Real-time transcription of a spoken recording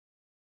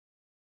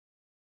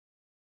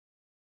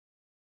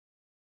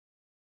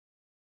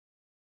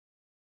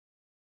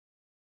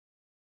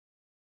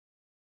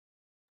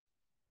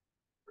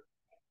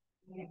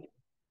Okay,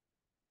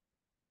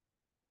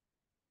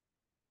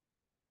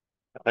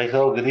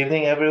 so good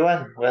evening,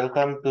 everyone.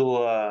 Welcome to,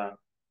 are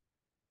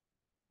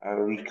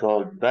we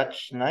called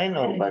batch 9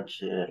 or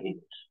batch 8?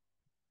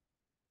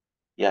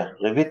 Yeah,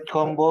 Revit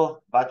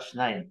Combo batch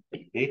 9.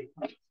 Okay.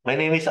 My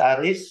name is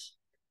Aris.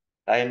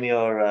 I'm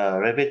your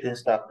Revit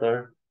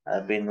instructor.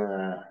 I've been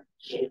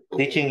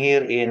teaching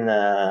here in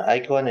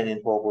Icon and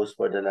in Focus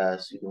for the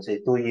last, you can say,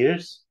 2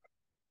 years.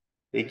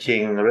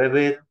 Teaching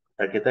Revit,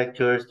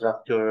 architecture,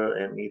 structure,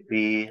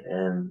 MEP,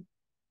 and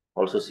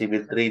also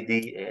Civil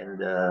 3D and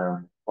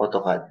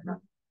AutoCAD.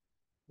 No?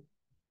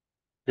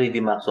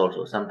 3D Max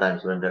also,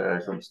 sometimes when there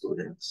are some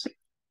students.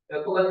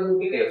 AutoCAD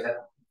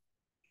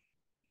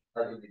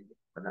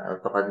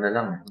na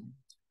lang.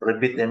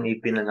 Revit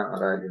MEP na lang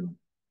aralin.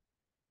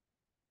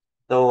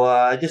 So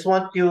I just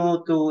want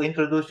you to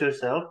introduce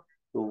yourself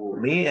to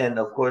me and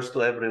of course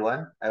to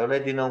everyone. I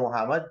already know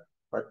Muhammad,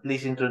 but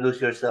please introduce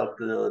yourself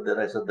to the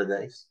rest of the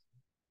guys.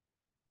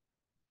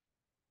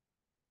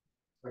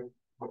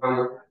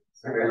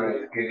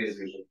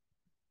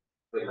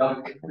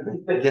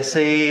 Just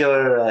say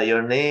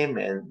your name,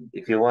 and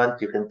if you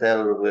want, you can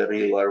tell where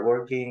you are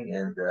working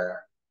and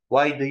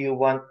why do you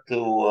want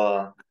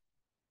to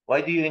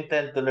why do you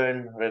intend to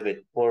learn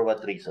Revit? For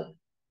what reason?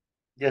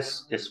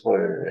 Just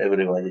for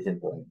everybody's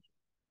information.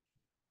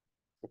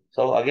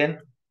 So again,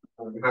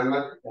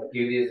 Muhammad,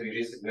 QD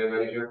Registered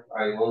Manager.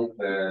 I want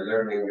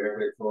learning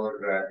Revit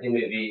for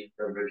MEV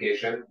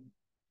fabrication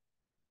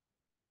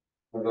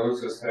and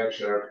also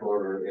structure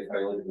for if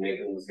I want to make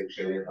a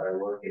section, if I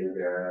work in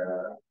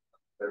the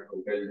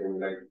building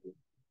like.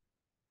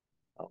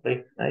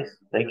 okay, nice.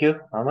 Thank you,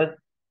 Ahmed.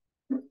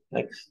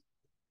 Next.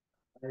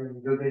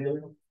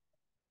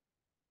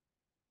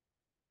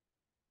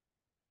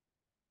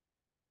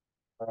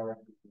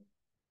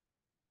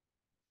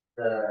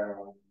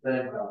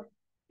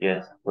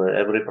 Yes, for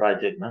every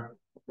project, no?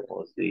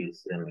 Mostly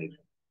is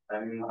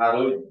I'm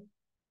Harold.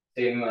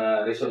 Same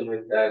reason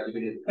with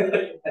Jubilee.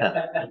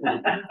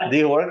 Do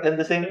you work in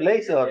the same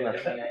place or not?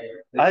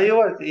 Ah, you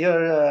work,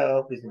 you're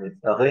office mate.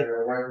 Okay.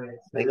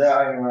 Next. Yeah,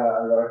 I'm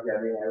I work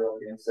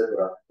in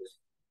Sedra.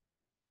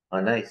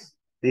 Oh, nice.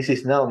 This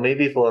is now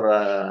maybe for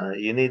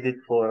you need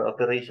it for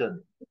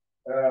operation.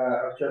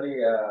 Actually,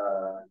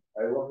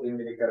 I work in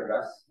medical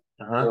gas.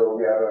 Uh-huh. So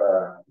we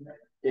are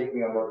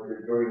taking about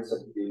the drawings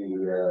of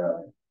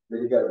the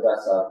medical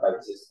gas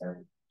pipe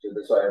system. So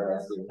that's why I'm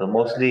asking. So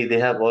mostly they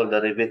have all the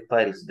Revit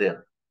files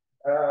there.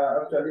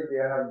 Actually,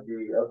 they have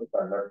the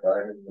AutoCAD, but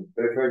I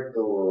prefer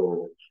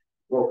to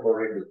go for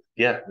Revit.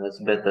 Yeah, that's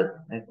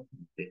better.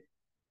 Okay.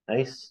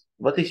 Nice.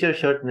 What is your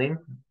short name?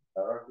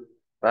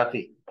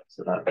 Rafi.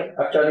 So Rafi.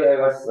 Actually, I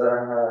was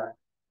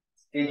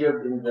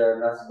scheduled in the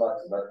last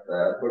batch, but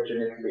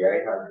unfortunately,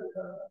 I had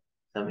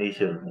Some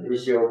issue.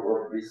 issue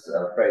of this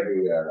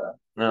Friday.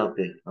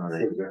 Okay, all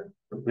right.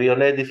 We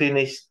already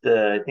finished,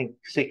 I think,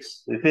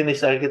 6. We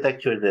finished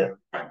architecture there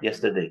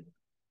yesterday.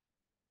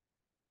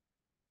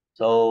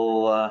 So,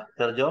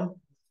 Sir John?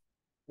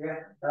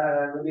 Yeah,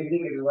 good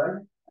evening,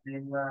 everyone.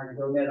 I'm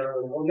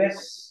Romero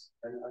Gomez,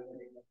 an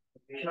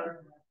organization,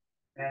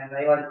 and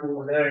I want to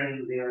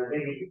learn the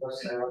Revit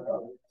because I want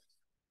to.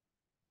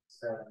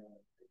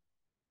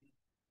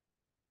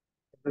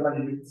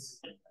 Everyone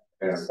needs.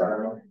 Okay,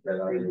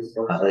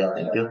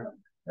 thank you.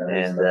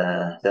 And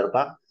Sir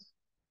Pak?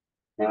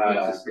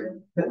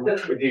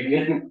 Good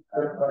evening.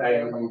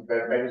 I'm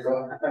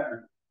Perpenso.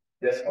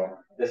 Just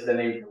the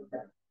name.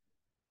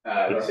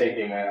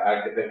 Taking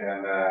architect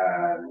and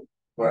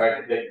for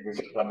architect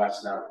music class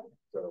now.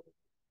 So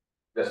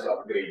just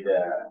upgrade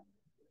the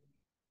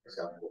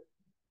example.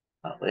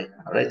 Okay,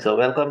 all right. So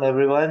welcome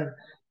everyone.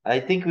 I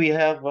think we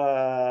have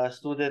a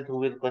student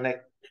who will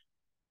connect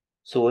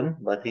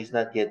soon, but he's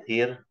not yet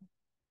here.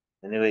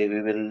 Anyway, we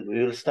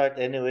will start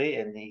anyway,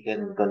 and he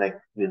can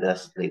connect with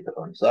us later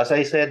on. So as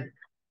I said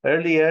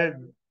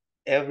earlier,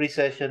 every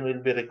session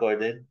will be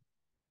recorded.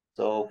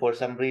 So for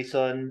some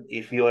reason,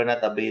 if you are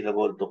not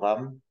available to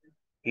come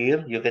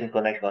here, you can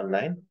connect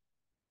online.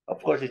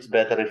 Of course, it's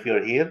better if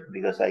you're here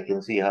because I can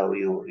see how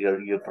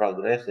you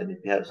progress, and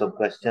if you have some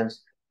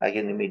questions, I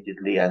can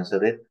immediately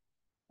answer it.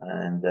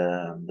 And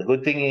the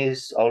good thing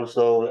is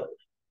also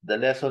the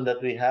lesson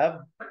that we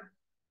have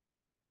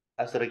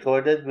as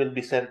recorded will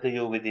be sent to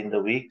you within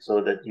the week so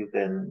that you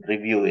can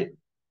review it.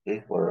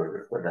 Okay,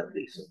 for that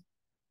reason.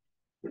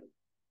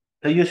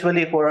 So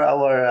usually for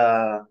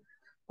our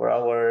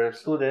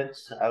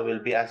students, I will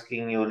be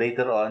asking you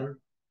later on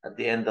at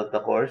the end of the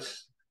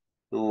course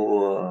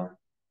to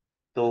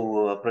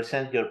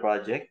present your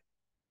project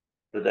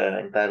to the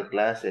entire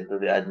class and to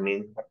the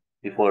admin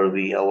before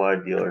we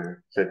award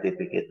your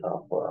certificate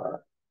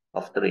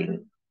of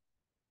training.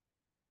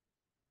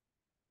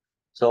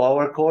 So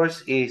our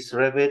course is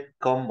Revit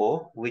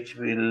Combo, which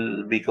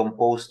will be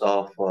composed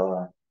of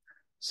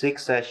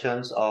 6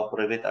 sessions of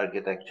Revit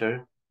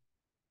architecture.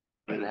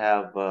 We'll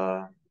have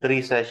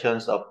 3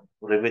 sessions of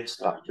Revit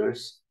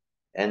structures,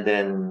 and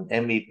then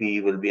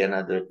MEP will be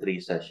another 3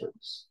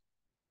 sessions.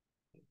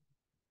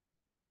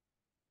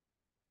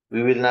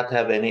 We will not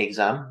have any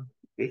exam.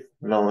 Okay?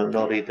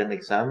 No written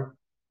exam.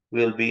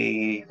 We'll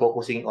be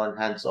focusing on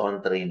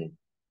hands-on training.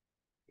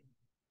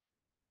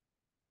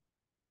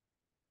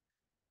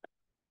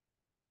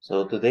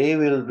 So today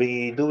we'll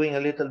be doing a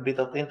little bit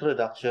of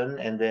introduction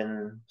and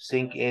then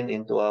sink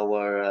into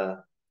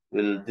our,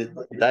 we'll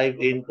dive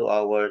into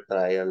our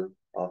trial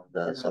of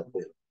the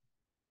software.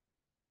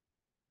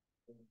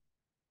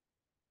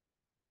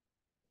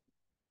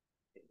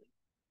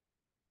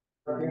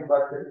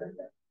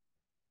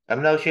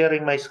 I'm now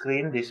sharing my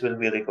screen. This will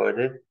be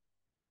recorded.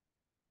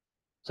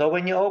 So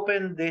when you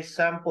open this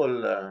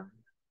sample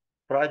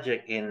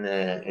project in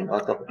in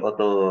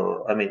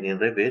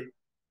Revit,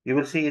 you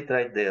will see it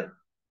right there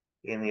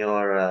in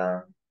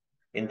your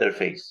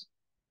interface.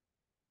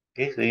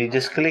 Okay, so you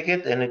just click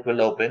it and it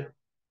will open.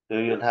 So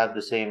you'll have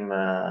the same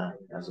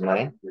as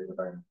mine.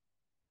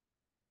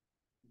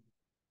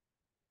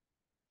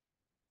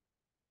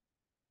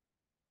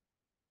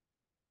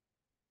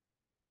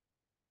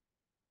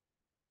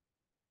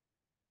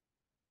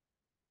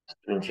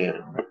 Screen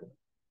sharing.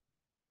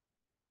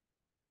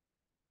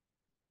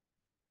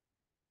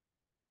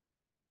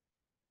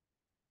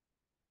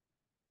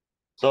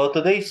 So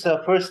today's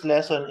first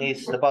lesson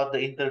is about the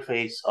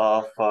interface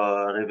of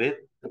Revit,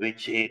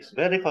 which is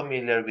very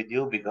familiar with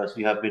you because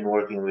you have been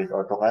working with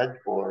AutoCAD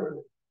for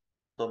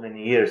so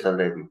many years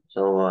already.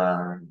 So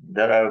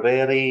there are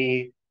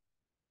very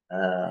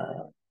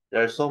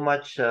there's so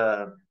much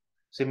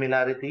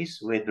similarities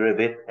with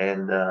Revit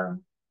and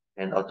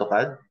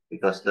AutoCAD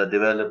because the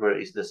developer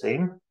is the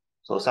same.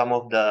 So some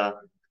of the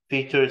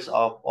features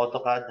of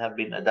AutoCAD have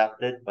been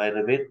adapted by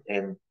Revit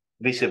and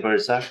vice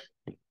versa.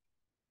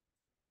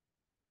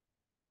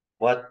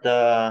 What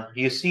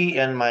you see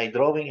in my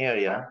drawing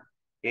area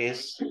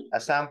is a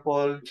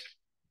sample.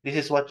 This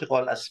is what you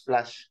call a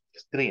splash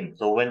screen.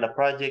 So when the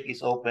project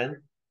is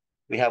open,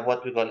 we have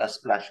what we call a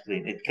splash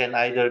screen. It can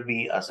either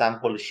be a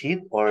sample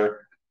sheet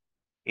or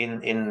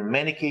in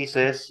many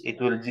cases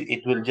it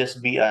will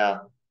just be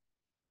a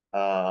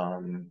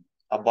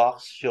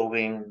box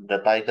showing the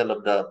title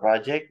of the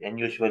project and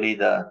usually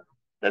the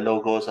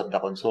logos of the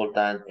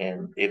consultant,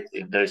 and if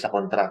there's a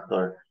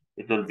contractor,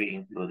 it will be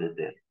included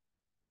there.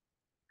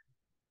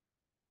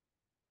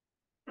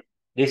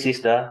 This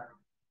is the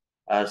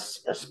a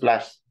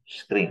splash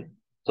screen.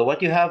 So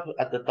what you have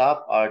at the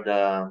top are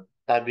the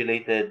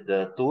tabulated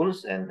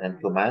tools and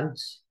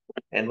commands,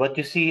 and what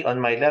you see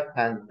on my left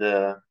hand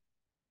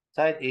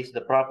side is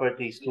the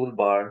properties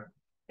toolbar,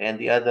 and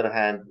the other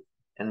hand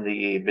and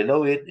the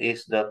below it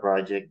is the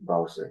project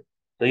browser.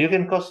 So you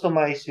can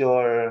customize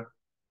your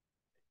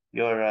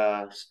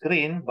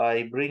screen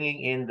by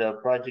bringing in the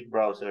project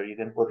browser. You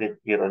can put it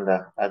here on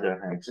the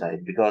other hand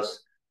side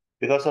because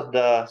of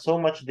the so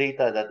much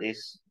data that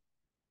is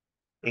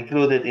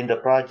included in the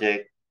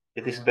project,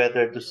 it is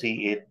better to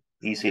see it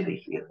easily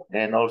here.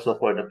 And also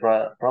for the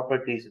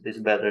properties, it is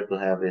better to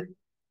have it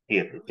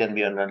here. It can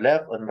be on the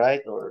left, on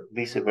right, or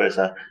vice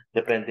versa,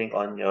 depending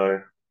on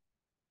your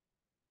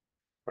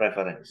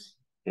preference.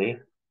 Okay.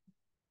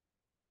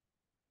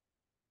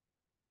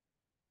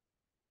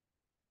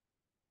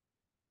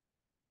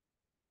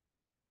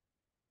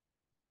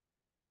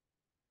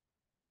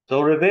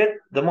 So Revit,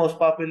 the most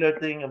popular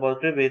thing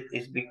about Revit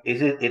it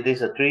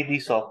is a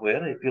 3D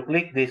software. If you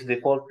click this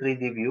default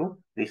 3D view,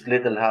 this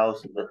little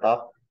house at the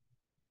top,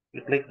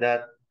 you click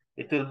that,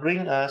 it will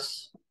bring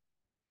us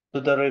to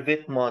the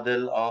Revit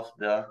model of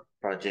the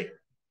project.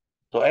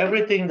 So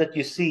everything that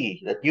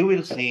you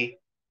will see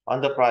on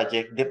the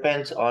project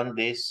depends on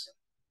this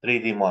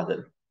 3D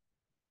model.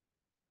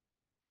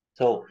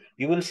 So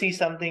you will see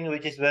something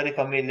which is very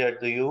familiar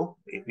to you.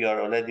 If you are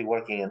already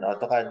working in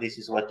AutoCAD, this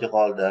is what you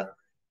call the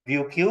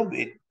view cube.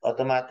 It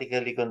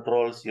automatically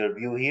controls your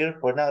view here.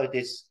 For now,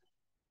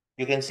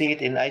 you can see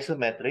it in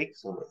isometric.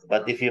 So,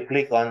 but if you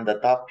click on the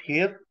top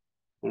here,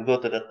 we'll go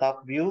to the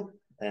top view.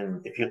 And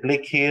if you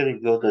click here,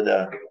 you go to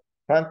the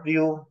front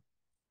view,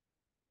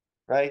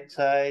 right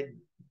side,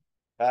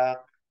 back,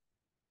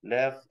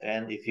 left,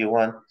 and if you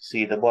want to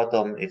see the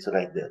bottom, it's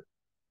right there.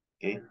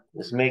 Okay,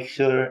 just make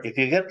sure if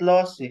you get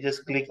lost, you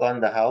just click on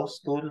the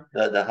house tool,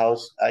 the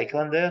house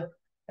icon there,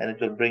 and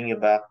it will bring you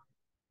back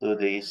to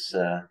this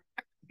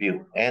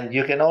view. And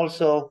you can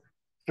also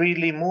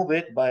freely move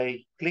it by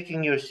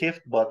clicking your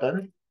shift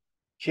button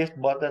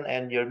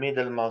and your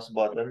middle mouse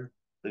button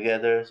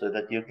together so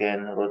that you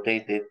can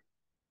rotate it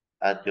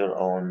at your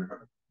own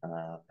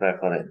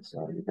preference.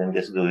 So you can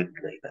just do it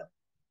like that.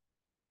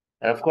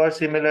 And of course,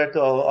 similar to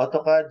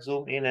AutoCAD,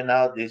 zoom in and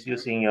out is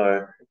using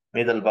your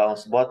middle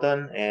mouse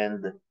button,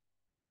 and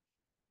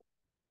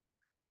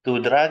to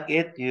drag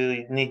it,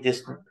 you need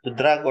just to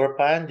drag or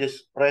pan,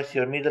 just press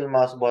your middle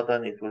mouse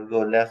button. It will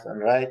go left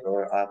and right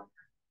or up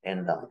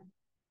and down.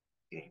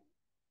 Okay.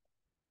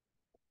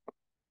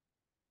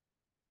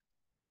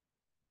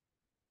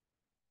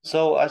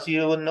 So as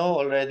you know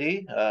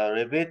already,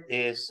 Revit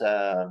is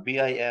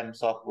BIM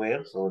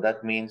software. So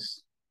that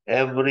means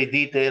every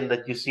detail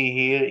that you see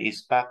here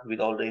is packed with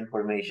all the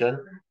information.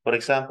 For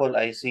example,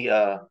 I see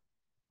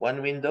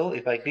one window.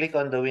 If I click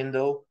on the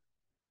window,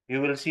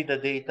 you will see the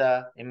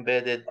data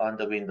embedded on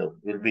the window,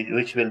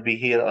 which will be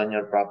here on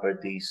your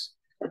properties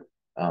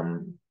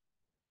um,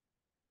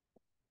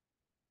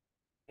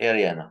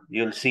 area. No?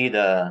 You'll see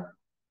the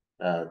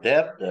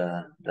depth,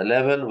 the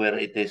level where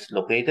it is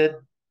located.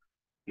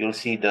 You'll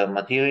see the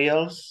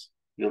materials.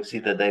 You'll see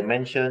the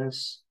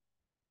dimensions.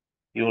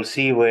 You'll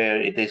see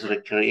where it is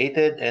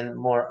recreated and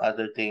more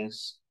other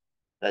things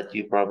that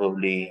you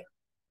probably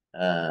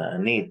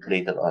need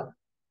later on.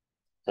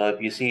 So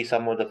if you see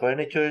some of the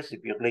furnitures,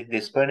 if you click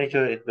this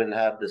furniture, it will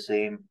have the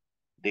same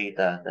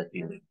data that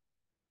you need.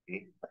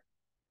 Okay?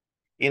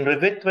 In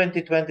Revit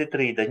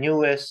 2023, the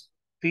newest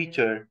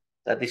feature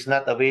that is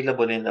not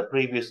available in the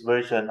previous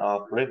version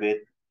of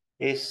Revit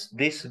is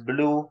this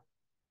blue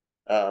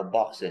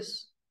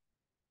boxes.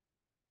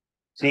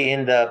 See,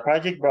 in the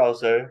project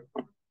browser,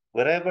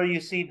 wherever you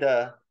see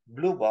the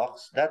blue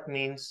box, that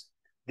means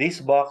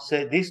these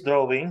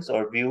drawings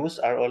or views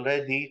are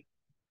already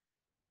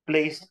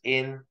placed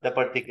in the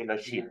particular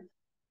sheet.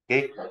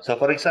 Okay, so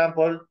for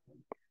example,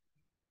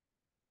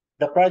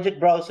 the project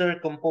browser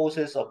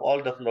composes of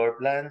all the floor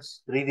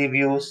plans, 3D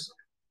views,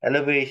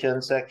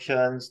 elevation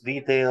sections,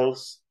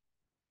 details,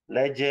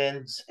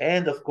 legends,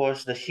 and of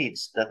course the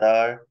sheets that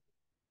are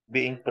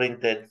being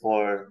printed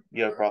for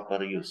your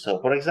proper use. So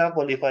for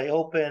example, if I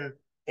open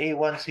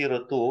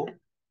A102,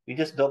 you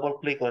just double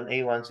click on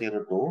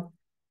A102,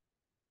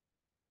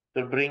 it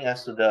will bring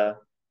us to the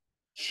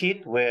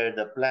sheet where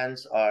the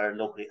plans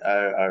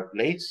are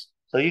placed.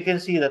 So you can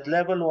see that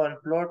level 1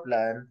 floor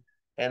plan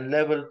and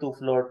level 2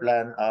 floor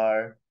plan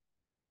are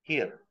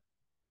here.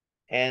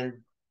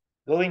 And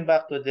going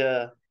back to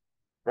the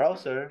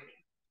browser,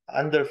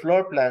 under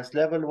floor plans,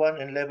 level 1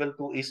 and level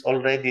 2 is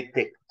already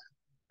ticked.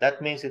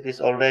 That means it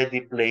is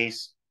already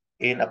placed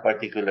in a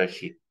particular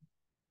sheet.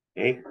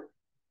 Okay.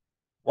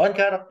 One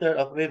character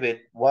of Revit,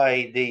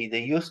 why they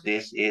use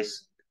this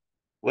is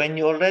when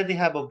you already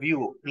have a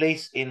view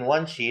placed in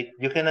one sheet,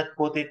 you cannot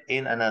put it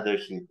in another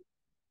sheet.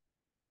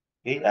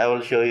 Okay, I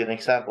will show you an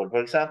example. For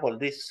example,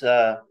 this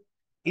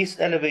east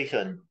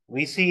elevation,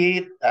 we see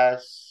it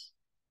as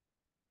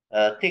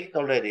ticked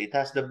already. It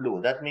has the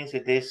blue. That means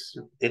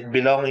it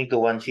belonging to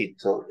one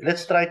sheet. So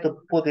let's try to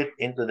put it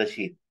into the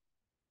sheet.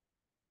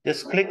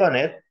 Just click on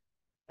it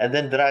and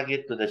then drag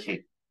it to the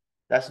sheet.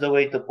 That's the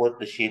way to put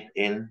the sheet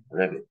in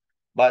Revit.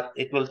 But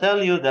it will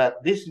tell you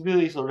that this view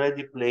is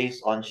already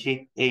placed on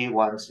sheet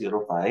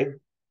A105.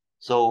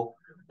 So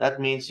that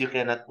means you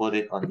cannot put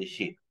it on the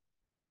sheet.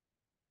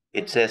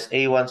 It says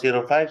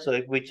A105. So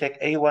if we check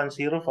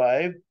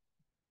A105,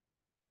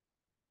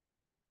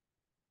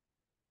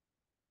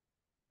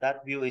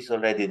 that view is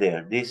already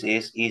there. This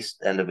is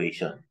east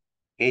elevation.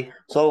 Okay,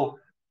 so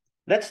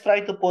let's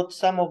try to put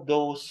some of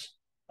those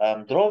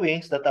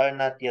drawings that are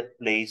not yet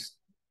placed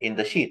in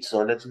the sheet. So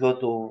let's go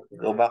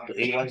back to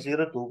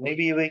A102.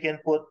 Maybe we can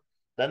put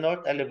the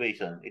north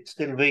elevation. It's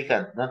still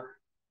vacant. No?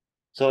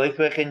 So if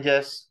we can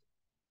just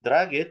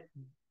drag it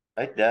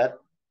like that,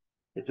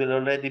 it will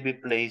already be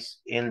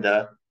placed in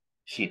the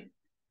sheet.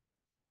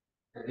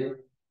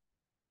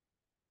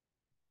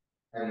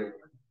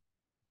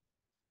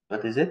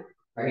 What is it?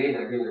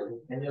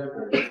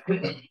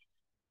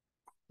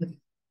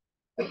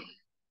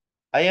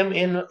 I am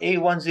in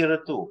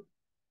A102.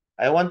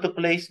 I want to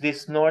place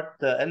this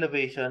north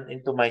elevation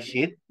into my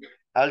sheet.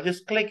 I'll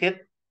just click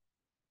it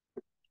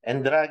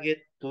and drag it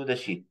to the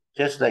sheet,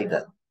 just like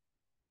that.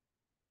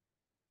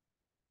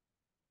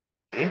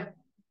 Okay.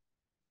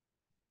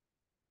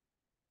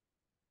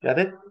 Got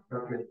it?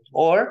 Okay.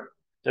 Or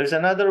there's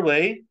another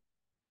way.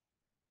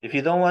 If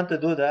you don't want to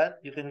do that,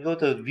 you can go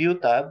to View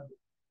tab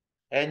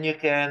and you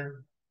can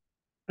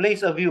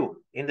place a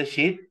view in the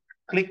sheet.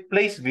 Click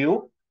Place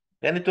View,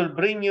 then it will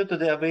bring you to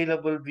the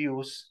available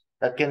views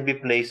that can be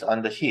placed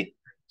on the sheet.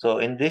 So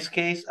in this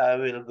case, I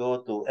will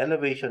go to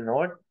Elevation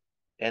North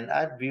and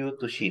add View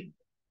to Sheet.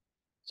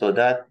 So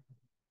that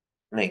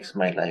makes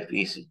my life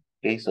easy.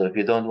 Okay, so if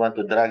you don't want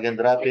to drag and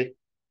drop it,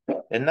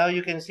 and now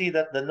you can see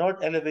that the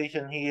north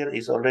elevation here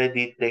is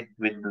already ticked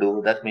with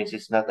blue. That means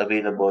it's not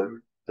available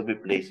to be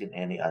placed in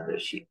any other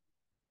sheet.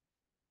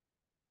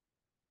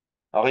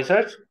 Okay,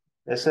 Serge?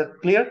 Is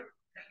that clear?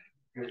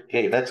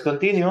 Okay, let's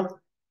continue.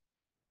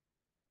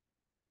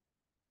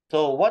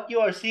 So what you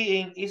are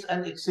seeing is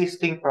an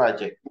existing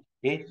project.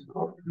 Okay?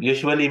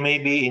 Usually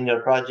maybe in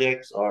your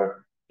projects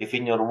or if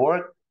in your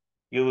work,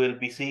 you will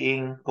be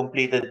seeing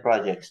completed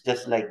projects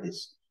just like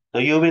this. So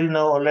you will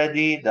know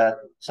already that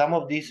some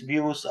of these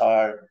views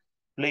are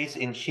placed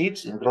in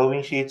sheets, in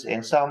drawing sheets,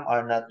 and some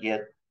are not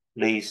yet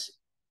placed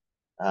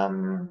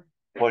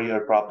for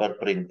your proper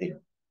printing.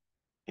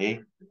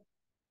 Okay?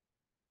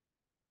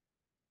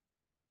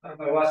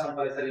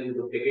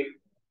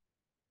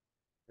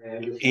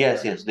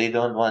 Yes, yes, they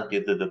don't want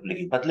you to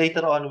duplicate. But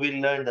later on,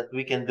 we'll learn that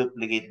we can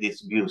duplicate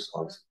these views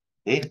also.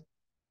 Okay?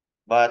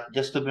 But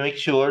just to make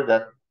sure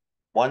that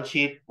one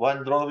sheet,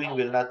 one drawing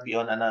will not be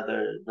on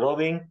another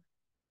drawing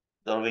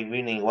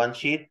meaning one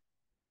sheet,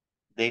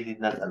 they did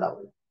not allow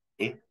it.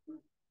 Okay?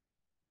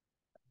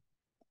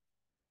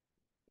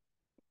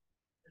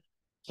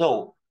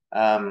 So,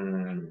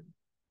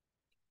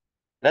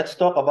 let's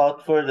talk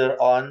about further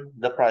on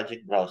the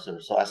project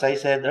browser. So as I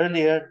said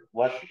earlier,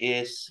 what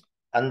is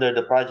under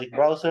the project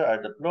browser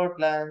are the floor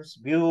plans,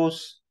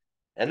 views,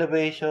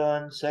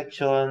 elevation,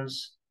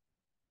 sections,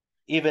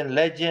 even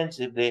legends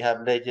if they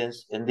have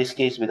legends. In this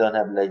case, we don't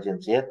have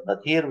legends yet, but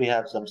here we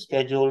have some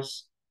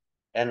schedules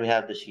and we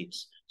have the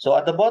sheets. So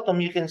at the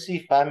bottom, you can see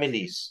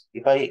families.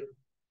 If I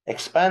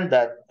expand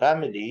that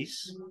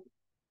families,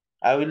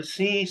 I will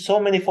see so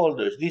many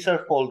folders. These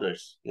are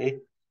folders. Okay,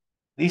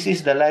 this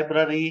is the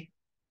library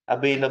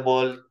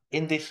available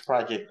in this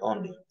project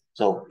only.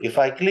 So if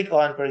I click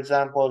on, for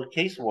example,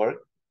 casework,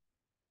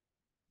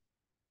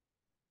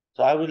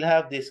 so I will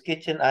have this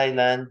kitchen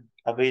island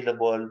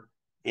available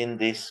in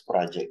this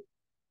project.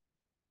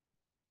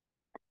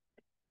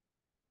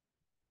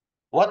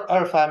 What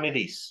are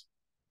families?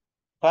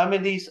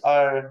 Families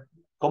are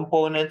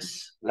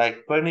components like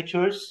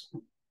furnitures,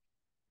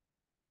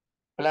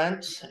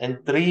 plants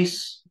and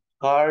trees,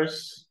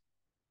 cars,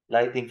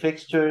 lighting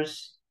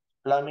fixtures,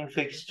 plumbing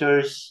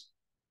fixtures,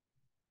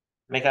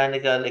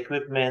 mechanical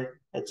equipment,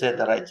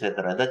 etc.,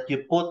 that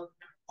you put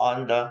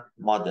on the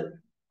model,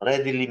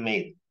 readily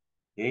made.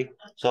 Okay.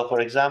 So for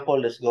example,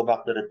 let's go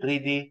back to the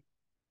 3D.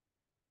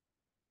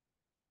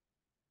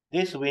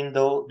 This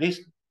window,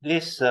 this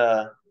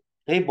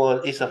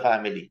table is a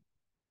family.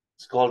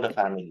 It's called a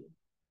family.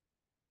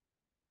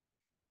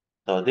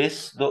 So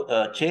this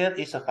chair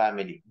is a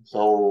family.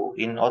 So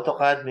in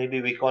AutoCAD,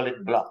 maybe we call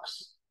it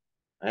blocks,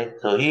 right?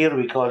 So here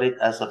we call it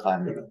as a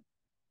family.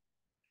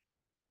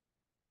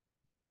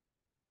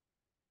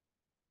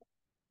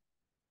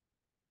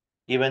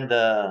 Even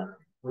this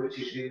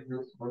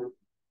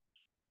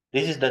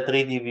is the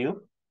 3D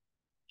view.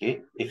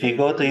 Okay. If you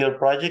go to your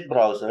project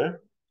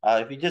browser,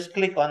 if you just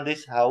click on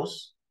this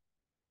house,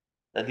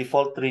 the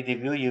default 3D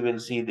view, you will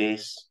see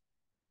this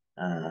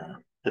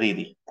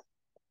 3D.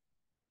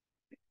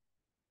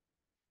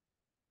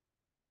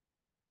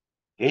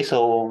 Okay,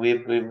 so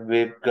we've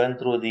gone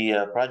through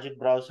the project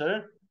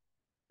browser.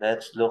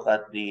 Let's look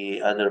at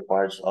the other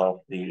parts of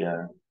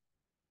the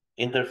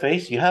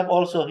interface. You have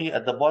also here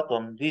at the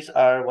bottom, these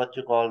are what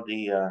you call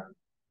the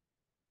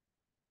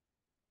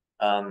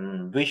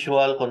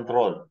visual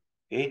control.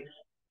 Okay,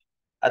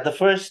 at the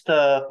first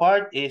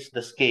part is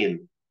the scale.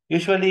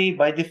 Usually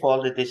by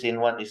default, it is in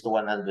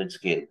 1:100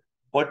 scale.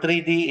 For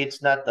 3D,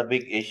 it's not a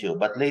big issue,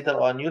 but later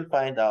on you'll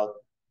find out,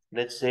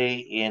 let's say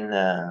in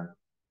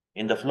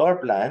the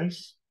floor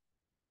plans,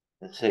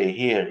 let's say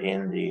here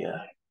in the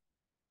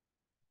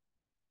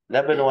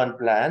level 1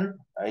 plan,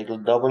 I will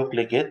double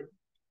click it.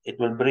 It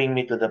will bring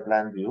me to the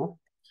plan view.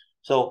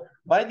 So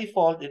by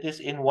default, it is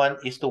in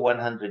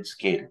 1:100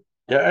 scale.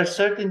 There are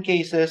certain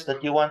cases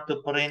that you want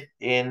to print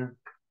in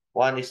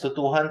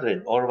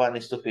 1:200 or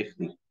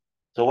 1:50.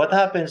 So what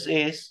happens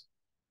is,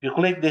 you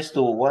click this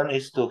to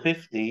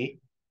 1:50,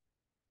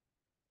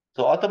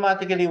 so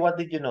automatically, what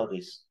did you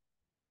notice?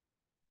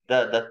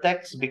 The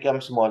text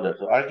becomes smaller.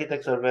 So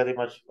architects are very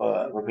much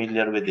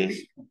familiar with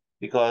this,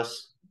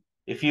 because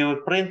if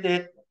you print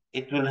it,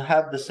 it will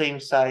have the same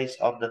size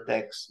of the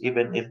text,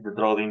 even if the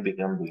drawing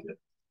becomes bigger.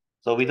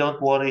 So we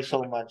don't worry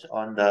so much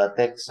on the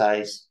text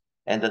size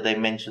and the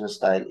dimension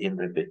style in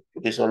Revit.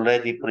 It is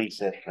already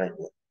preset right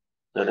there.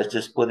 So let's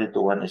just put it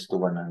to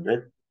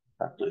 1:100,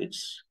 up to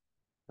its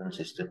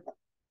consistent.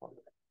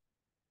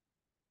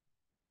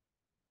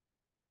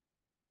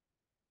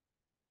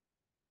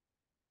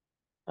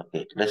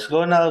 Okay, let's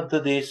go now to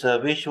this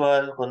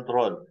visual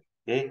control.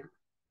 Okay,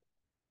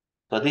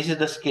 so this is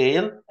the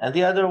scale, and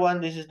the other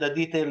one, this is the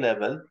detail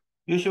level.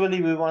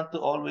 Usually we want to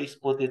always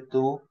put it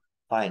to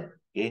fine.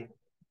 Okay,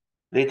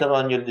 later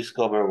on you'll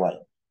discover why.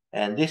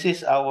 And this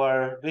is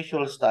our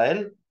visual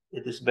style.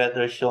 It is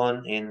better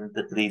shown in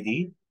the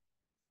 3D.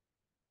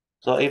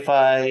 So if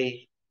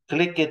I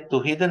click it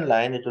to hidden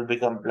line, it will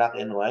become black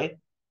and white.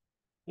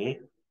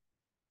 Okay,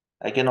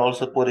 I can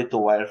also put it to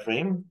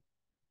wireframe.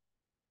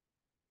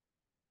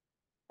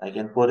 I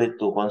can put it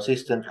to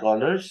consistent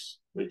colors,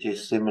 which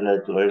is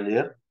similar to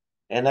earlier.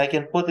 And I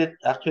can put it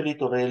actually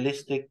to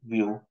realistic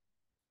view,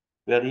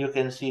 where you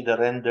can see the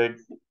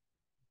rendered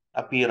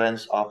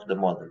appearance of the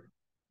model.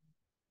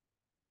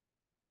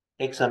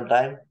 Take some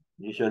time,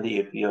 usually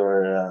if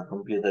your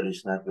computer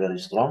is not very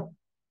strong,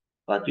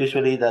 but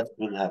usually that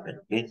will happen.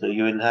 Okay, so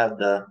you will have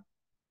the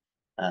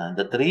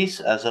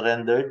trees as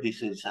rendered.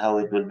 This is how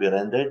it will be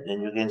rendered,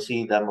 and you can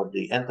see some of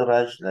the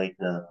entourage, like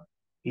the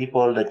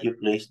people that you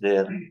place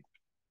there,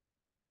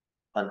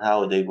 on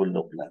how they will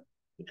look like.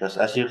 Because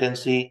as you can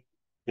see,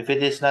 if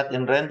it is not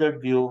in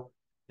rendered view,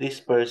 this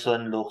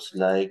person looks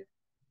like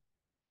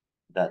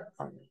that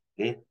only.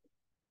 Okay.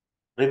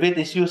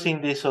 Revit is using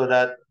this so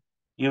that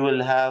you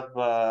will have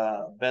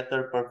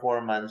better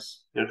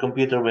performance. Your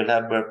computer will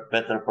have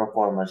better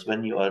performance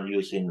when you are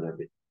using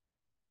Revit.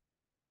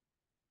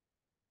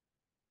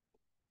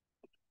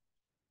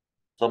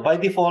 So by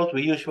default,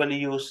 we usually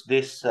use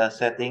this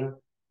setting.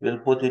 We'll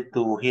put it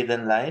to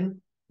hidden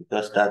line,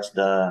 because that's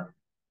the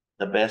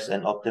best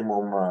and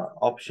optimum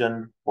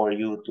option for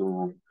you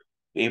to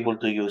be able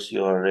to use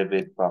your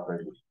Revit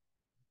properly.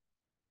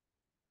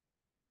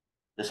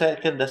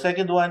 The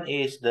second one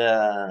is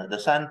the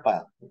sun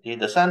path. Okay,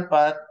 the sun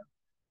path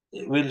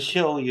will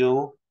show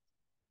you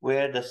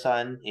where the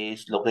sun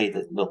is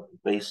located. Look,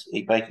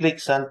 if I click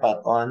sun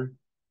path on,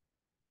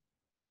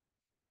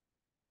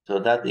 so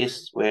that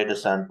is where the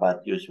sun path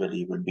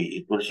usually will be.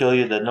 It will show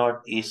you the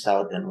north, east,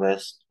 south, and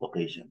west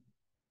location.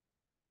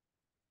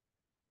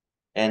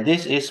 And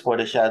this is for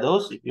the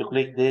shadows. If you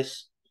click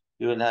this,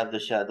 you will have the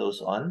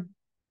shadows on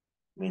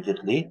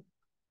immediately.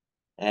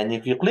 And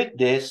if you click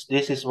this,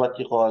 this is what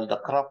you call the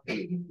crop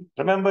view.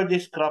 Remember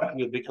this crop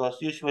view because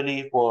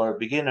usually for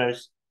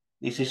beginners,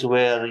 this is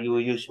where you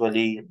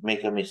usually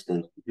make a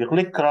mistake. If you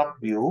click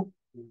crop view,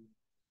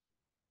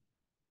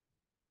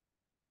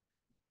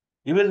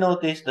 you will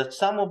notice that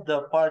some of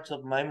the parts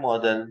of my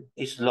model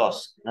is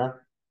lost. No?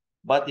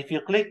 But if you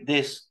click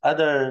this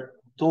other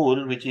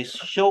tool, which is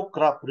show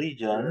crop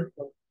region,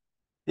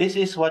 this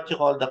is what you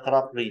call the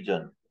crop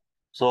region.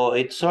 So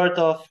it sort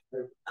of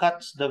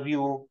cuts the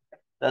view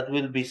that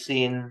will be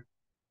seen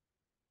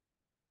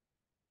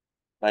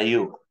by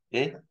you.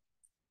 Okay.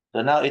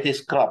 So now it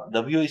is cropped.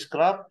 The view is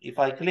cropped. If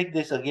I click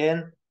this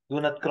again,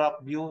 do not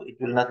crop view, it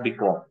will not be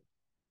cropped.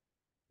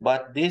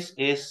 But this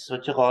is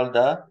what you call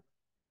the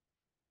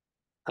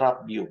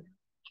crop view.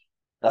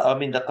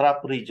 The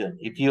crop region.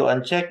 If you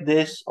uncheck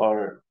this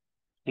or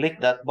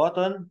click that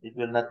button, it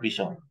will not be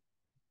shown.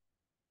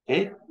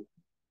 Okay?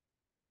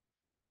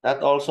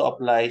 That also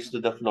applies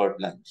to the floor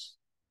plans.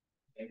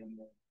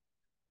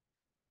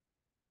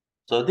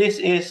 So this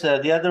is,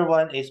 the other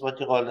one is what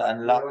you call the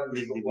unlock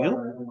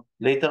view.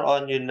 Later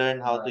on, you learn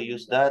how to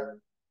use that.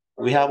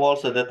 We have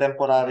also the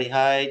temporary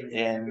hide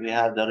and we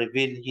have the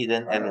reveal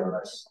hidden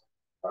elements.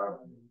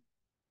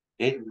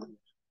 Okay?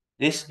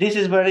 This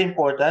is very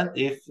important.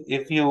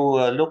 If you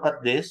look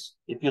at this,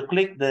 if you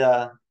click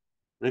the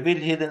reveal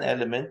hidden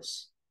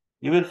elements,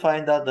 you will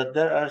find out that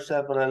there are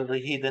several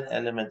hidden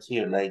elements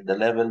here, like the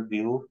level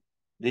view,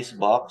 this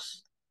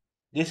box.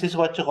 This is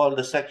what you call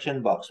the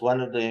section box,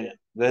 one of the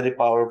very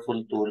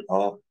powerful tool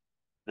of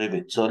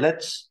Revit. So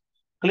let's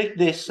click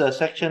this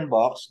section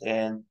box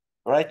and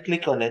right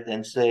click on it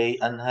and say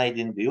unhide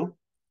in view.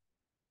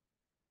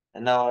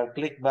 And now I'll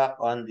click back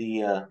on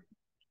the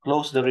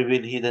close the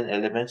reveal hidden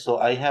elements. So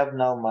I have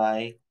now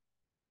my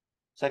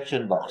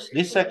section box.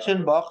 This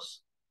section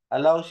box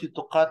allows you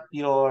to cut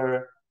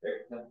your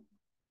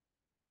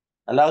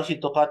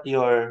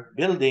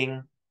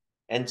building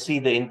and see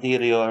the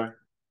interior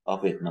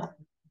of it now.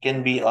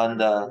 Can be on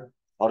the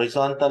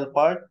horizontal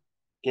part,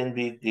 can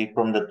be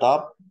from the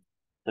top,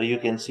 so you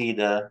can see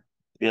the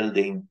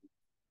building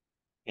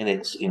in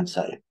its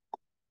inside.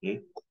 Okay?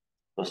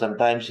 So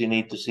sometimes you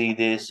need to see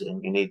this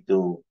and you need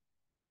to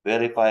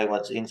verify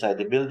what's inside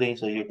the building,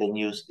 so you can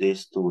use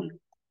this tool.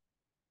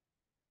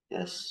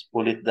 Just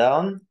pull it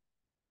down,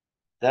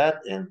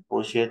 that, and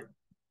push it.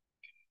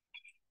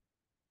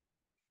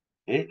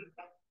 Okay.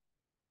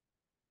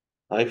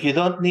 Now, if you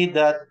don't need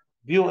that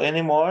view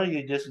anymore,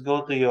 you just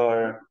go to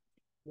your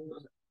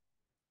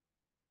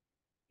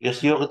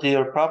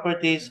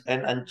properties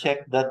and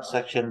uncheck that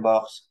section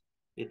box.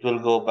 It will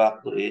go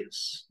back to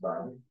its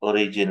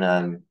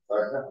original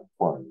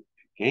form.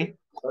 Okay.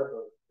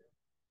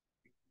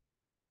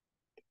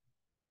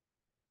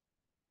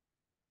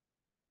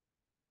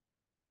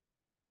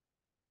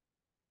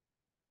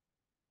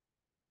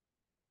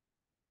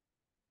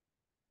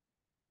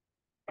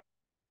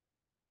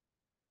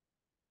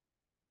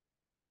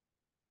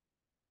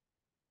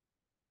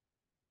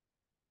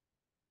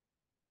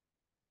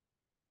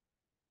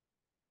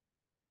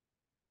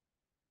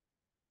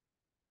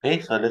 Okay,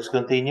 so let's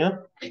continue.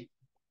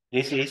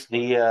 This is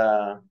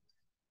the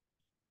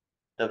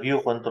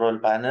view control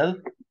panel.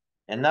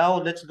 And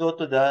now let's go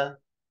to the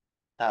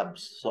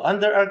tabs. So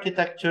under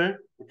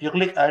architecture, if you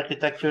click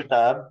architecture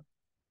tab,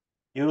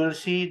 you will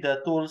see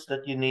the tools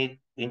that you need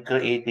in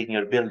creating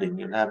your building.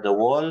 You'll have the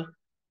wall,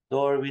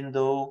 door,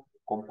 window,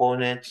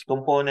 components.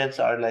 Components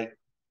are like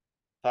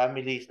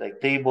families,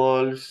 like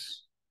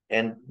tables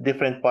and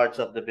different parts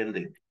of the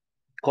building.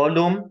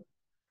 Column,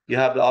 you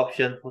have the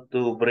option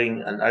to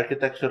bring an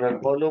architectural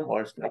column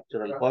or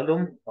structural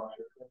column.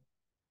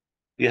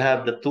 You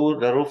have the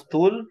roof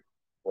tool,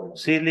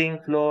 ceiling,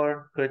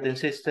 floor, curtain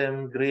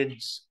system,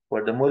 grids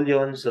for the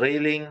mullions,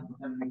 railing.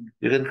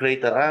 You can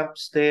create a ramp,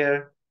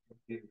 stair,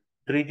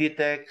 3D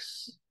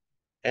text,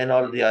 and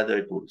all the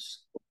other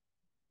tools.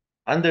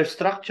 Under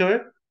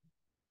structure,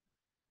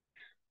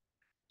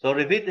 so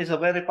Revit is a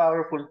very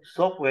powerful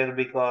software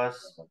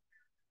because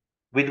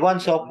with one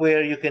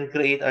software, you can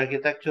create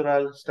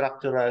architectural,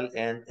 structural,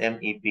 and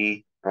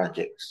MEP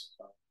projects.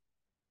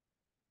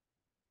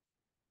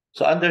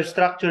 So under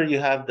structure, you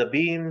have the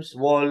beams,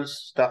 walls,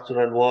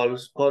 structural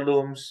walls,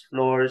 columns,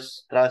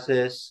 floors,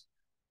 trusses,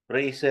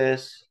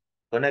 braces,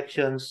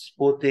 connections,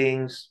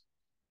 footings,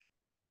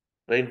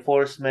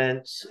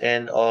 reinforcements,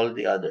 and all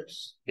the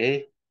others.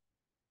 Okay.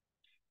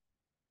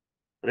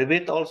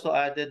 Revit also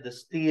added the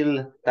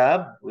steel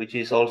tab, which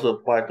is also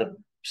part of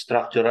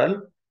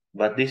structural,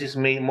 but this is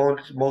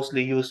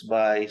mostly used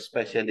by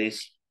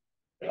specialists,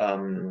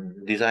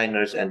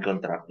 designers, and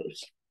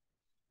contractors.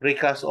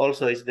 Precast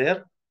also is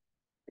there.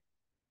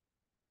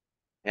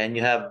 And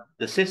you have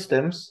the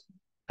systems.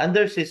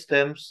 Under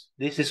systems,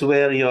 this is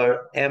where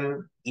your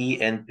M, E,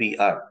 and P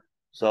are.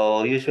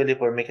 So usually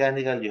for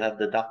mechanical, you have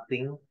the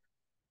ducting,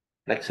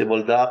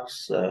 flexible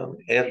ducts,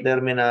 air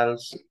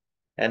terminals,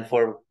 and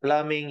for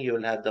plumbing, you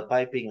will have the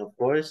piping, of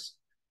course,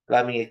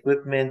 plumbing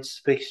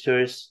equipments,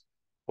 fixtures.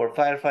 For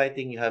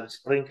firefighting, you have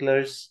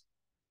sprinklers.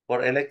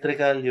 For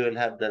electrical, you will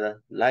have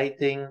the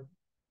lighting,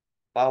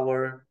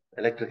 power,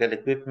 electrical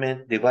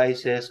equipment,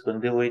 devices,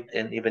 conduit,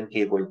 and even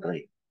cable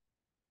tray.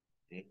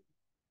 Okay.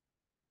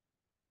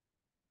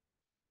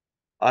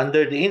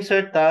 Under the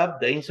insert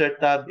tab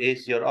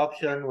is your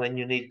option when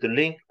you need to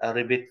link a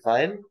Revit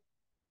file.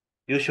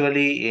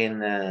 Usually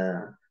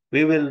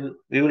we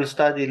will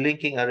study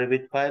linking a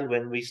Revit file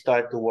when we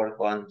start to work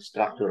on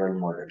structural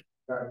model.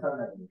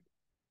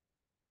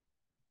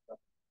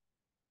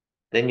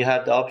 Then you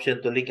have the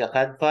option to link a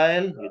CAD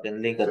file. You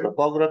can link a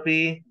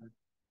topography.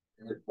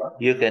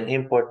 You can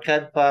import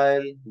CAD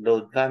file,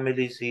 load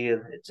families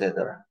here,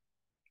 etc.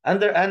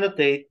 Under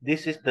annotate,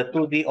 this is the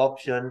 2D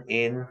option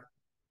in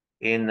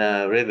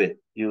Revit.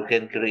 You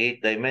can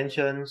create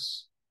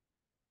dimensions,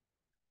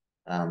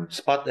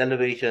 spot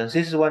elevations.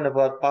 This is one of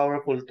our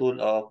powerful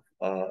tool of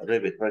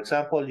Revit. For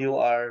example, you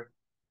are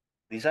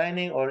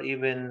designing or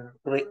even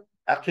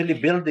actually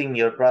building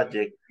your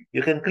project.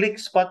 You can click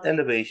spot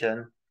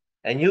elevation,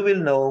 and you will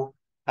know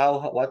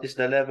what is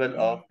the level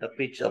of the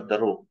pitch of the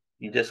roof.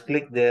 You just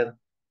click there,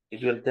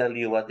 it will tell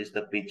you what is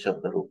the pitch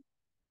of the roof.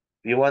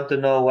 If you want to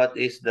know what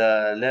is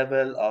the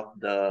level of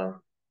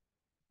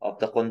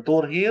the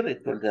contour here,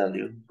 it will tell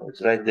you. So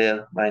it's right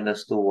there,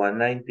 -2,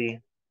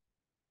 190,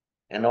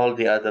 and all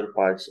the other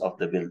parts of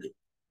the building.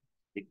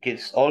 It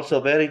is also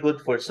very good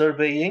for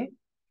surveying,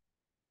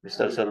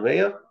 Mr.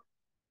 Surveyor,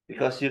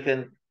 because you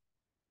can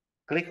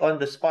click on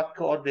the spot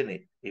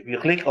coordinate. If you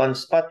click on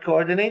spot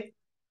coordinate,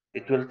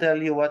 it will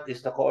tell you what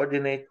is the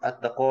coordinate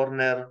at the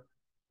corner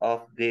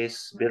of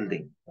this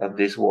building, of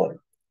this wall.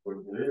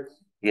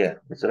 Yeah,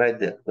 it's right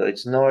there. So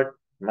it's north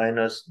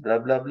minus blah,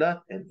 blah, blah,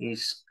 and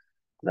east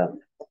blah,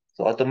 blah.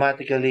 So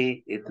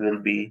automatically, it will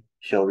be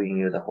showing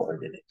you the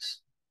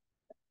coordinates.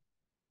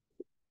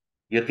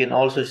 You can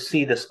also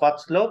see the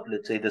spot slope.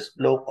 Let's say the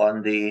slope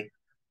on the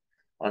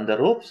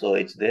roof. So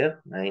it's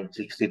there,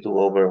 962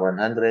 over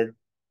 100.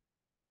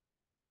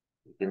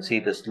 You can see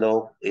the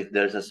slope. If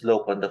there's a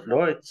slope on the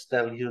floor, it's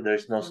telling you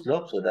there's no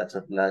slope. So that's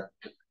a flat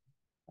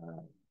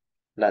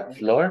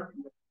floor.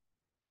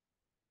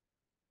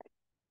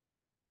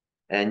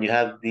 And you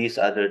have these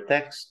other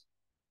text,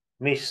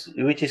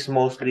 which is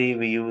mostly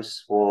we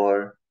use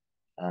for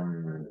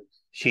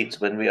sheets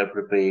when we are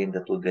preparing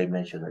the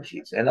two-dimensional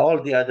sheets. And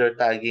all the other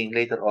tagging,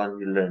 later on,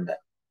 you'll learn that.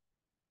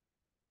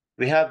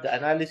 We have the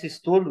analysis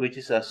tool, which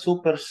is a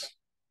super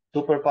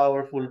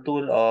powerful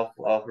tool of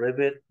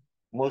Revit,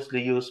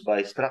 mostly used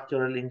by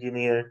structural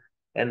engineer,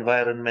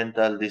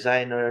 environmental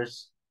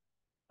designers,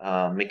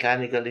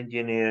 mechanical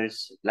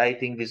engineers,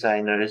 lighting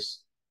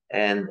designers,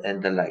 and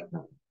the like.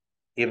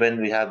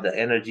 Even we have the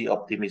energy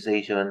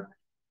optimization.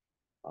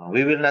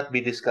 We will not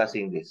be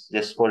discussing this,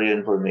 just for your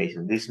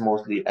information. This is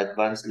mostly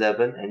advanced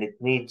level, and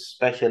it needs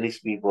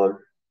specialist people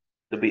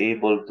to be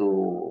able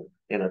to,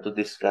 to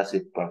discuss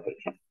it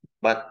perfectly.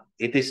 But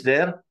it is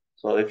there.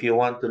 So if you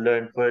want to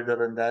learn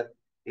further on that,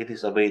 it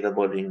is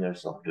available in your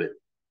software.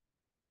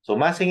 So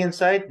massing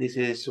inside, this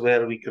is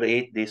where we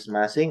create this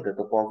massing, the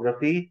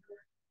topography.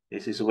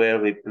 This is where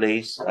we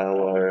place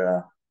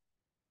our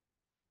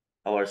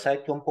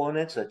site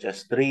components such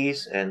as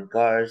trees and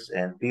cars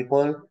and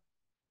people.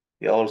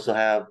 We also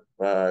have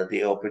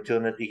the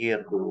opportunity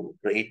here to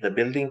create the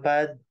building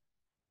pad,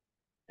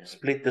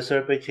 split the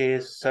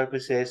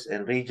surfaces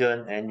and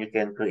region, and you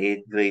can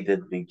create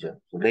graded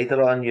region. So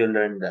later on, you'll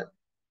learn that.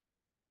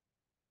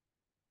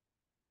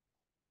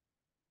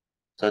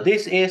 So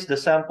this is the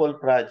sample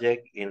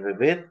project in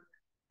Revit,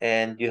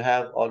 and you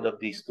have all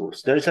of these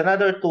tools. There's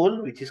another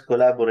tool, which is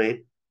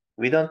Collaborate.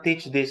 We don't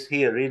teach this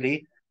here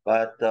really,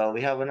 but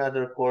we have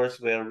another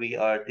course where we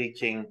are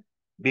teaching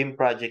BIM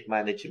project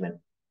management.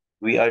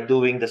 We are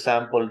doing the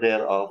sample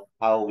there of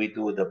how we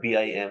do the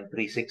BIM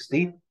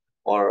 360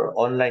 or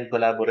online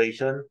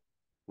collaboration,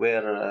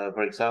 where,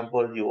 for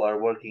example, you are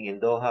working in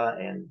Doha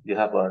and you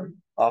have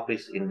an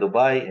office in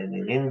Dubai and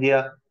in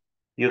India.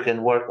 You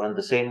can work on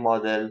the same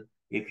model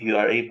if you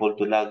are able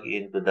to log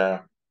into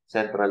the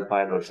central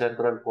file or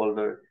central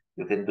folder.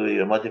 You can do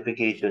your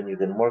modification. You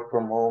can work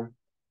from home.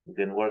 You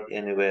can work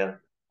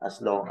anywhere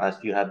as long as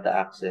you have the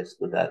access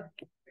to that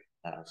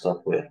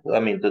software. I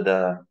mean, to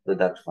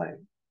that file.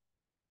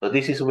 So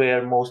this is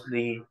where most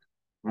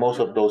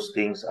of those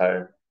things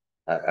are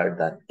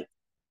done.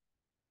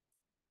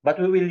 But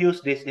we will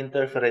use this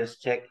interference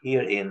check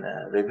here in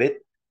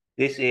Revit.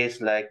 This is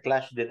like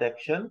clash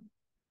detection,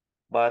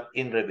 but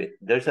in Revit.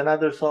 There's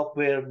another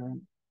software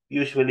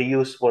usually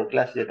used for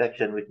clash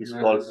detection, which is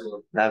called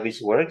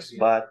Navisworks.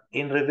 But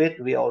in Revit,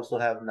 we also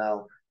have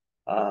now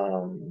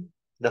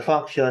the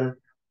function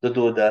to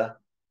do the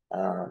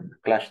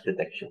clash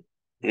detection.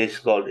 It is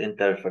called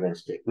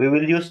interference check. We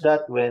will use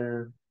that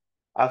when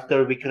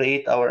After we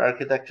create our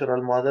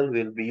architectural model,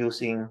 we'll be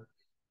using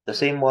the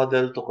same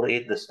model to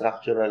create the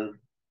structural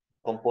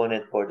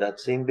component for that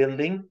same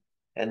building.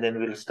 And then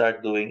we'll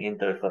start doing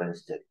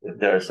interference check. If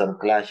there are some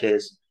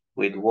clashes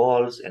with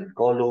walls and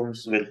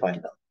columns, we'll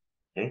find out.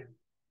 Okay.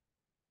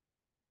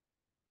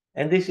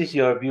 And this is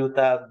your view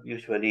tab.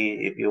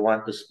 Usually, if you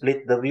want to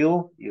split the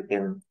view, you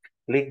can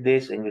click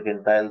this and you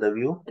can tile the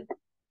view.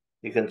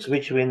 You can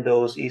switch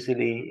windows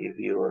easily if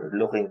you're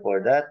looking for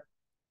that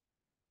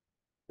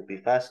to be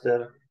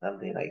faster,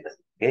 something like that.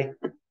 Okay.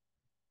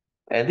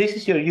 And this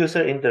is your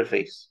user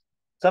interface.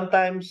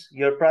 Sometimes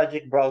your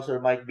project browser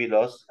might be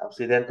lost.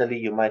 Accidentally,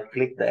 you might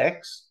click the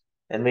X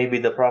and maybe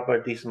the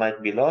properties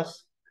might be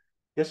lost.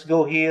 Just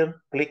go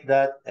here, click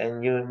that,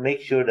 and you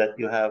make sure that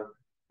you have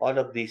all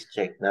of these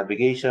checked.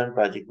 Navigation,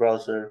 project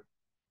browser,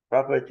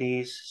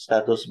 properties,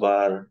 status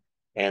bar,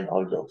 and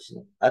all those.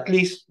 At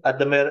least at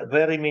the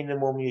very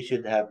minimum, you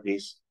should have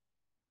this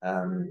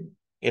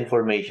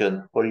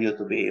information for you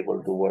to be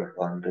able to work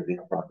on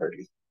Revit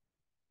properly.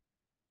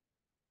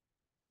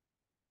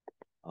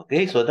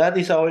 Okay, so that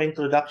is our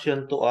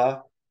introduction to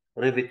a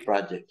Revit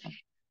project.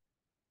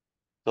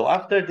 So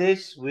after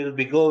this, we'll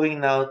be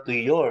going now to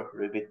your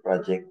Revit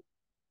project.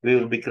 We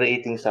will be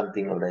creating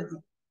something already.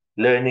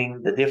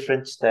 Learning the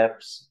different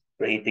steps,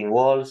 creating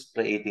walls,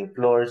 creating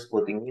floors,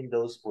 putting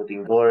windows,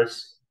 putting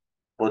doors,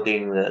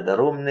 putting the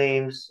room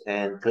names,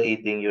 and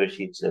creating your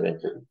sheets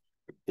eventually.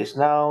 It's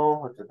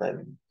now, what's the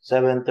time?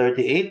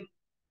 7:38.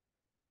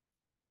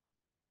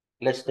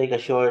 Let's take a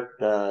short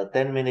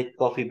 10-minute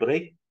coffee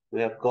break. We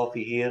have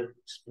coffee here.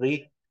 It's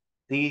free.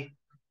 Tea.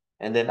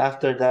 And then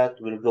after that,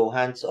 we'll go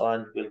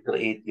hands-on. We'll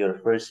create your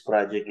first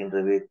project in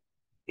Revit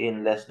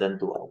in less than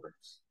 2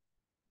 hours.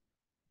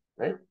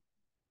 Right?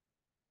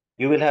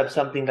 You will have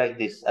something like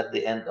this at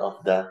the end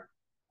of the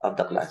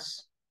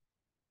class.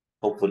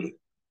 Hopefully.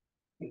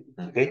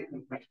 Okay?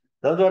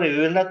 Don't worry,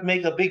 we will not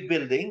make a big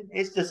building.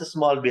 It's just a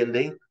small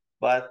building,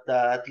 but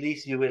at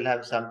least you will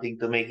have something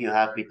to make you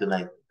happy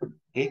tonight.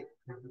 Okay?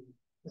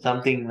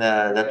 Something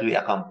that we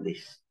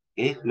accomplish.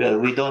 Okay?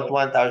 We don't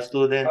want our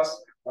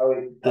students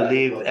to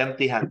leave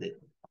empty-handed.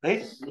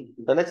 Okay?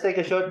 So let's take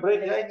a short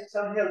break, guys.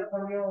 Some help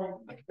from you.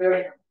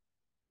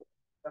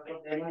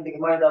 Hindi ko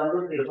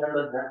ma-download eh.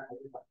 Download na.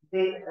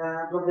 Hindi,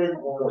 problem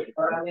ko.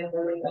 Parang yung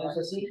sa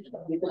seat.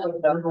 Dito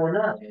pag-download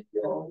muna.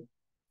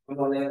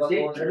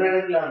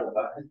 Nagreklamo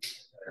ka?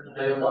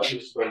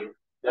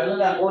 Ano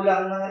lang,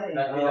 kulang na eh.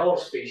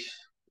 Space.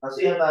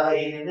 Kasi yung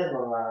kakainin din,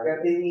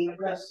 mga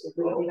 30 plus,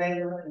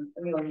 29 naman.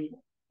 Ano yun?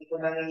 Hindi ko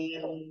na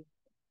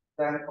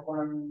nangyahanap ako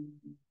ng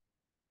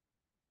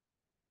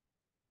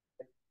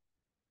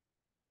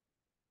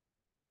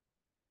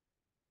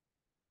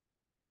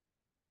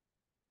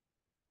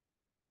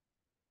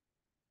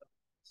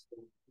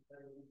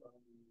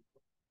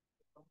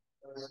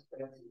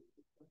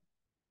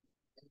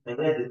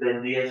Hindi,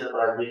 depende yan sa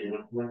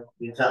project.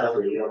 Minsan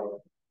kasi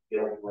yung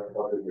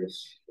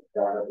photographers.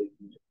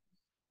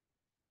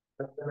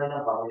 Basta na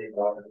lang ako yung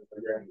project ko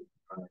dyan.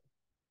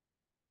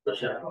 Ito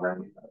siya,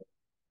 marami.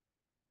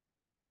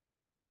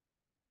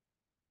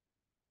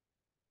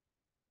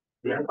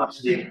 Yan,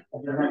 box din.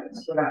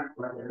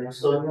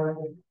 Install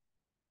mo.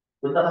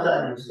 Punta ka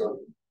saan install?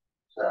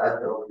 Sa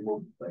ad o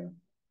remove pa yun?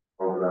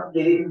 O wala?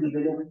 Hindi ko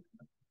yun.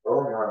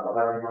 Oo,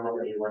 baka may mga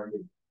maiwan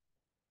din.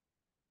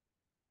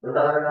 Punta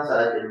ka na lang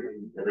sa ad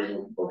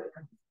remove po.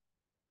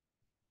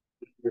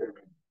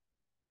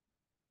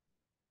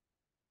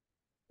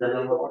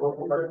 Dalawa ako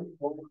po pa rin.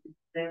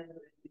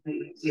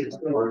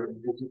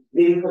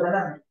 Hindi ko na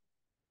lang.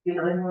 Hindi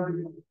ko na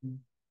lang.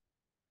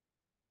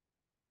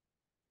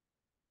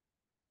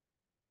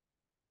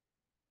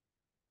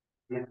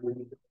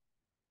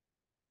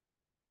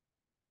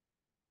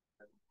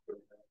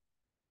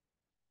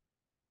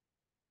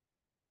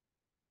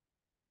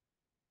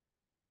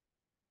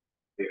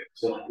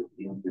 So,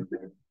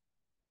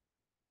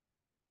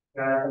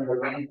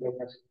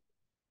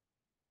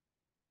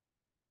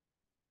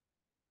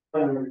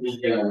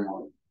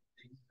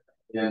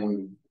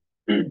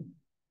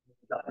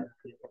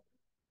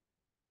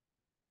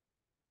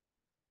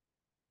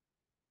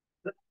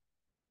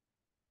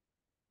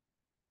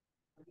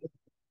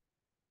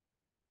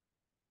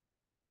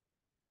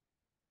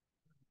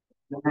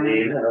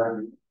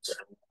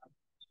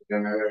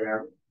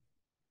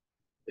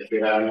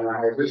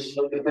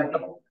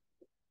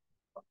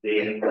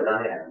 feeling ko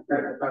lang yan.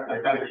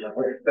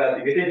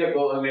 Kasi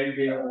nag-online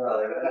game.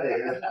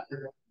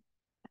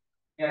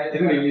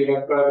 Kaya may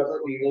para sa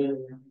tingin.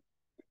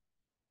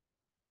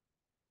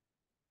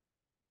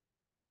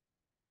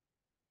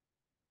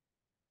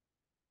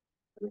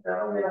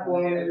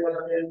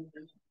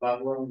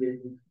 Bagong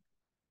game.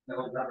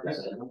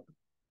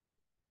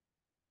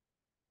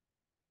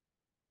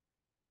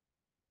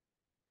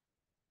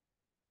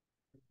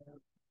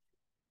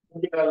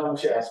 Hindi ka lang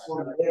siya.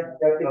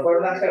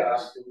 34 lang siya.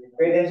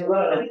 Pwede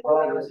siguro.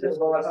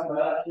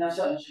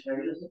 Nasa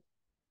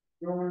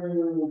yung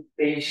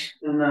page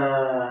na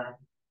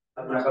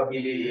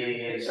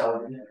nakabili sa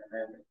Audi.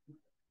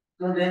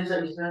 Doon din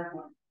sa isa.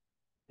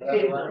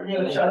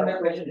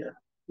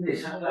 Hindi,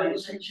 sa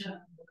website siya.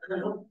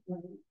 Ano?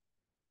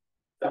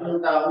 Tamang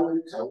tao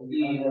sa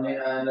Saudi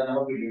na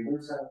nakabili mo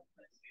sa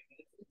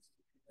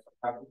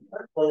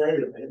wala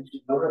yun.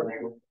 Siguro na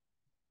yun.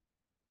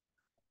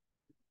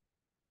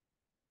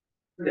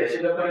 Hindi,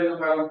 sila pa rin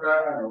yung parang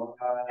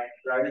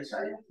private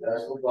side.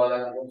 Tapos kung wala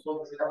na kung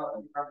so, sila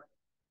ka.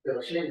 Pero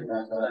siya yung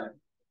nasa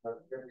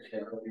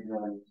siya kapag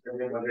naman.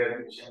 Kasi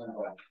mag-record siya ng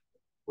mga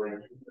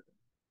point.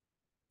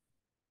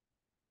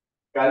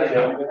 Kali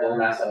siya kung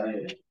nasa na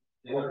yun.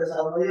 Yung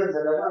kasama yun,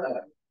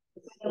 dalawa.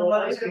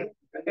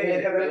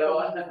 Kaya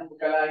dalawa na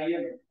kalahi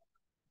yun.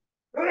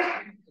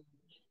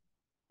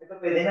 Ito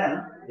pwede na, no?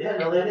 Yan,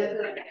 okay na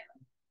ito.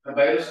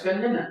 Virus ka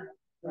niya na.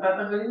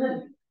 Natatanggalin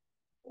na.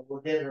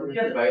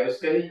 Yan, virus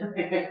ka niya.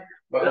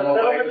 Baka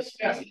ma-virus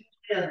ka.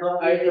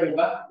 Ay, ito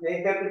iba?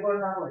 May 34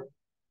 na ako.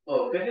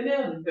 Oh, pwede na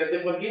yan.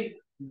 34 gig.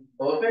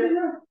 Oh, pwede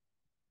na.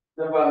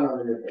 Ano ba ang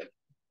nalilito?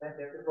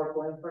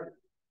 34.5.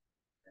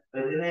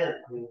 Pwede na yan.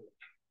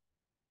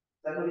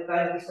 Saan ulit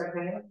tayo nag-start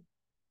na yan?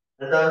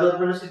 Na-download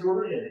mo na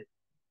siguro yun eh.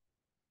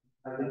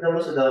 Tignan mo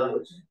sa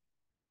downloads.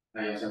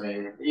 Ayun sa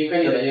may... Yung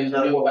kanina, yung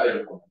sabi ko pala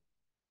ko.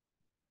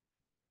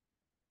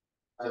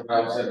 Sa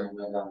browser.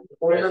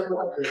 Okay lang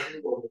po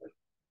kasi.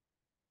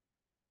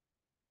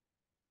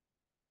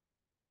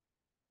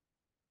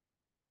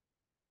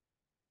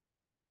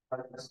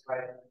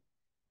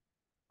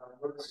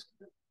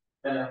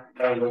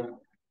 Download.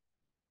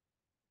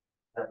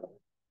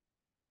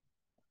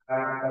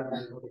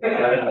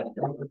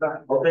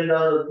 Open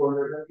download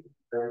folder.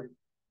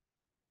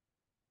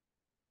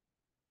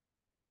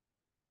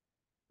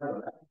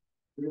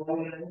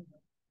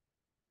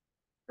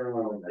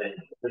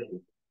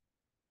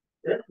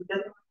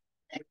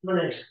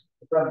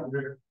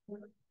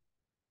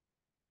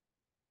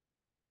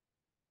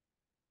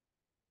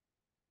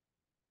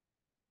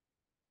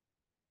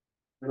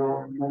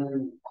 Nung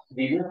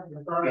video,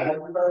 lahat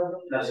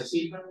nasa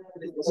C.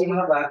 Kasi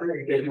mga bata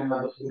eh, kaya mga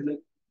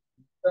matulog.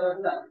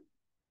 Ano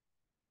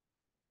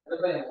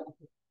ba yan?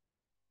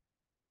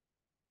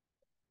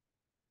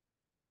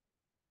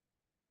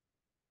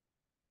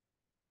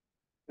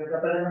 Kaya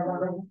pala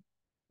naman.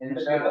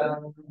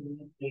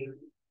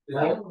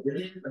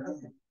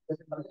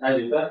 Ay,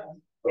 di ba?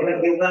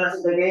 Pinag-game ka na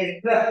sa game.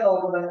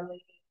 Ako na naman.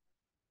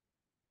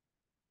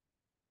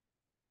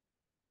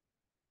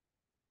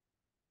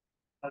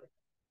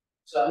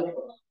 Saan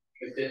ko?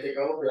 Nag-check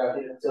ako,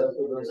 grabe na sa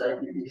doon sa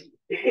IPD.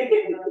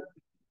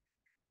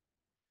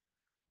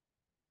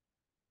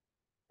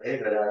 Eh,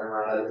 wala na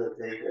makalusot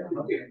sa iyo.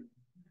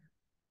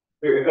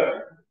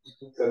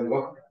 Saan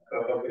mo?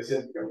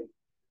 Kapapresent ka.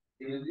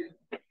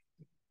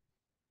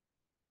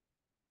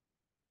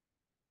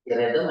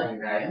 Kaya ito,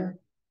 mahina yun.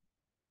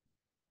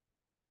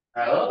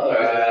 Oo.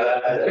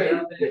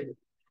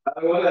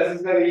 Ako wala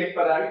sa sarili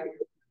parang.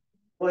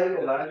 Uy,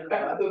 wala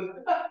na.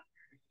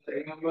 Sa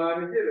inang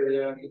manager,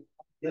 yan.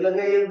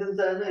 Ilagay yun dun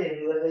sa ano eh.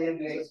 Ilagay yun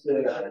dun sa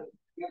square.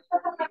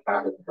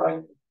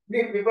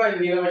 Di ba,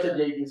 hindi naman siya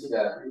JD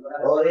sila.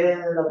 Oo,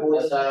 yan.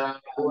 Nasa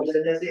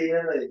niya si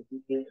ano eh.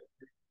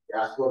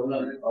 Ascor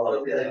nun.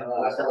 Oo,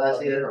 asa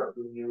kasi ano.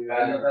 Yung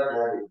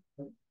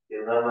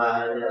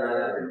namahan niya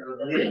na.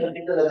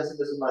 Hindi talaga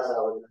sila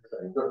sumasahod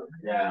sa ito.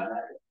 Yeah.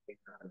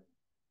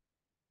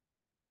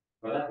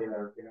 Wala,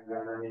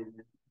 pinagana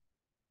niya.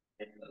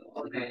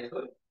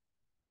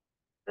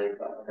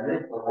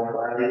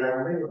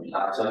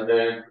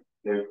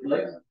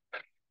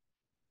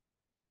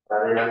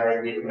 Para lang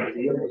ay hindi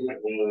yun,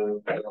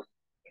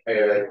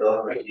 kaya ito,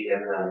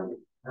 nagsiyan na.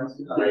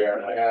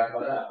 Kaya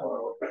pala,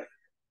 wala.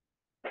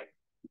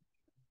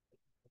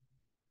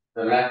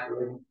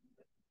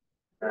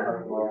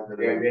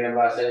 Kaya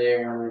binabasa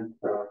niya yung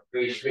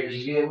page.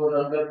 Hindi mo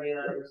lang gabi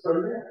na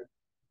install niya.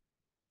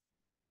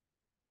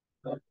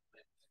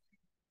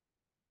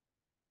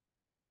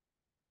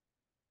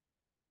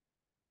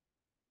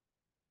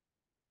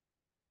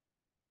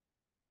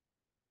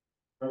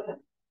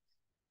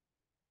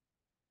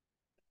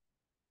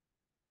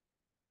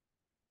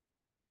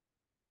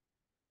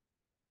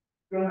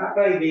 Yung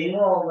kaibigan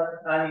mo,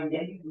 ano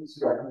yan?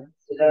 Sila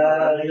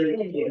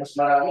mas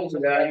marami,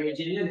 sila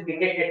Eugene yun.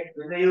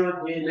 Sila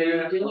Eugene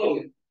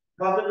yun.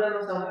 Bakit na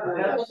lang sa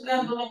mga? Tapos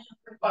na, doon ang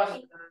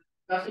pasok.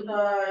 Kaso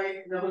na,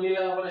 nahuli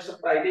lang ako na sa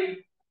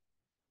Friday.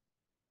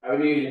 Sabi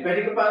ni Eugene,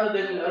 pwede ka paano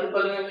din, ano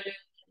pa lang naman yung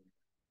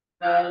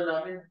na ano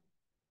namin.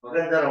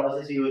 Maganda raw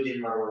kasi si Eugene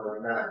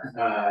marunong na.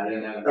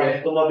 Yan na. Tapos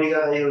tumabi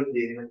ka kay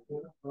Eugene.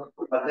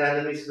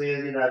 Pagka na-miss mo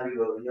yung sinabi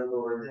ko, yung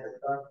gawin niya.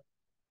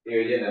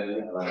 Eugene, ano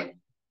yun?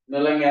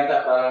 Ano lang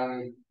yata,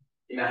 parang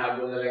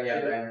hinahabol na lang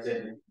yata yung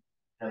Zen.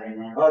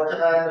 Oh,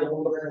 tsaka ano,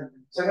 kung baga,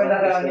 saka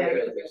nakarami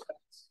yan.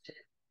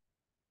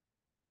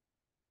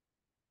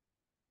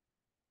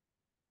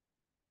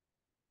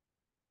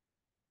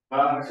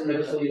 Kasi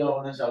nag-study lang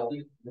ako ng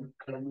Saudi.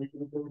 Pero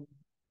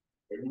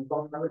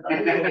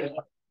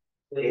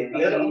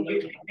ang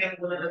bigyan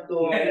ko na ng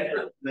to,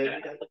 may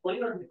pinagto ko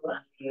yun, di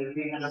ba? Pero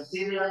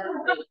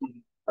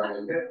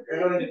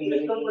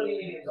hindi ko pa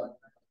rin.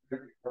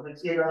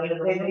 Hindi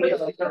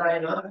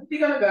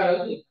ka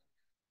nag-aaral.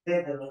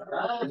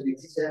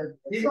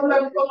 Dito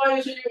lang po kayo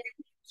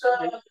sa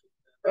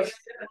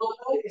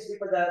PSD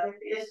pa dati,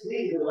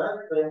 PSD, di ba?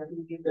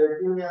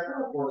 2013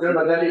 yata. Sir,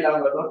 madali lang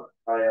ba ito?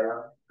 Kaya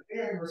lang.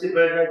 Ayan, si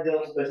Bernard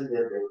Jones,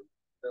 presidente.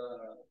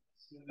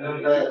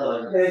 Anong kaya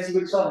ito? Si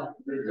Wilson.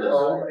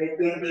 Oo, may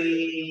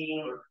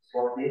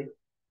 2014.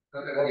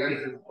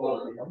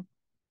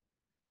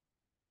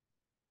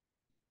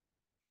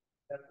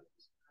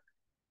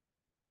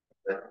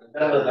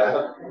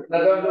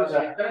 Nag-download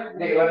siya?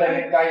 Hindi,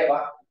 madali kaya ba?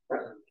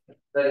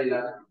 Dali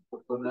lang.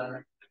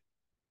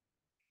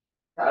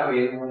 Sa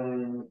amin,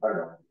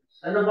 ano?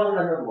 Ano bang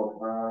ano mo?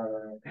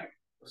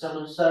 Sa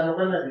ano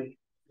ka na eh?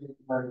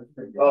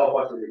 Oo,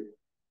 possible.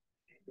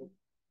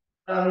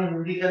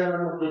 Hindi ka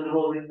naman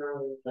mag-drawing ng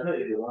ano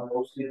eh, di ba?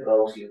 Mostly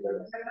browsing ka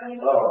lang.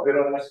 Oo,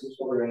 pero mas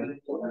gusto ko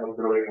yung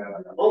mag-drawing na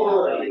lang.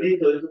 Oo,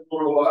 dito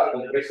puro Kumbaga,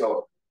 kung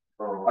preso,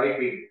 Oo.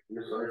 piping.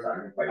 Gusto ko sa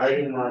amin, piping. Ay,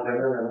 yung mga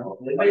ganun, ano?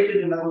 May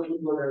pwede na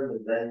kung mo na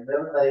nun. Dahil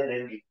meron tayo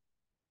ready.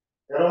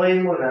 Pero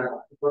ngayon muna,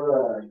 ito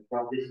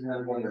practice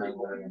na muna.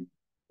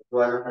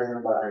 Tuwa na tayo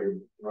ng bahay.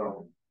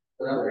 Oo.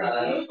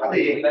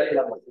 Pati, dali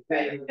lang.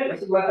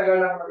 Mas matagal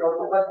lang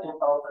mag-autocad,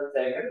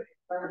 2007.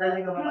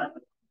 Madali ka naman.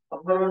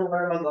 Pag marunong ka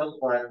na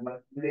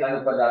mag-on-one, Hindi ano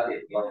pa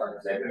dati,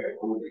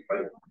 2007, huli pa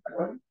yun.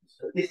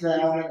 at least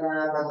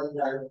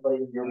nakakatandaan mo pa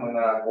yun Yung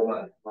mga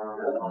kuman.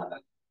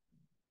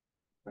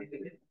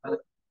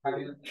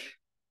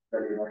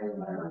 Dali na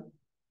yung ano.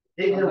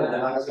 Eh, yun,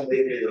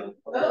 nakakasabay kayo.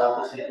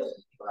 Pagkatapos nito.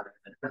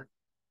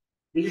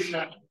 Bilis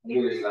na.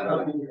 English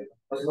lang.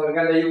 Mas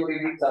maganda yung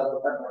review sa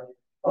autocad.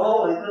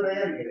 Oo, ito na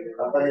yan.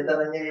 Kapalitan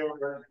na niya yung...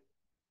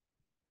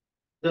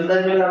 Sundan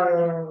nyo lang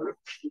yung...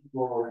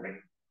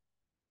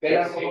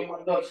 Kailangan ko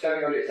mag-notes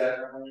kami ulit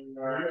sa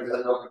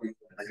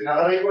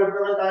Naka-record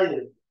naman tayo.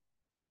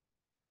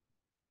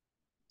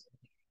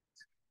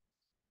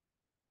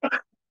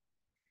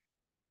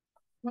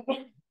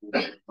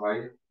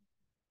 Okay.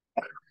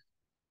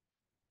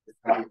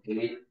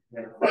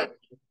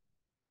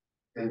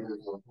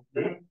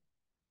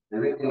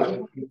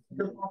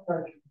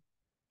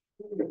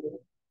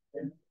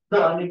 No,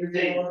 I mean,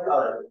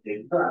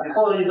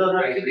 before you don't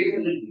have to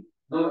be.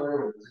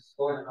 No.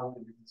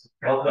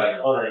 Okay,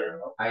 alright.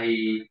 I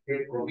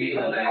take Ruby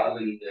and I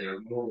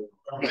will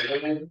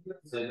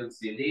so let's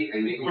see, I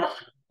make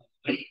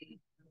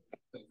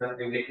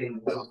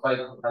five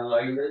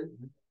alignment.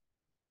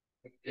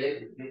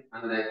 Okay,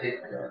 and I take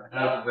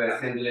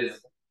seamless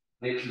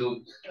next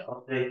loop.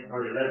 Okay,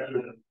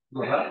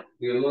 alright.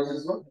 You know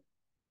this one?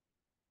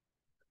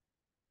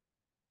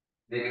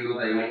 Next loop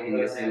I make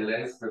in the same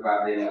length,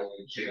 provided I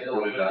check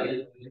all the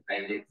line.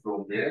 I take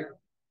from there.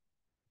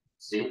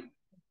 See?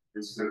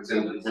 This for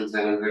example, this is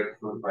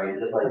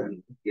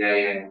 745.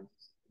 Yeah.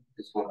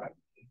 This one.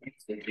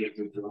 Take it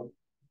to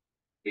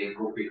okay,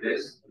 copy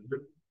this.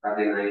 And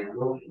then I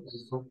go.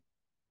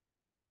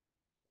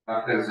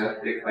 After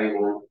that, if I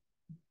want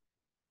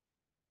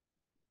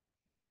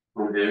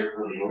from there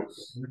to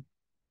notes,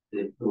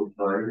 take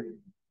 25,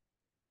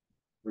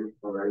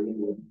 25,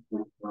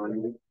 25,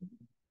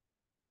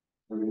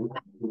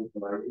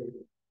 25,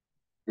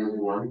 and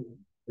 1,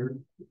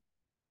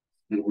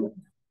 2,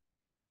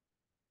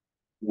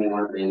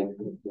 1, and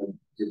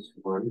just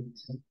 1.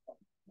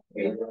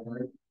 Okay.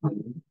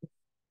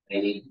 I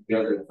need the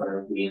other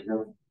 5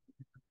 meters.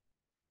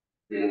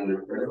 Then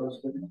the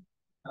first one.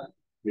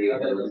 The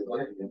other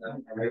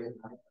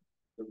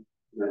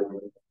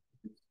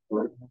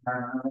Word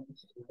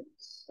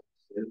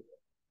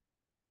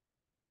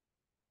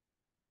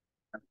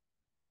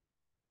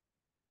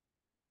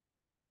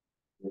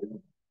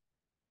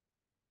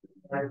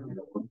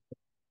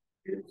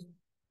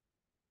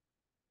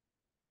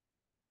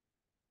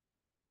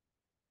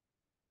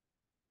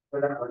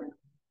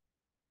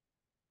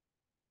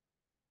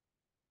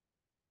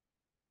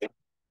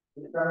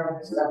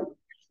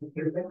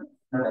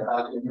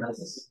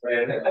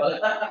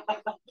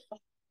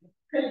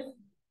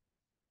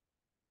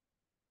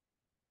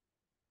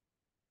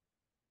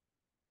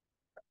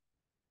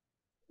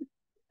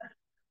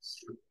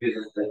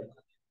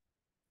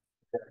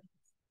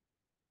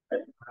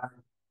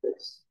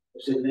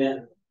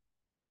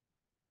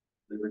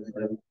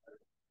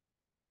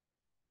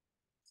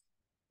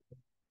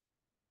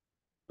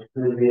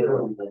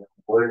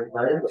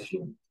file.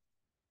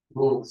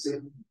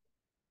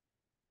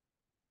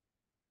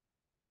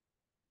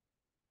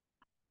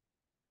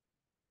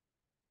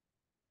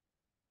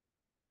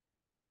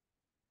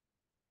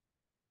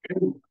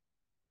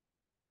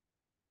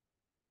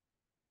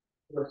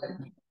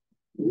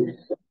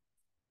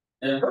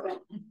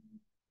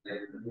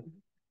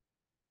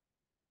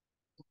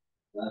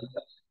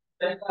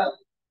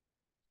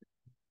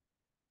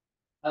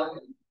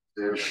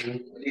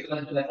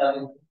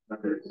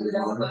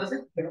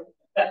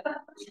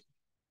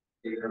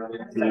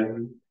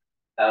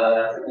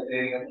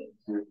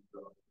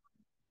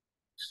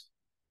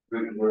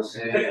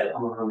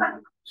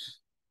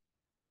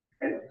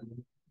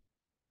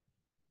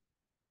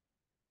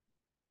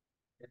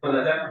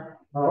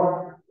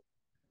 Oo.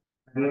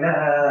 Hindi na,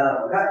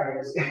 wala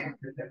eh.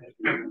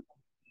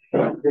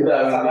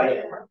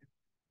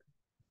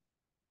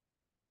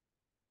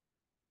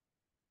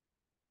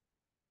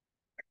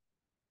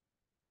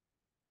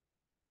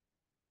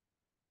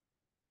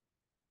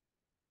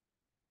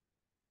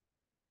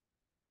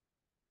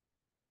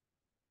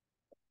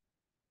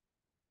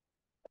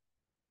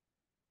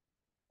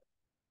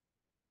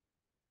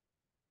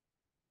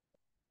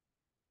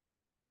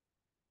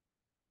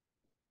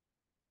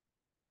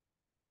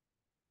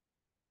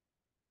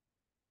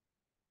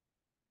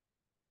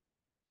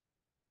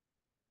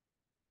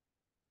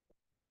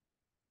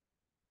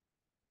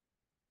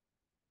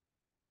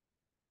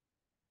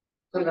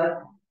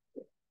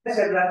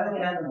 Kasi lahat ng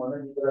inaano mo,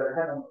 nandito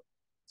lahat ng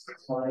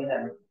mga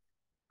inaano.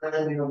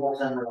 Kaya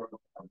binubuksan mo.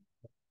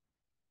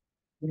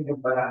 Hindi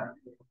pa lang.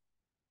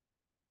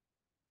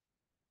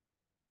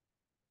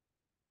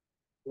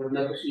 Huwag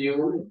na kasi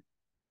yun.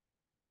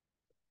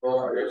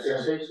 O,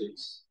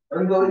 exercises.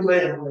 Anong gawin ba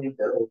yan?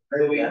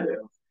 Ano ba yan?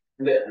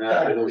 Hindi,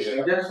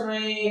 diyan sa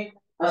may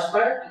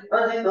asphalt?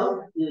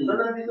 Dito?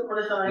 Nandito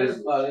pala siya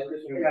ngayon.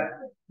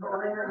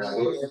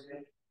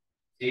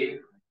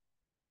 See?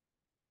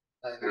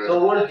 So,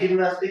 wall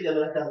gymnastic,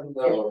 ano lang siya?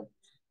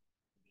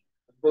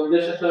 Huwag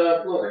na siya sa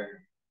floor eh.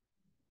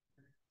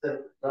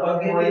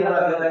 Kapag hindi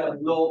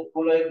naka-glow,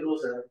 kulay blue,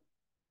 sir.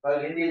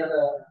 Pag hindi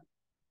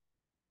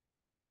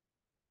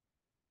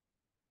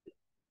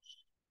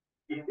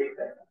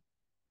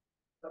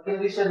pag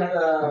hindi siya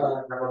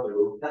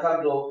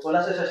naka-glow,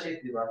 wala siya sa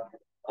sheet, di ba?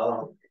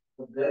 Oo.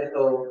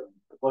 Ito,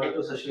 wala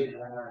ito sa sheet.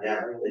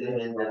 Yeah,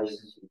 elementary.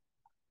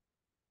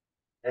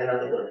 Yan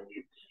ang ito.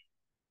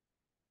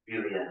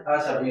 View yan.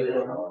 Sa view.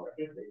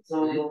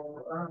 So,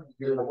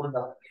 view na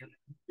punta.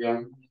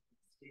 Yan.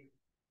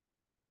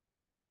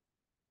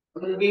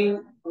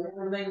 Magiging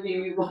online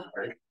TV ko.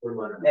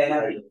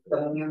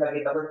 Itong yung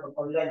nakita ko sa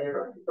online,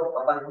 ito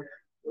kapag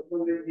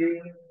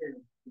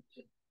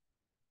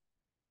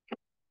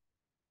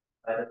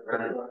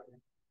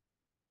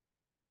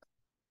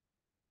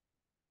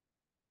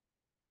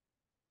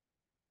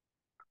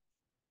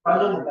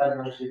paano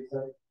magkano ang sheet,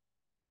 sir?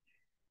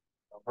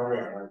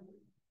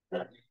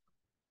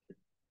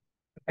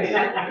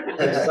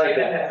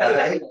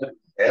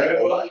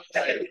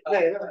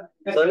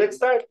 So let's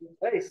start,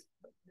 guys.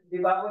 Di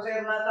ba ako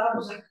sir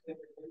natapos?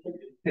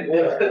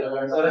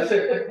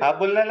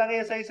 Habol na lang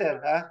yan sa'yo,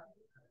 sir. Ha?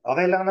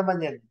 Okay lang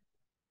naman yan.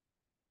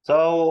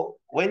 So,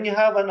 when you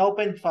have an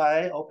open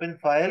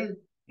file,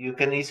 you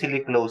can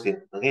easily close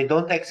it. Okay,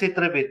 don't exit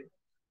Revit.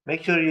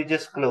 Make sure you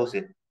just close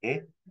it.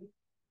 Okay.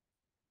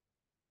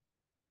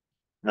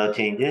 No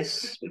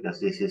changes because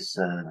this is,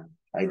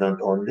 I don't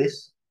own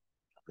this.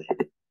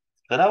 Okay.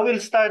 So now we'll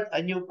start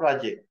a new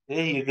project.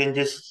 Okay, you can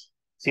just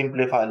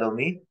simply follow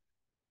me.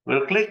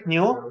 We'll click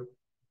new.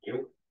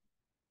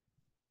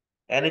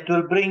 And it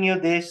will bring you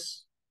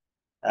this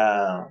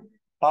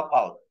pop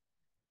out.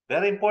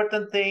 Very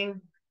important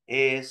thing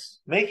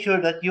is make sure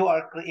that you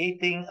are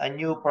creating a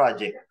new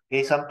project.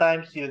 Okay,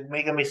 sometimes you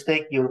make a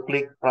mistake, you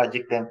click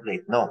project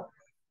template. No,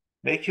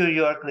 make sure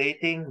you are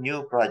creating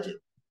new project.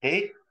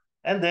 Okay,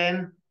 and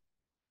then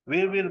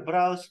we will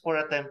browse for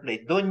a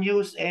template. Don't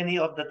use any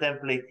of the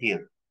template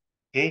here.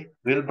 Okay,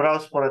 we'll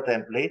browse for a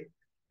template.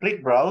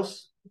 Click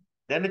browse.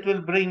 Then it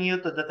will bring you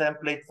to the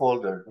template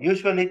folder.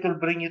 Usually it will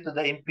bring you to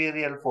the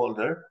Imperial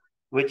folder,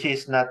 which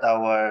is not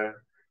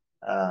our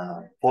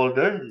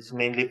folder. It's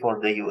mainly for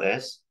the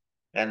US.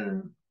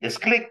 And just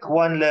click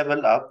one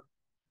level up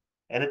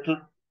and it will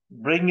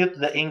bring you to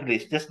the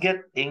English. Just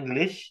get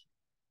English.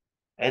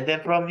 And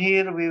then from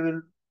here, we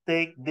will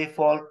take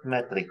default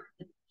metric.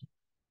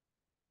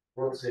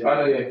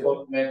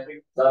 Default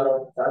metric?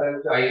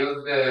 I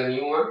use the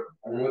new one,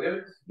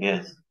 model.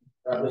 Yes.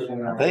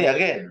 Okay,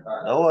 again,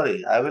 don't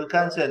worry. I will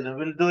cancel and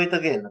we'll do it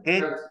again,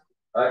 okay?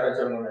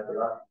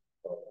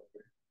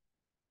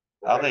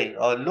 Okay,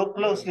 look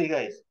closely,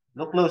 guys.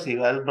 Look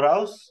closely. I'll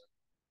browse.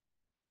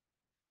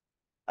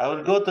 I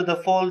will go to the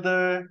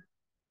folder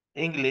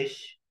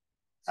English.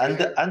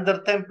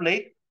 Under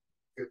template.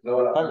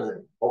 No,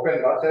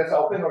 open, says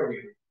open or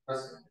new?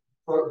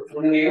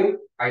 For new,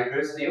 I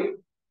press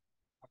new.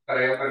 After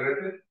I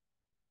open it.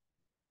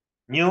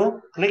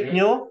 New, click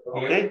new.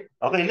 Okay.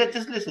 Okay, let's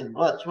just listen.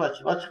 Watch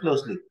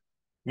closely.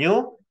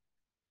 New.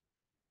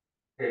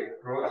 Okay,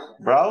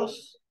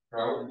 browse.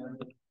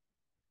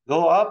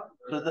 Go up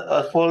to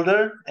the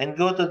folder and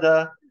go to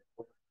the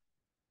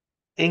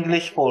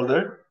English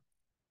folder.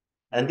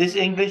 And this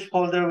English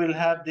folder will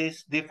have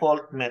this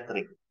default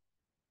metric.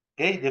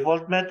 Okay,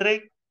 default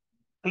metric.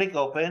 Click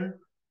open.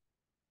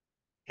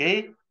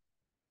 Okay.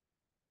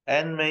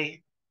 And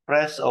may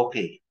press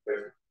OK.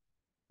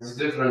 It's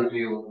different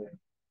view.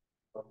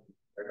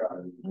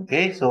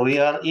 Okay, so we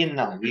are in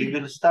now. We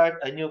will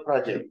start a new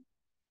project.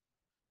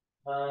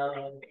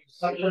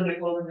 Section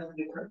default is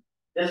different.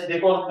 Yes,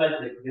 default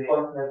metric.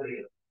 Default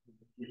metric.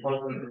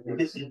 Default metric.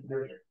 It is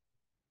included.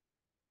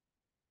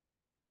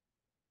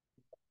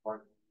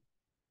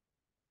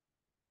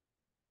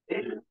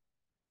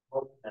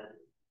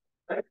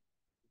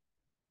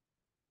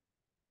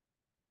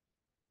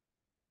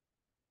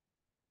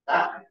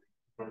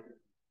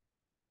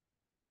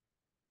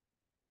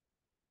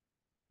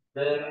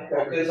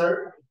 Okay,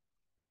 sir.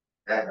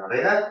 Yan, okay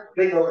na?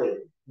 Click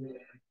okay.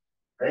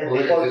 Ayun,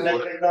 default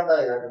metric lang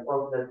tayo.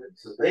 Default metric.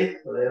 So,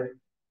 click. Okay.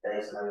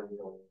 Kaya sa namin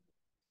yung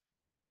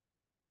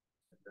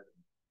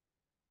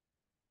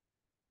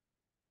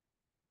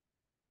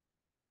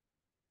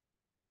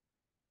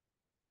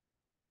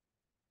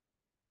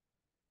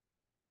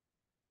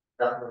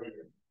lock mo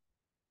dito.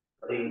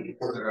 Okay,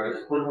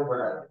 pull mo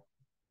pala.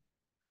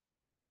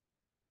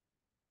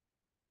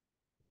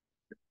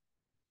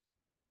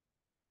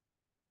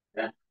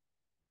 Yan.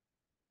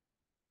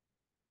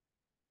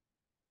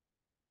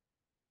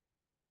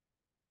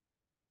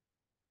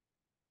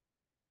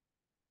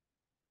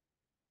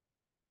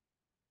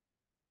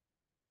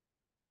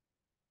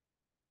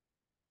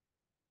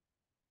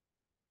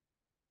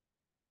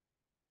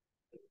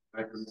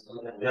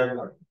 Yan.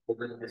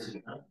 Open the screen,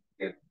 ha?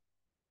 Okay.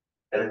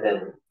 And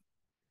then,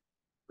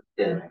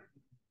 yan.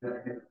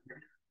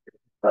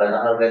 Para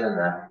nakaganon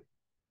na.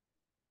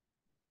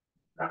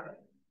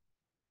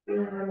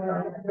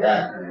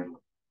 Yan.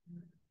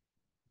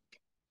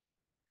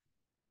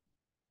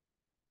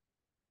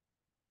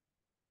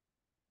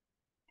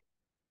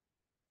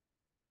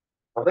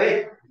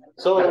 Okay.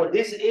 So,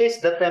 this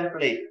is the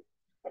template.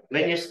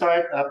 When you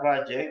start a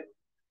project,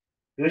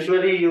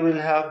 usually you will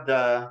have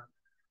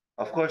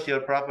of course, your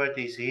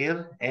properties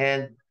here.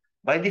 And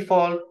by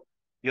default,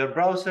 your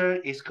browser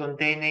is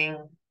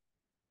containing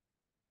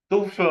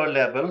two floor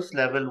levels,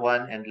 level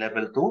 1 and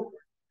level 2,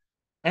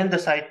 and the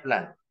site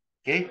plan.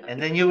 Okay.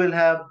 And then you will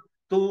have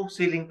two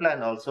ceiling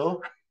plan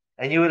also,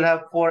 and you will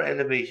have four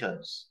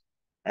elevations.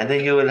 And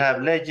then you will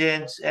have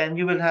legends, and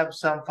you will have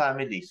some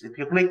families. If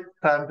you click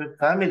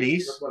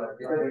families,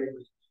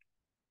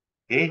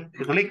 okay, if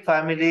you click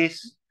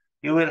families,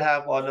 you will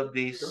have all of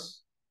these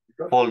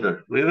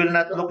folders. We will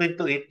not look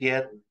into it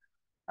yet.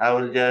 I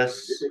will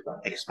just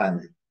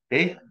expand it.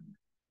 Okay.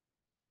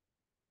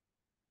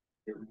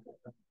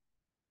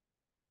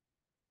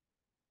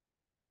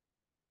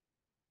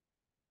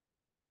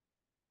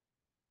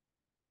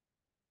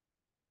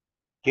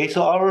 Okay,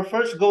 so our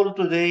first goal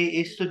today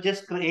is to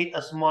just create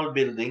a small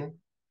building,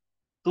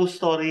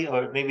 two-story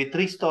or maybe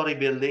three-story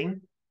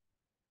building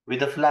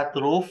with a flat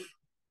roof.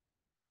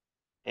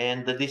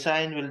 And the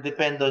design will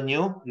depend on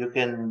you. You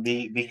can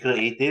be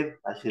creative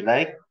as you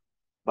like,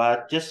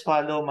 but just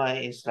follow my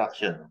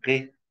instruction.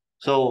 Okay.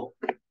 So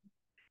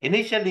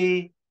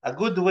initially, a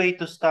good way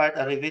to start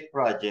a Revit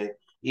project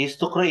is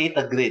to create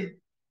a grid.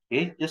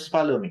 Okay, just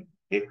follow me.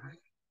 Okay.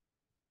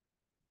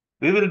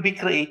 We will be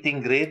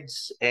creating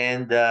grids,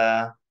 and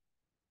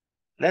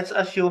let's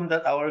assume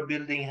that our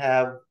building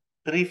have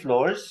three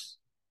floors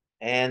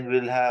and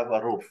we'll have a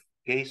roof.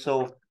 Okay,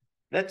 so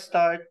let's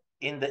start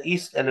in the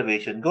east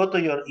elevation. Go to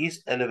your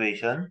east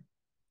elevation.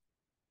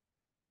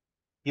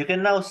 You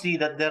can now see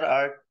that there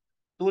are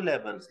two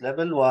levels,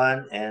 level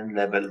 1 and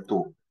level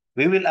 2.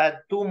 We will add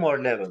two more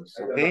levels,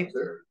 okay?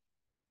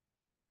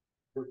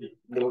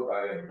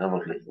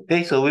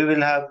 Okay, so we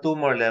will have two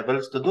more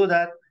levels. To do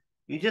that,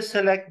 you just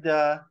select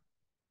the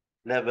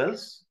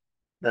levels,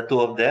 the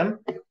two of them,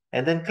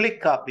 and then click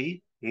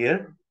copy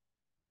here,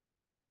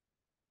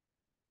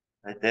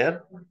 right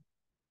there.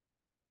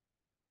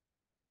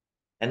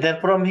 And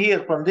then from here,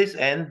 from this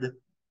end,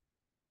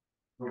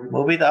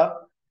 move it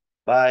up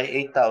by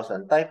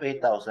 8,000. Type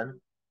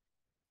 8,000.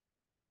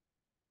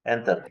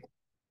 Enter.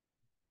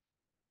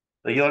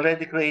 So you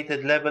already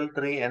created level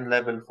 3 and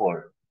level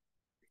 4.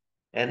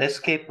 And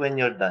escape when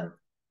you're done.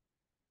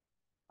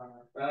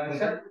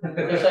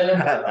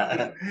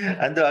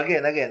 Undo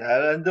again.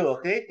 I'll undo,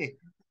 okay?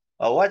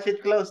 Watch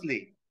it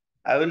closely.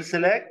 I will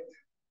select.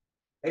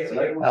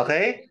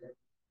 Okay.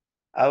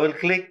 I will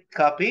click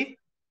copy.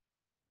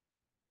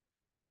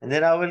 And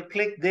then I will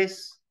click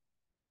this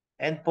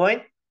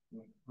endpoint.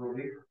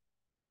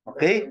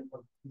 Okay.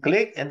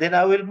 Click. And then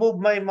I will move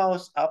my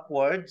mouse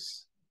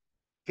upwards.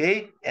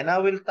 Okay. And I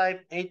will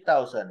type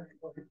 8,000.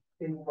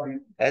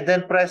 And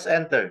then press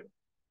enter.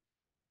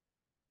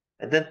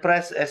 And then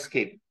press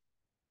escape.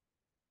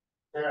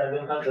 Sir, I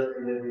don't have that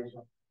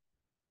elevation.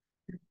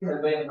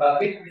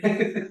 Copy?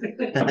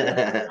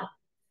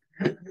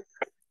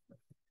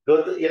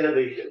 Go to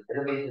elevation.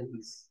 Elevation,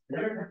 please.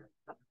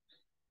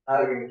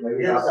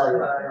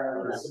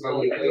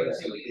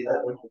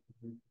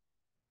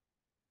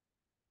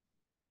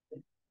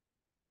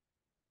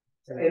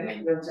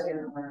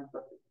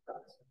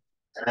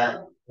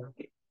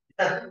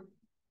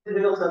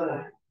 Binuksan mo.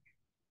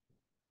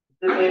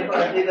 Ito may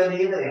pa-update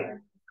kanina eh.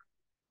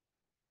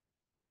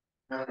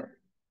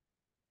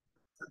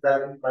 Sa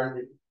daming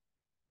pandit.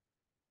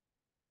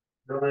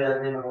 Doon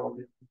yan yung mga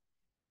update.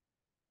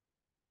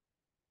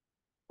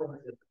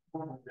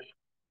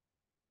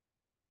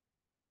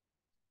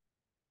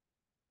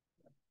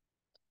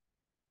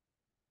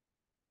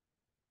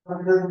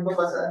 Magandang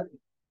pa saan?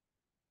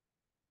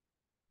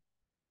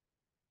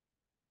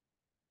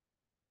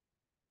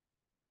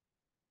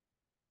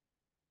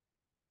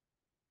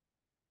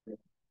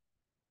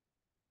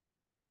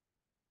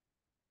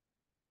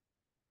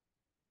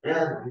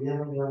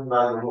 Yan yung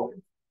bago mo.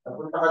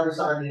 Napunta ka doon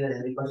sa kanila,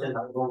 hindi pa siya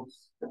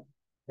na-close.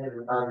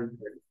 Yan, tawag.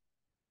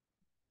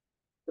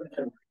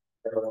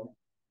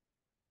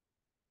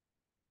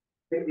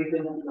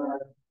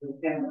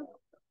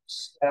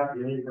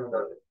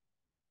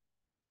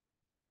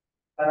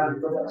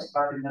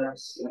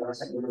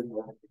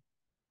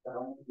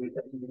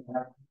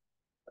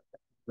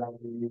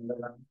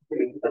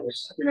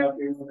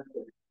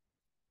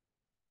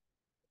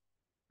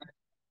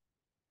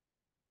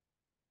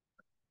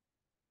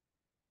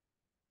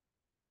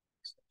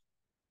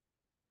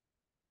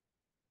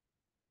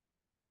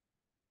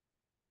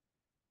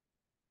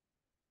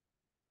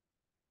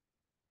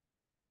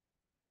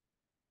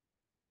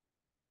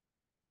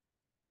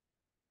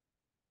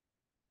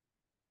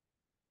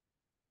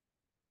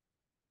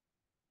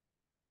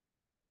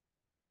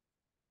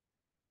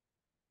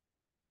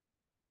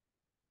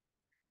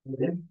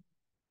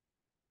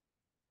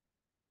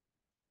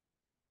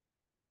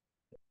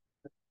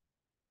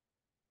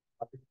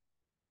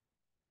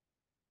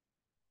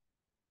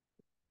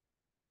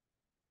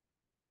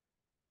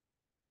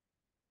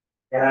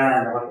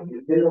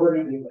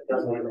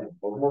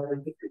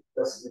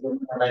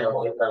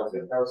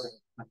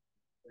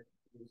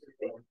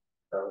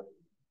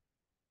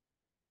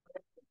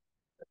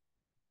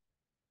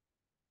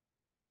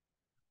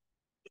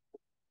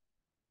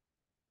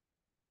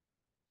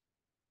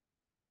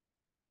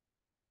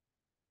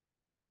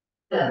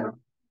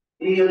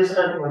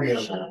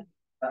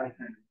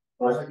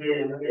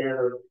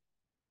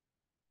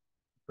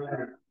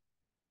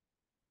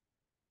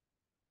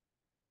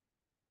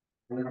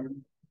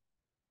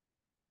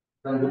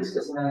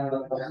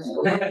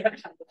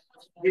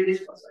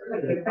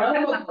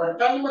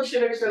 Paano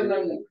mag-selection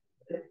ng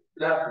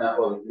lahat na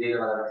ako? Hindi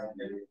naman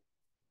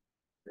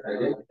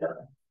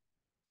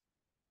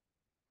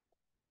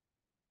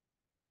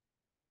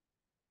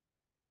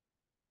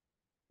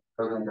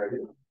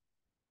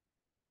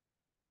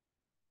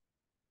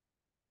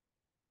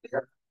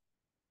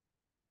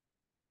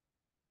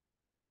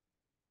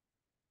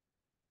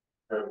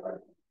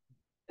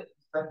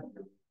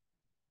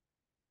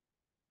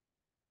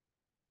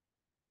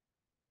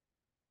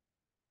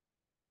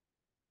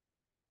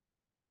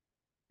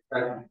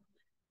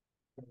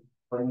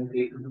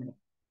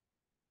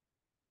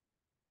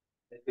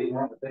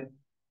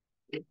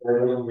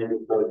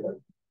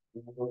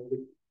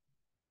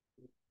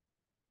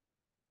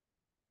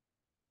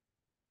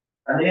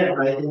Ano yan,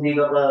 kahit hindi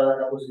ka pa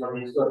tapos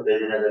mag-install,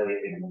 pwede na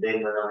gamitin. Hindi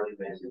mo na yung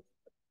message.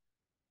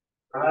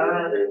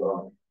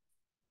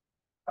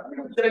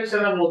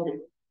 selection ng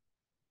motive.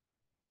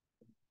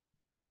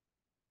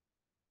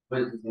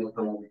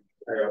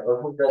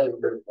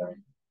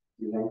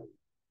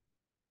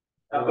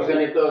 Tapos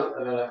ganito,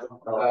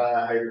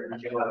 hire na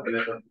siya mga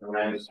ganito.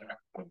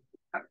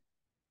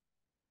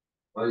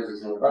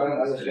 Parang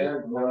ano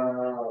siya,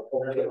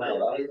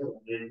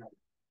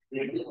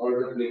 or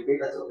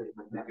duplicate.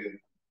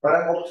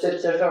 Parang offset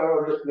siya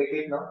or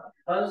duplicate, no?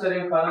 Parang sa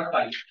rin parang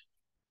type.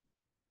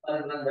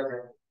 Parang lang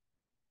ganun.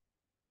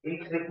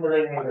 I-click mo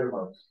lang yung middle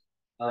mouse.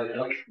 Hold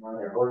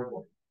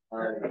mo.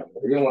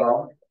 Yung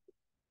wrong.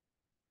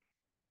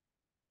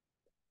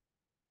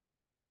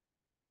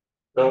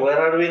 So where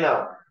are we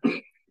now?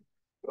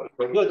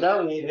 We're good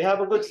now. We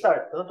have a good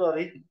start. Don't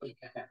worry.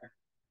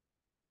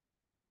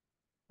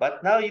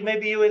 But now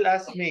maybe you will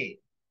ask me.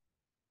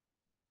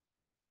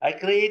 I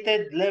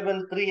created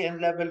level 3 and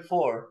level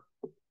 4,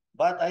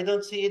 but I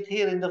don't see it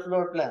here in the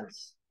floor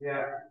plans.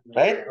 Yeah.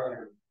 Right?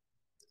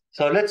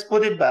 So let's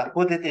put it back,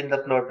 put it in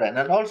the floor plan.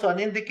 And also an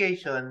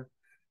indication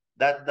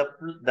that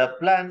the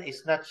plan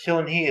is not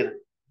shown here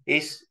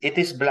is it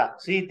is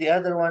black. See, the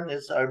other one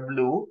is our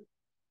blue.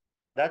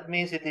 That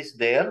means it is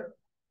there.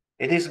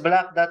 It is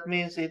black. That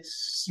means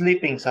it's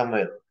sleeping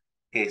somewhere.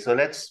 Okay, so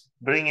let's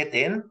bring it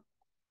in.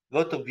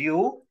 Go to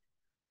view.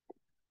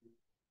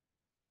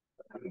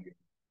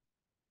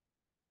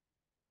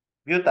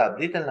 View tab.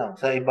 Dito lang.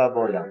 Sa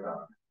ibabaw lang.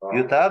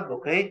 View tab.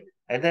 Okay.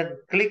 And then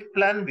click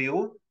plan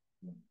view.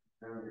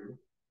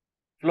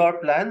 Floor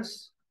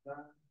plans.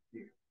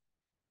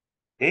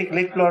 Okay.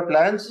 Click floor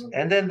plans.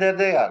 And then there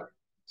they are.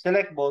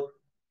 Select both.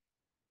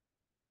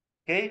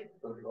 Okay.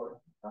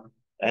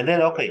 And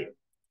then okay.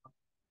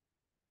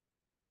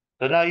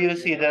 So now you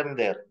see them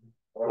there.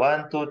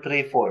 1, 2,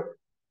 3, 4.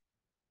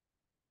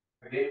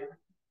 Okay.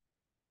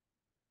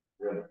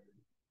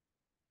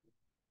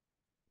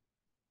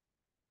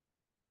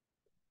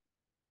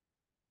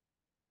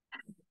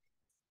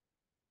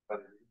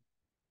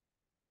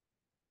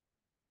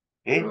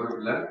 Okay.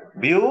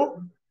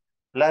 View,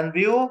 plan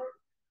view,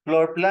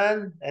 floor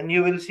plan, and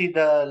you will see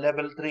the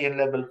level 3 and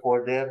level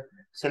 4 there.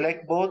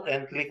 Select both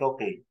and click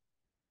OK.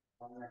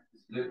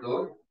 Let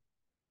go.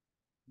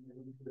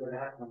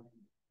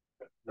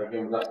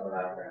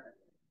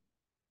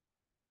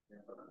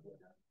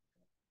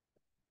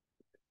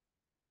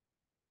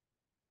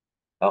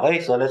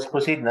 Okay, so let's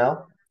proceed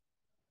now.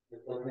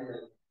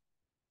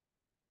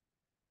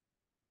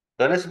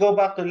 So let's go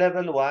back to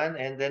level 1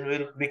 and then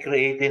we'll be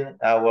creating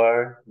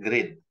our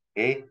grid.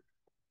 Okay,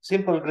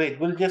 simple grid.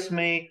 We'll just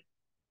make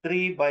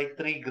 3 by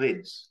 3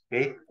 grids.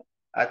 Okay,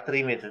 at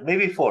 3 meters,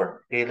 maybe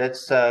 4. Okay,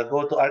 let's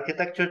go to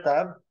architecture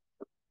tab.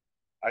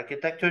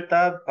 Architecture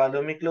tab,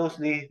 follow me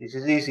closely. This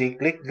is easy.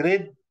 Click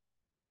grid.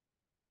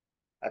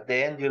 At the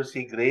end, you'll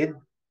see grid.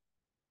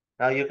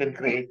 Now you can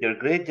create your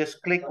grid.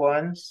 Just click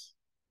once.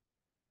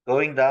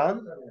 Going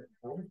down.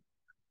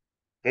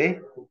 Okay.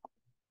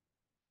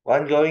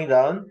 One going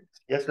down.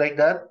 Just like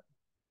that.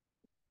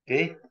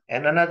 Okay.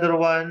 And another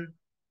one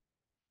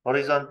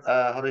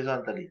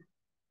horizontally.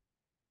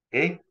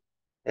 Okay.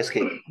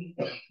 Escape.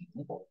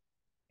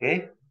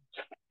 Okay.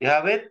 You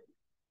have it?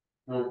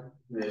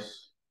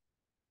 Yes.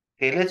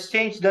 Okay, let's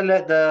change the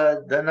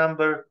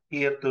number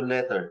here to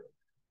letter.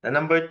 The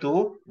number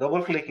 2,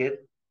 double click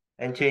it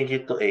and change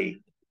it to A.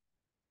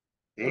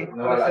 Okay?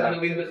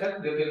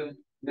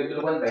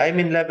 I'm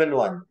in level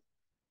 1.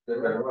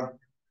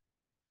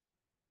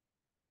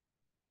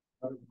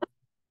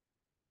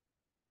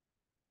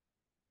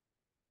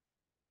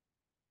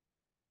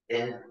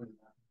 And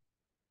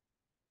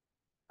yeah.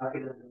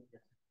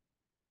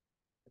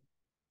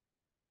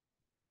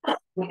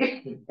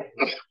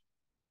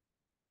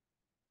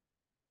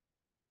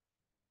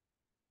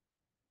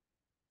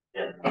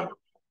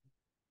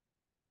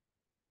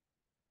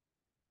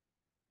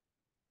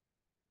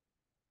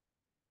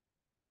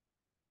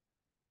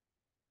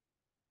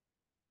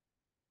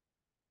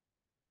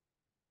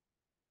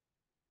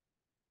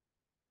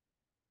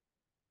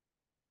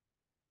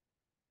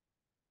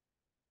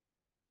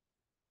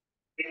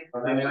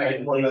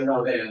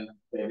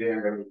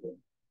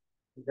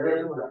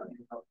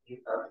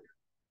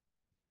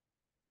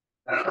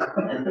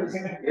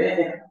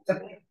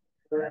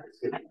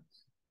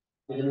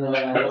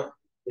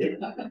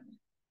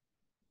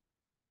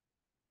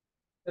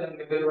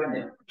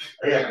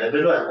 Ayan,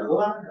 level 1.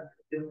 Bukan.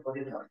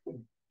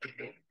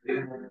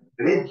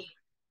 Green.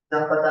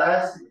 Isang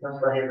pataas, isang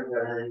pahirap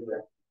na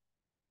juga.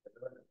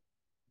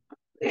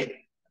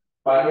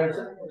 Paano yun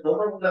siya?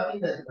 Sobrang laki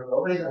na.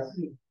 Okay na.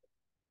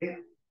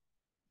 Okay.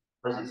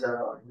 Mas isa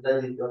pa.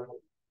 Dali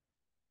dito.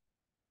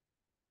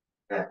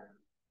 Yan.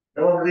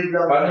 Dalawang green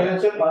lang. Paano yun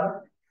siya?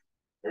 Paano?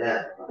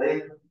 Ayan.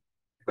 Okay.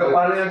 So,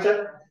 paano yun siya?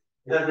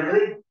 Ilan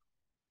green?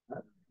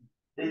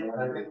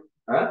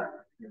 Ha?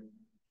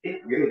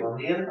 Green.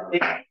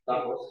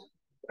 Tapos?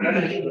 Ha?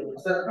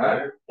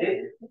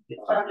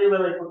 Paano yung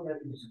may pag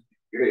natin?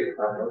 Green.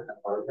 Tapos?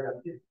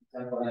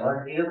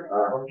 One here.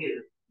 One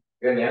here.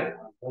 Ganyan?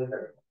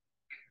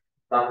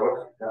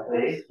 Tapos?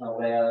 Okay.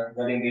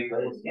 Galing dito.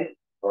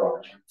 Oh.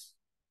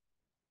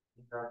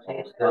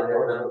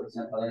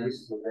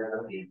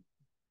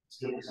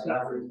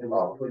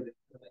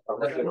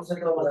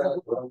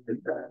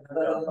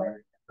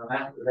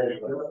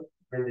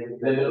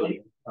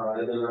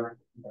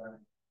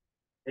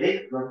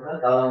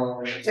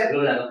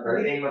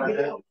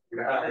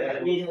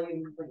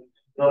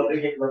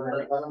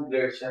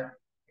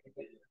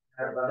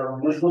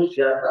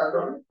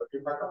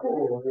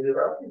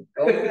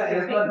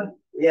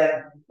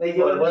 Yeah,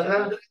 medyo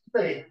 100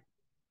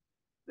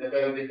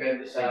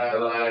 depende sa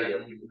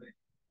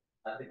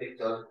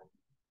architecture.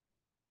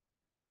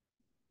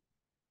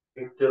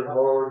 Picture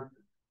mode.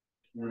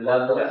 Yung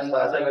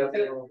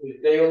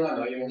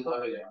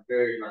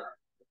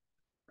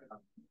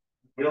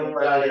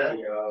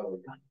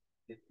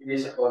hindi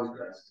sa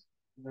contrast.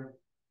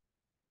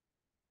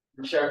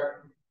 Yung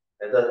sharp.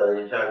 Ito,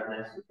 yung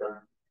sharpness.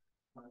 Ito.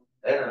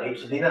 Ayan,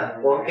 HD na.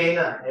 4K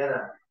na. Ayan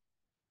na.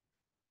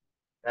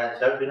 Ayan,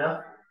 sharp enough.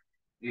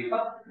 Di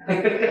pa.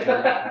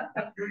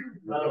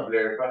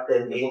 Blur pa.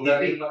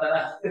 1080p.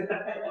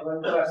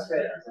 Contrast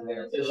kaya.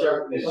 Sa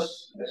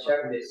sharpness. The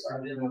sharpness.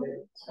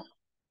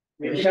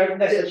 Yung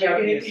sharpness.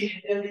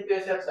 Hindi ko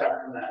siya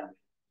sa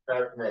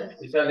sharpness.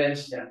 Isa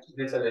lens niya.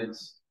 Isa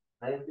lens.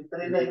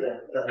 93 na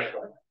yan.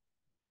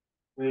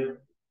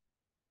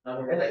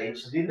 Ayan,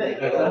 HD na.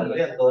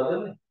 Ayan,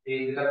 todo na.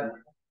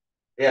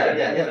 Yan.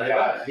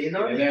 Di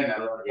na.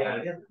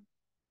 Yan.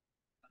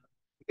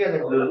 Kaya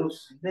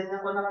naglulus. Ganyan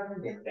ko naman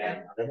yun.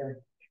 Ganyan.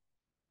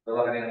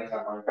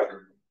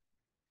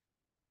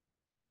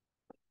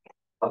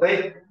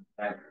 Okay.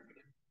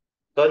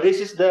 So this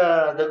is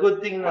the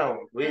good thing now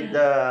with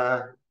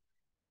the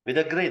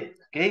grid.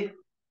 Okay.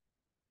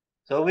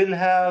 So we'll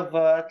have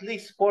at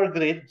least 4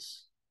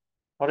 grids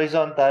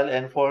horizontal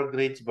and 4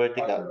 grids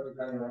vertical.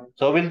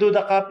 So we'll do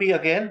the copy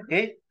again.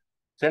 Okay.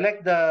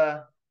 Select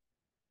the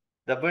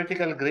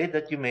vertical grid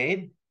that you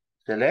made.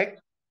 Select.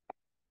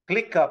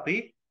 Click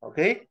copy.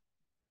 Okay.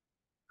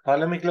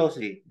 Follow me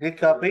closely. Click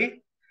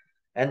copy.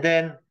 And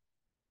then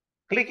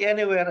click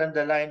anywhere on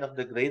the line of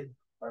the grid.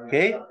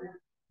 Okay.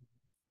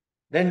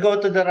 Then go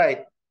to the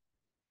right.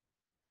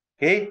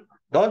 Okay.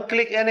 Don't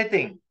click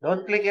anything.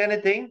 Don't click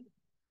anything.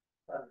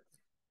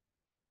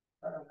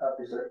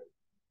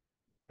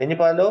 Can you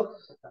follow?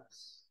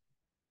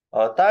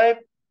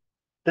 Type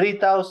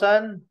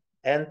 3,000.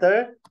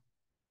 Enter.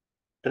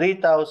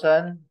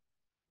 3,000.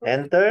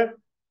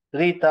 Enter.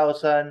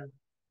 3,000.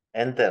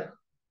 Enter.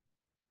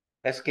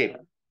 Escape.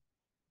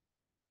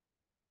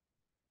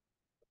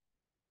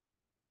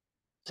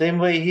 Same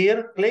way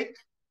here. Click.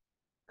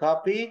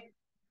 Copy.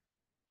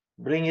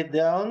 Bring it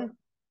down.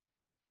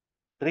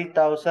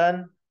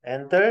 3,000.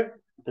 Enter.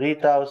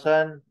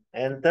 3,000.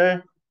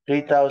 Enter.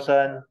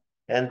 3000,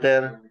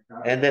 enter,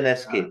 and then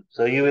escape.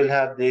 So you will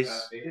have this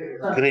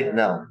grid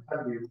now.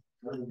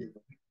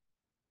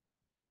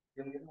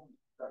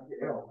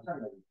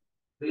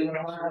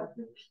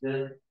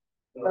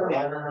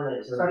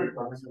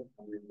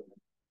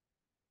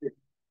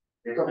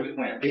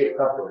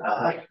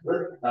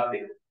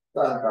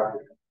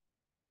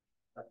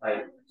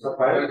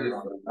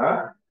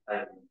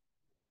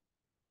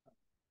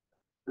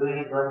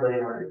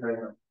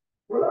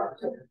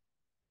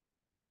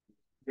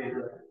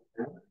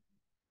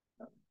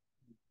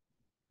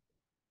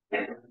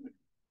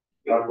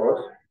 Tapos,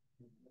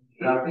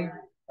 copy,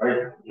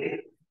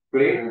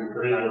 click,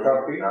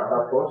 copy,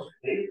 tapos,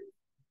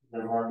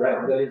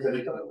 dali sa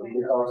dito,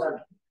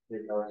 3,000.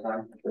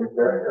 3,000.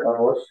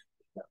 Tapos,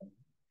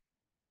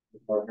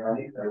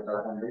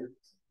 3,000.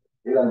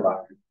 Ilan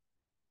ba?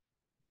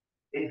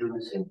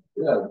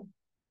 Ilan?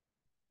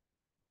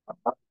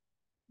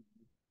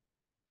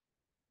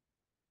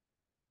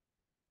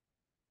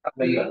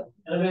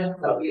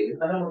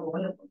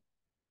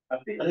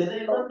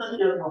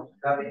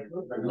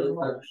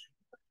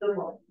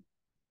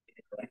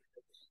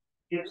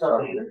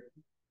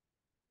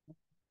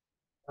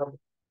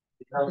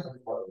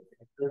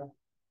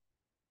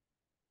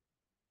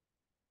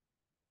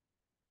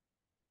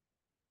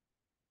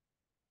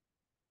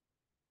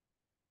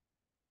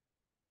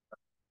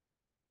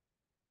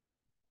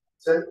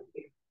 Sir,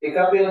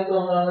 ikapi lang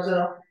itong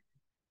sir,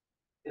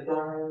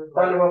 itong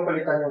paano bang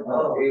palitan yung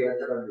A at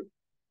saka B?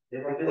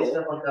 Mabilis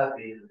na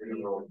pag-copy.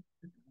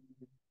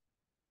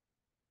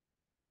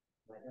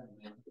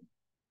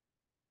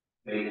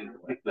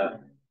 Wait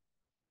lang.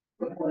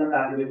 Kung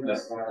natin yung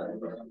plus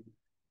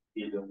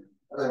ilong.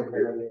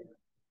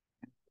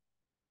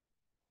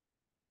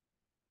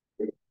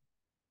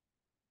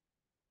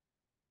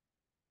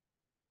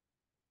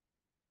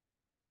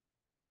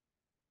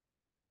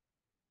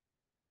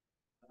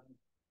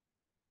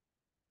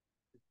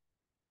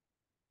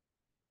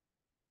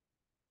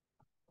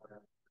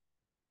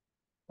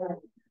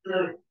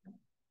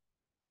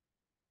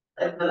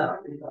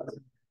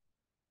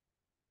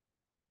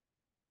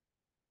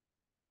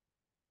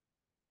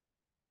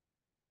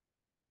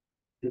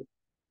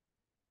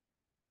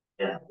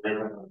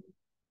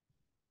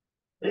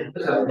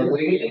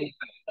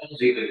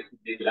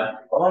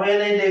 Mamaya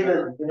na yung label.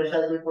 Hindi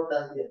masyado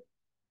importante yan.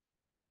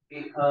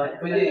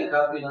 Pwede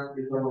i-copy lang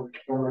dito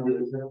kung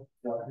nandito siya.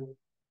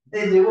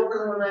 Hindi, huwag ka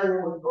muna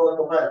yung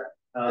mag-AutoCAD.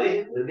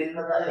 Okay, repeat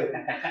na tayo.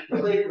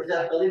 Okay,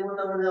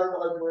 kalimutan mo na yung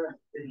AutoCAD muna.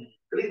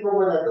 Click mo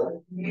muna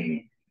ito.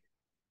 Click.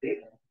 Click.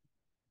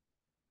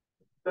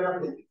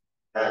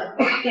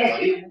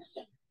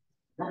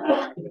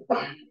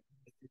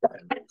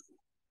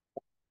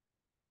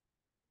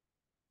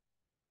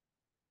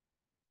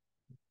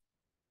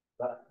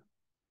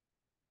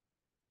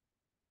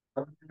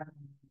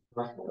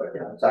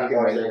 Sa akin,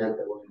 may lang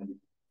okay.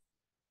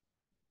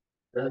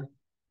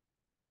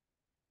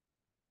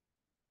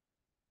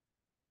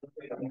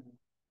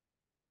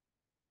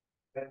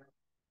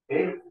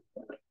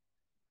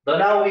 So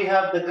now we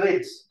have the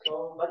grids.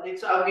 So, but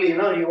it's ugly, you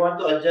know. You want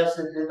to adjust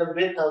it a little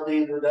bit. How do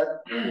you do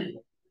that?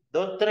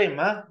 Don't trim,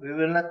 huh? We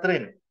will not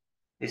trim.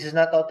 This is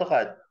not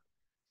AutoCAD.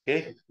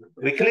 Okay?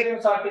 We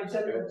click. Sa akin,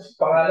 sir,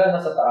 pangalan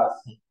nasa taas.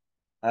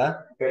 Huh?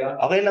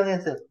 Okay lang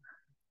yan, sir.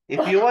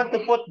 If you want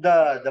to put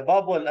the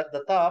bubble at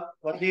the top,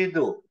 what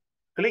do?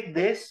 Click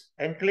this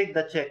and click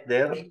the check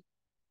there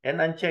and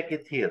uncheck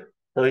it here.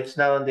 So it's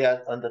now on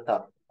the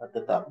top, at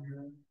the top.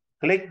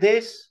 Click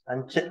this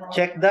and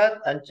check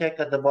that and check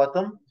at the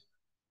bottom.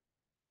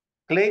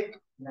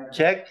 Click,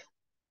 check,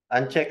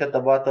 and check at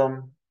the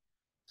bottom.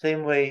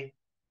 Same way.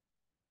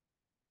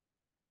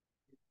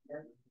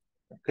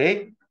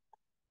 Okay.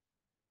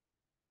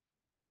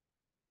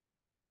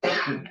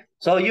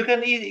 So you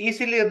can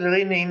easily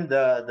rename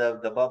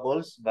the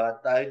bubbles,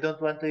 but I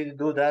don't want to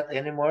do that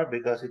anymore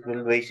because it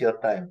will waste your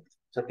time.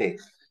 It's okay.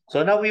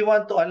 So now we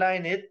want to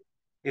align it.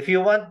 If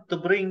you want to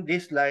bring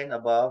this line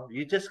above,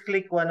 you just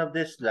click one of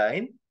this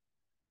line,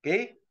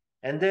 okay?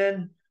 And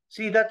then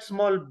see that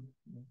small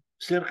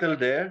circle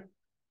there.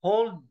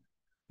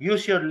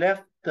 Use your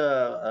left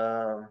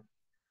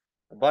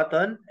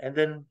button and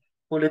then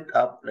pull it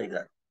up like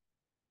that.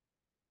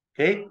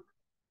 Okay?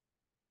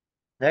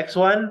 Next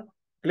one,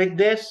 click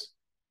this,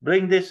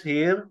 bring this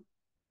here,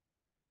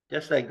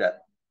 just like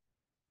that.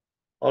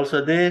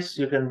 Also this,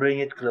 you can bring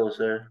it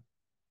closer,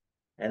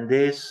 and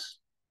this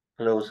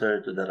closer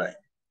to the right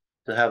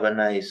to have a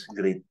nice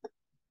grid.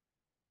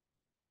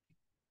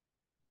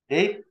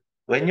 Okay?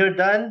 When you're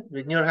done,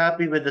 when you're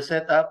happy with the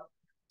setup,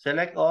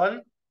 select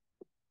all,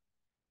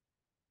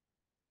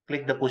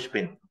 click the push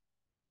pin.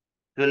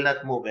 It will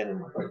not move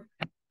anymore.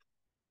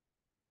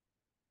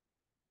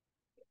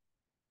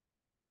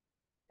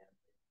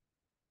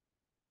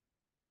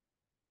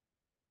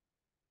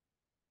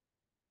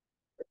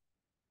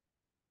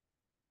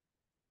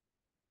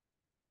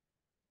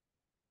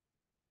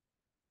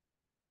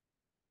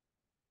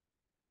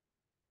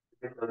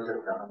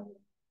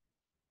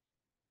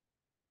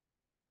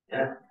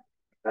 Yeah.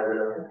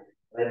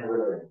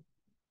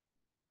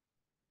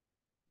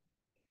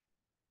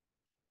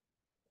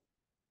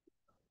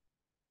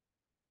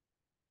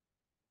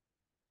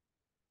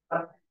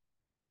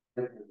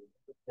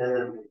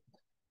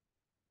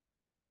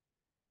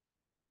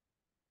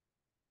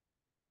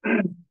 Oh,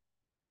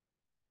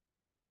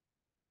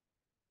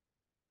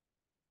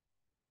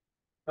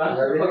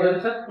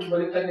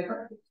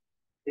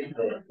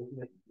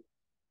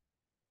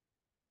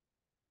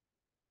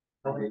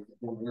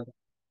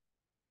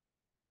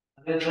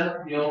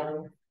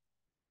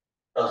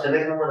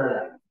 select mo muna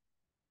lang.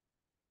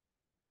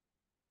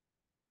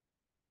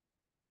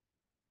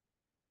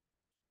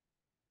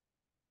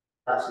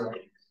 Taas mo.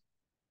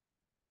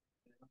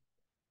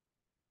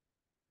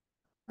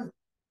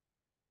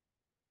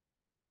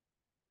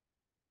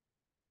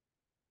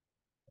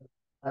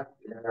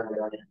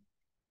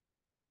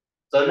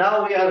 So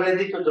now we are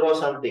ready to draw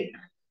something.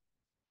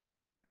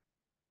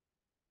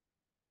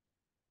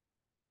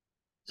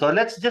 So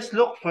let's just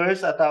look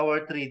first at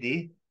our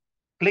 3D.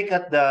 Click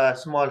at the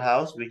small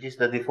house, which is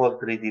the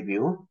default 3D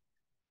view.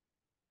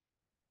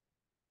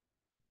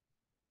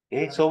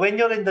 Okay, so when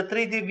you're in the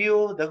 3D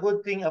view, the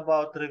good thing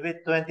about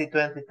Revit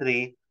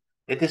 2023,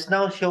 it is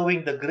now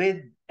showing the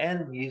grid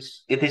and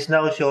it is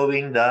now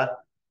showing the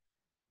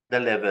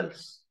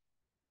levels.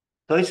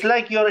 So it's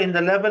like you're in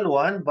the level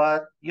 1,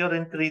 but you're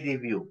in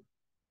 3D view.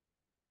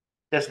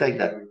 Just like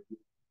that.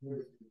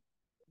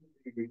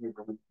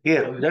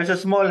 Here, there's a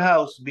small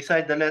house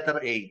beside the letter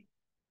A.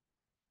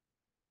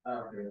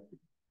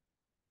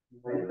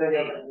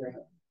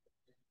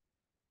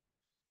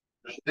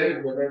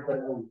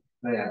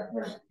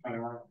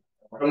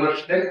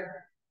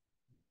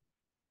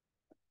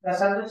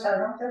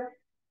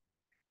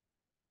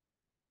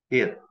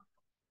 Here,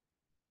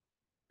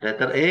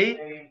 letter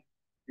A,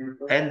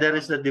 and there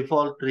is the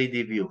default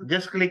 3D view.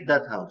 Just click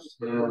that house.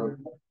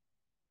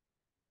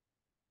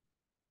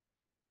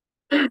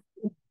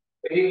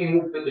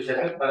 I-move ko to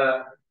siya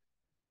para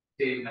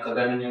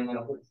nakaganon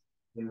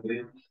yung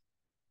grid.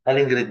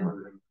 Aling grid mo?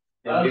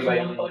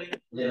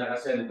 Hindi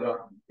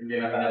nakasentro. Hindi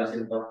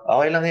nakasentro.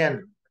 Okay lang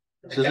yan.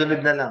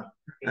 Susunod na lang.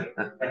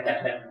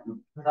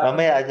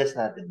 Mamaya adjust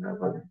natin.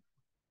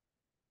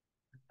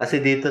 Kasi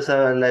dito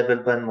sa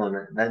level pan mo,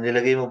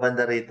 nilagay mo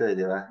banda rito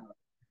di ba?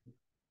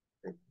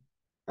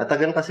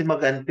 Matagal kasi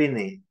mag-unpin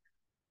eh.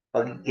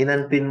 Pag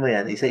in-unpin mo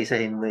yan,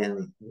 isa-isahin mo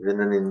yan eh.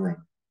 Ganunin mo eh.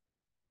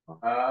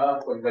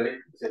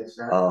 Pagbalik.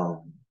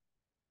 Oh.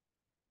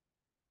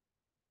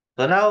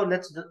 So now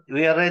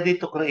we are ready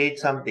to create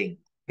something.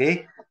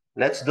 Okay?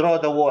 Let's draw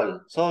the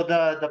wall. So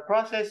the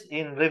process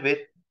in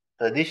Revit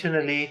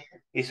traditionally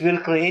is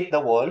we'll create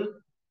the wall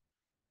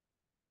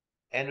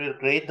and we'll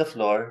create the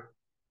floor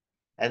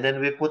and then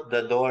we put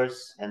the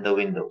doors and the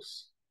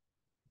windows.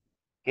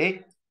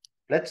 Okay?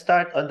 Let's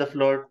start on the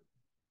floor.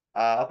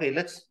 Okay,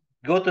 let's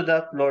go to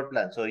the floor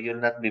plan so you'll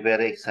not be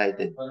very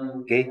excited.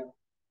 Okay?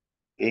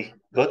 Okay.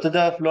 Go to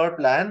the floor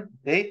plan.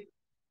 Okay?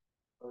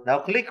 Now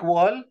click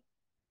wall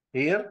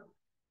here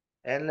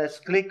and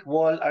let's click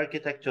wall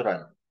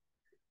architectural.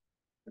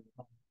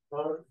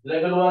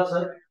 Level 1,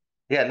 sir?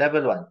 Yeah,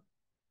 level 1.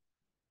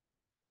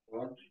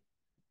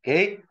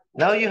 Okay,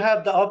 now you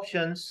have the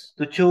options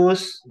to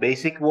choose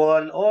basic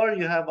wall or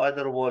you have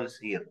other walls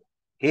here.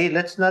 Okay,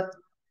 let's not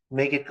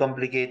make it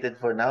complicated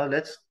for now.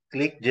 Let's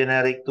click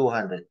generic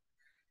 200.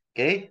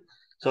 Okay,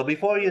 so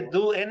before you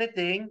do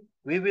anything,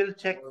 we will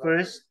check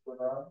first.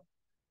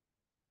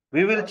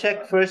 We will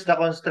check first the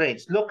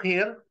constraints. Look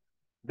here,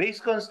 base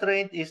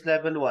constraint is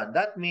level 1.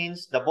 That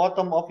means the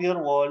bottom of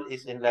your wall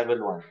is in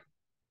level 1.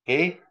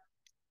 Okay,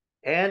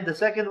 and the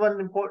second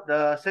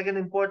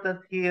important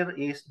here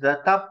is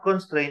the top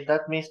constraint.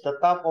 That means the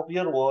top of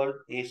your wall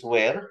is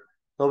where.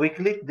 So we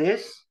click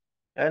this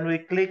and we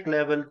click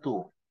level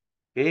 2.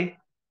 Okay.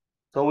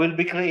 So we'll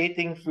be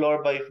creating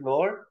floor by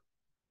floor.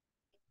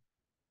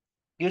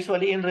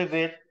 Usually in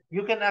Revit,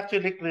 you can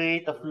actually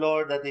create a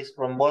floor that is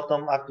from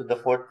bottom up to the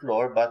 4th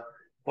floor, but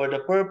for the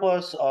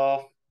purpose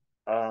of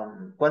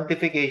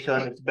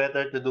quantification, it's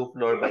better to do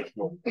floor by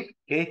floor.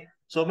 Okay.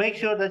 So make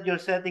sure that your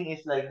setting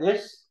is like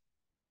this.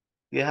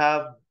 You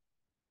have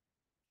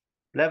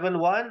level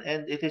 1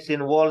 and it is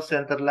in wall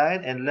center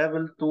line, and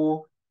level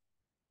 2,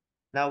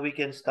 now we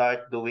can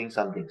start doing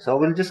something. So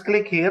we'll just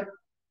click here.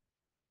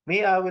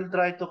 I will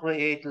try to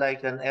create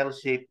like an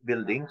L-shaped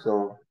building.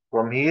 So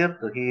from here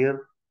to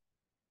here,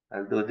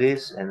 I'll do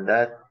this and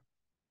that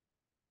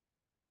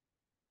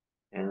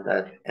and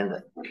that and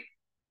that.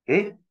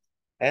 Okay,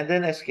 and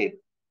then escape.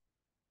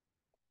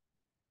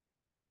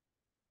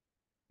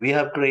 We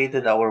have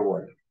created our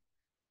wall.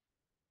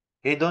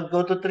 Okay, don't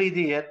go to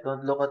 3D yet.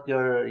 Don't look at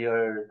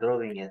your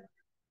drawing yet.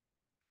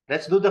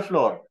 Let's do the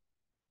floor.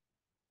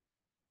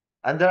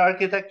 Under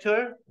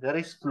architecture, there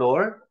is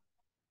floor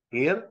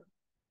here.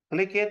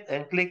 Click it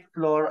and click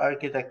floor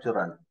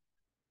architectural.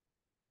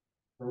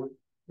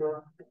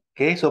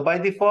 Okay, so by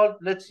default,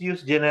 let's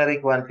use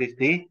generic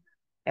 150.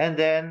 And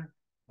then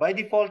by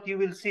default, you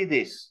will see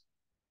this,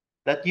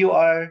 that you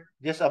are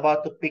just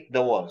about to pick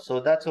the wall. So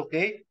that's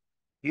okay.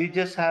 You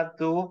just have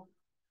to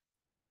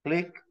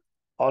click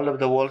all of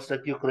the walls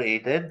that you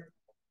created.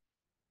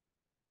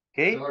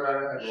 Okay?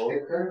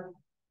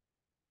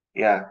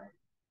 Yeah.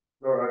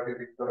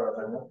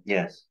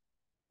 Yes.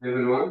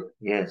 Level 1?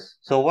 Yes.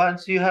 So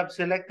once you have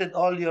selected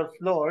all your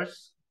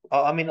floors,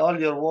 all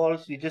your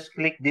walls, you just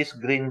click this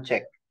green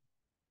check.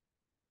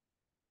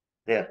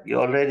 There,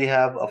 you already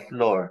have a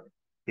floor.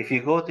 If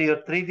you go to your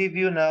 3D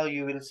view now,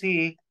 you will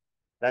see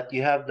that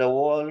you have the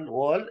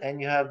wall, and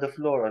you have the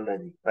floor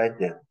already, right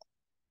there.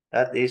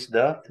 That is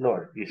the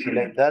floor. You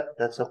select that,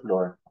 that's a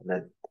floor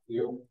already.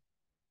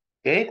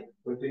 Okay?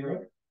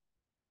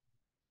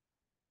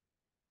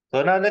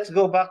 So now let's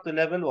go back to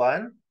level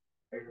 1.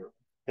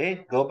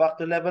 Okay, go back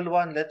to level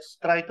 1. Let's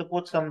try to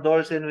put some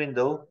doors and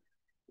window.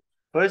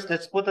 First,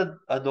 let's put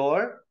a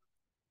door.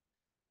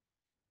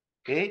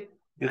 Okay,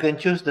 you can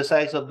choose the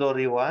size of door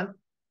you want.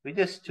 We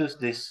just choose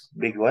this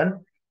big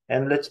one.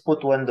 And let's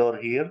put one door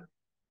here.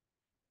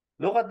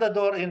 Look at the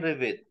door in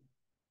Revit.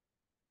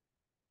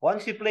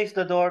 Once you place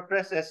the door,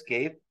 press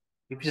escape.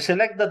 If you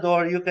select the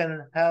door, you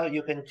can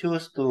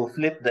choose to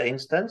flip the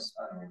instance,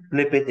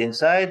 flip it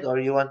inside, or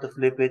you want to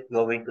flip it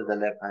going to the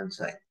left-hand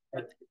side.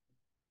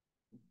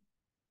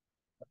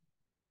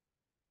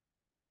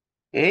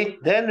 Okay,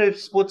 then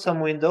let's put some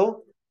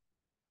window.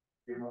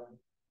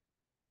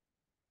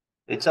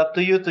 It's up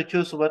to you to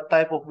choose what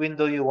type of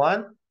window you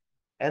want,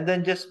 and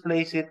then just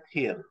place it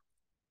here.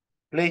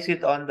 Place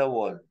it on the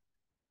wall.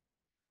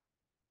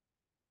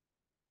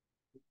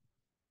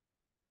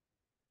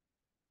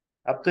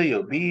 Up to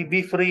you.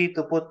 Be free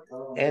to put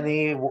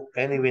any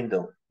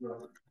window.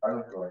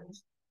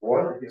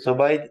 So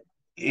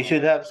you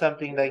should have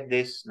something like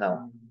this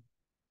now.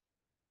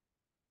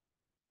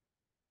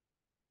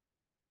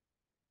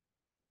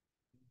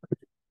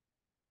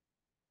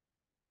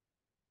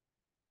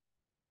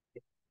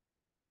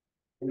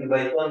 Oh,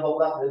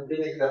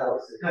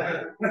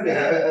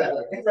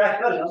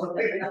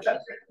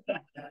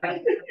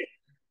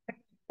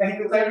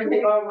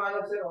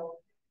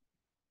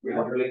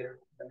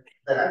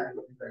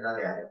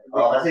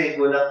 kasi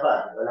kulang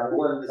pa. Walang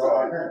wall.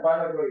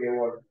 Paano ko yung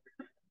wall?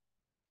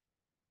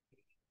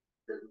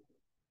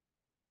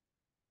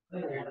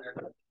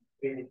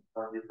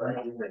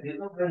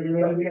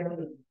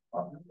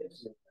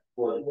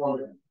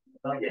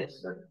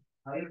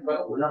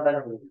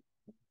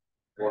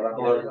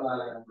 Floor?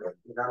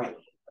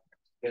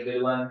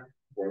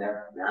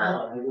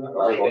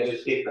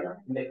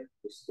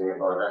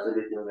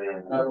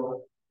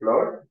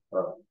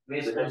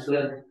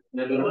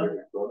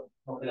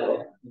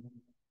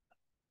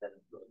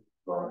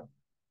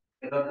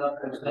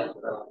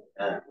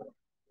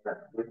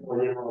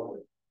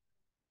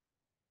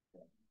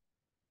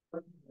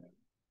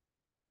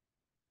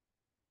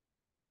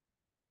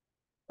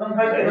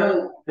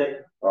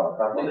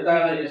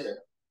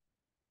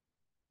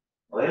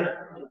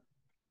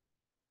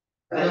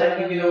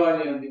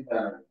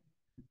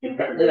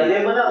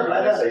 Ilagay mo na,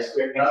 bahala sa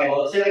square.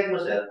 Select mo,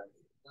 sir.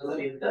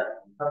 Select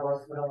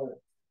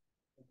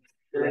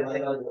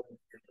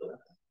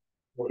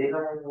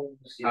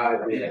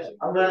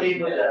ang galing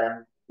mo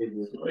dyan,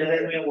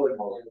 select mo yung word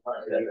mo.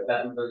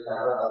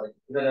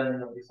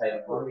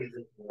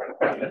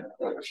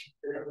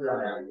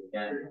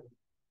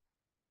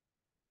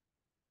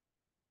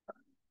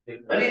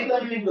 Maliit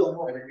lang yung window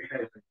mo.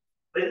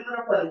 Pwede mo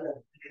na palitan.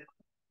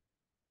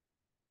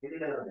 Hindi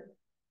ka lang.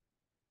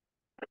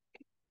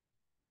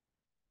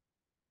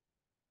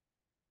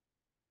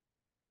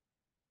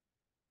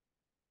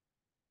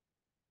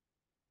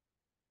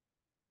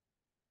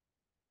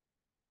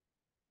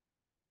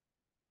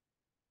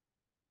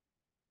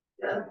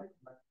 Yan.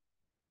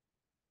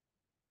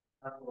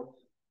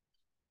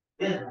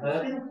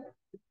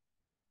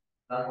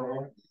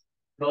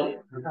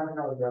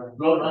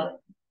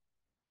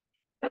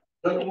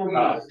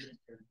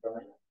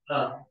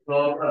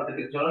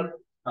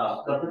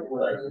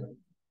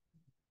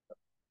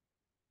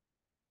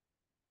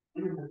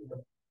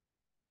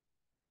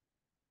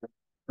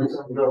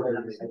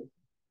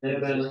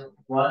 Level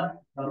 1.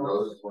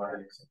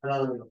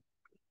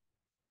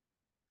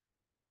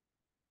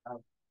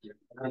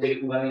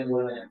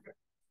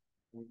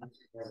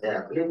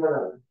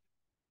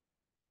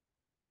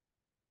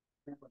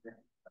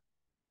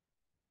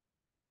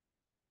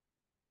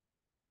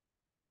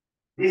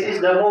 This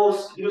is the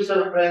most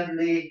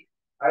user-friendly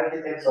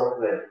architect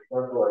software.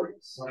 Don't worry.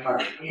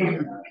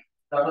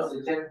 Tapos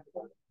check.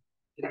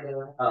 Check.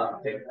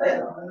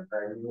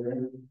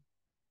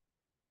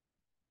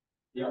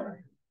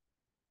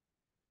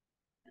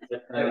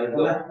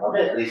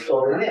 Okay,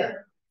 restore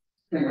niya.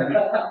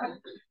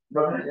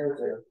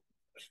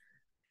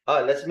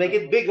 Let's make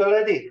it big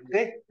already.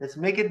 Okay, let's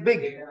make it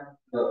big.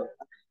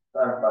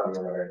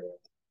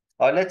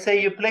 Let's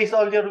say you place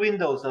all your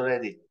windows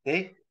already.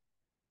 Okay.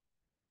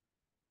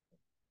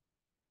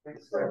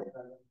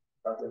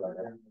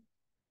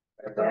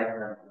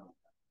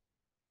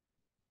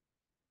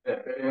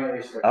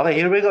 Okay,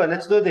 here we go.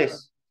 Let's do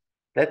this.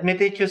 Let me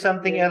teach you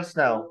something else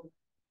now.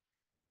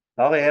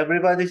 Okay,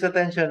 everybody's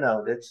attention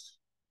now.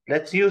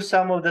 Let's use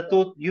some of the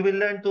two. You will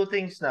learn two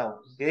things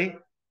now. Okay.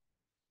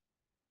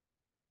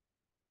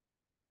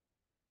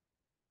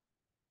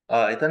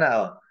 Ito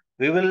na.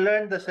 We will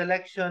learn the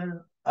selection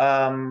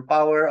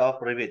power of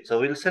Revit. So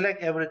we'll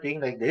select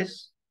everything like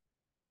this.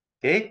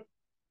 Okay.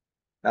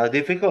 Now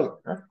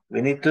difficult. Huh? We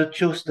need to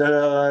choose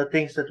the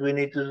things that we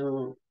need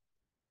to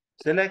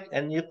select,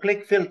 and you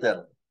click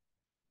filter.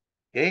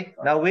 Okay,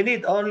 now we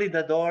need only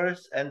the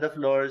doors and the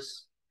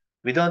floors.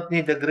 We don't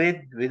need the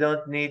grid. We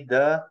don't need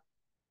the,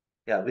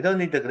 we don't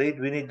need the grid.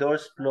 We need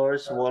doors,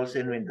 floors, walls,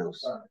 and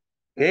windows.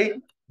 Okay,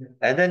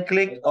 and then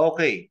click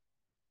OK.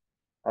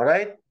 All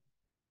right,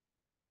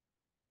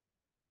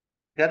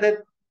 got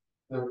it?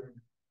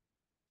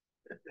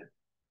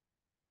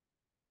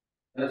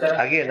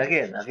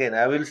 Again,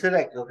 I will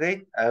select,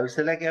 okay? I will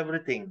select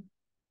everything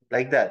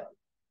like that.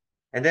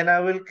 And then I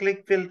will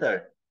click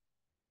filter.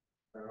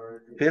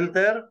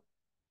 Filter,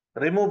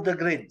 remove the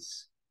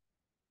grids.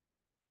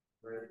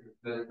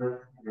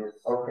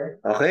 Okay.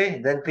 Okay,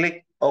 then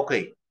click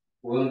OK.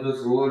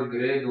 Windows, wall,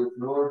 grid,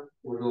 floor,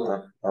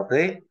 door.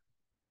 Okay.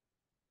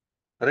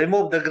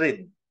 Remove the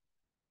grid.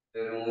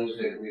 Remove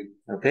the grid.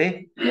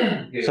 Okay.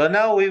 So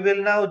now we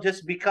will now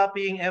just be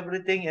copying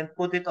everything and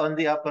put it on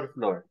the upper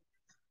floor.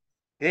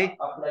 Okay.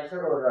 Apply,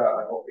 sir,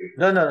 or okay?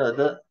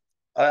 No.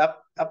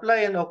 Apply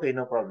and okay,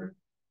 no problem.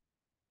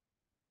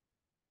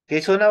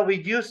 Okay, so now we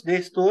use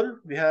this tool.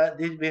 We have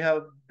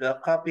the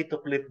copy to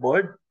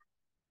clipboard.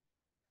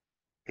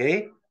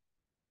 Okay.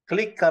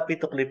 Click copy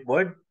to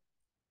clipboard.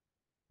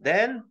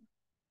 Then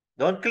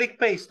don't click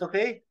paste,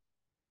 okay?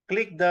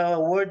 Click the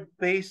word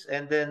paste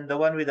and then the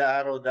one with the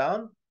arrow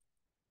down.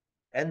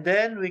 And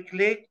then we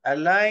click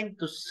align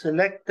to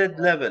selected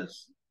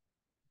levels.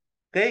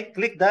 Okay,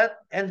 click that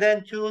and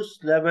then choose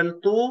level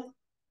 2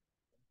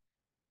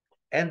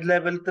 and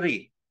level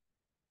 3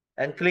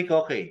 and click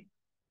OK.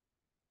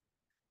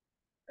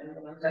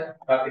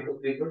 Copy to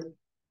clipboard.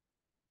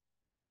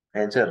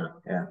 Enter.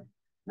 Yeah,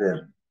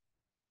 there.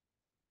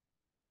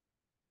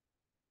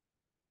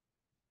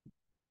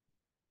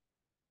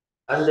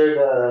 Under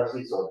the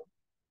seesaw.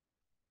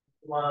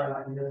 The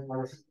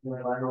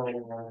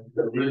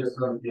wheels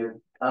continue.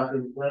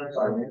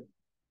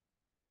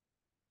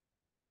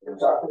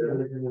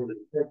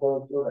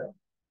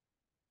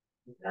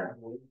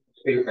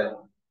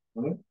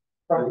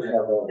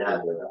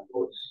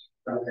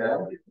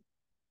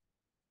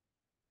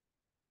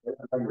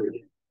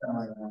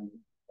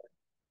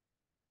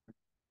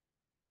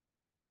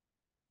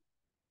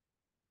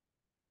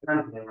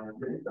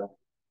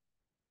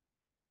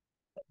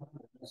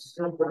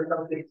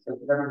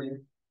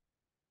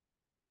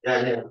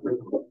 Yeah.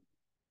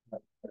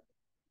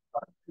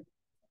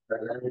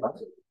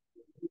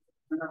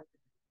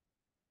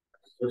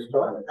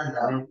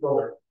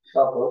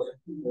 Tapos,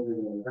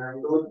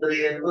 2,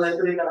 3, and 2,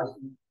 3 ka.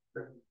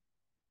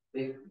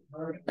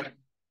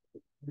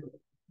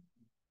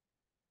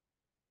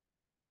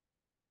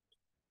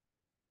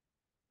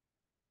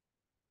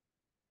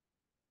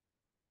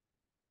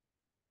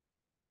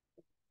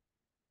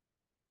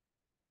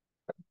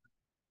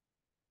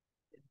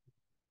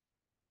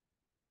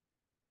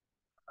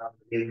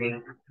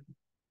 Evening.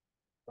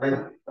 Yan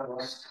na.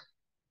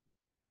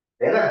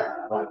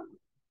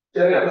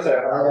 Sir, ako sir.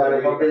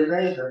 Papel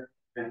na yun.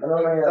 Ano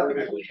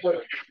nangyari?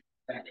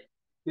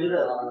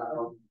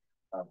 Sino?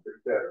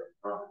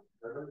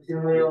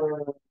 Sino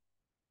yung...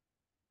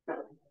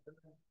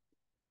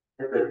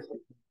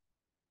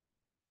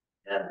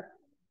 Yan.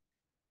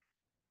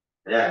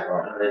 Yan.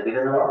 Ready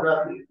ka na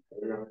mag-graphic.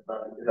 Yan.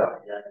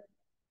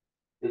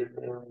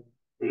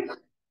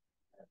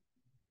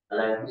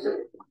 Alam mo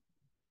sir.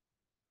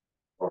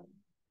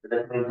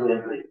 Let me do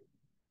entry.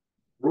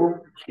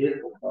 Group, shift,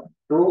 2,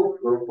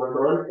 group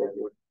control, yan.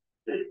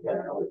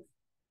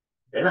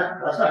 Yan na.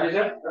 Nasa?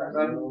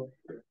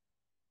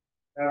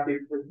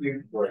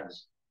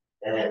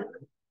 And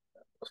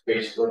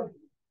space ko.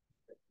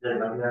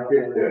 Ano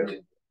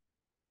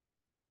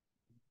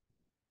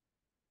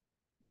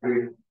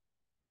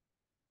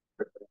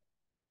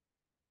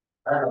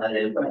na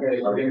yun?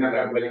 Sabi nga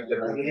nagbalik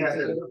lang. Sige nga,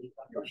 sir.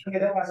 Sige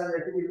na, masan na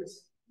ito.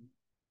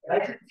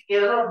 Ay, sige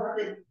na,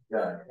 natin.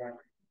 Yan.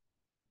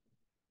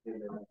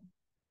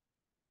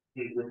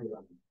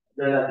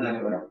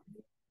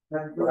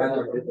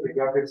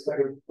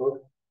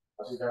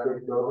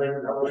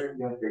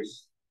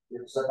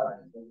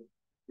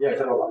 Yeah,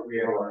 sa baba.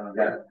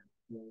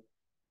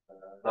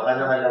 Baka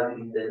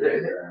nakalagin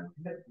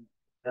internet.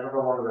 Ano pa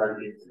mga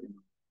lagin?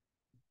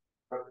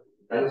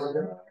 Ano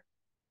ba?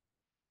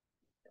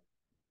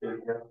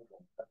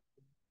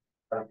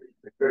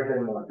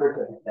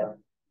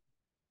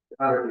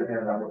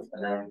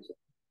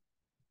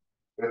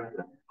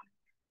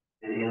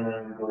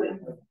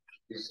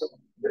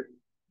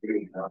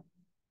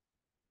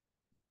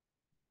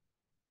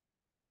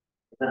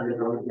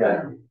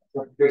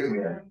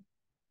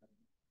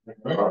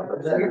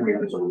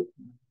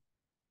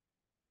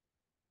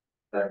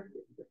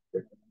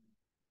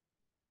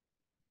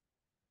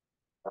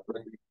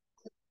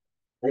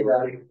 Hey,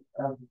 Larry.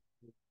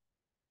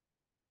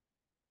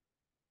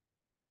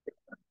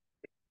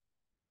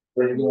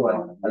 Where do you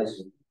want? I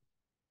see.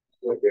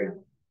 Okay.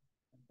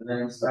 And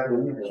then start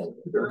with me.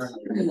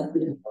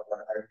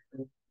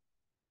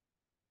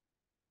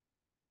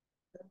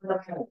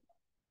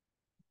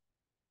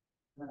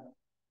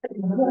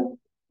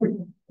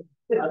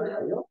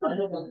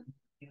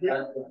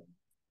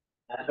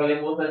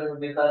 Kalimutan mo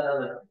din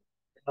sana.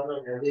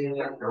 Practice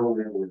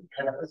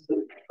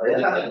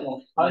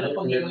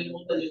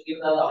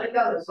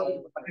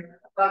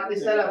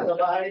na lang. Sa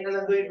bahay na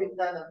lang doon yung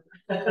bintana.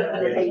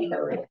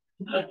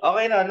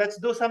 Okay, now let's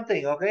do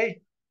something,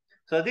 okay?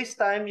 So this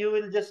time you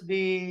will just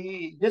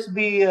be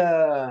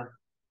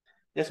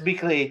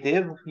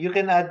creative. You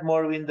can add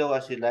more window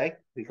as you like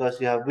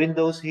because you have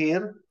windows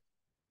here.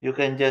 You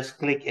can just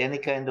click any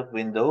kind of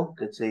window.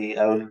 Let's say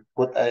I will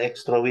put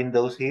extra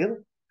windows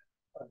here.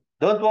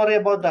 Don't worry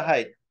about the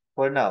height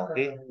for now,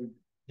 okay?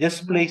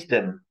 Just place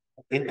them.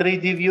 In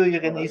 3D view,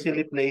 you can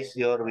easily place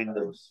your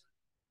windows.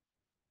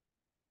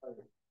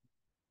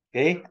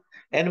 Okay?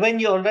 And when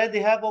you already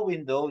have a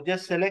window,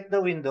 just select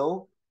the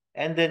window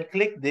and then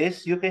click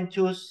this. You can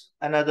choose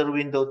another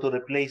window to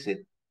replace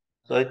it.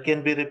 So it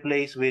can be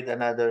replaced with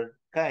another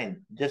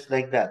kind, just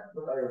like that.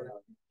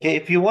 Okay,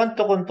 if you want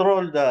to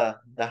control the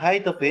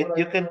height of it,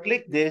 you can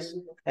click this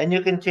and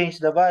you can change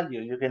the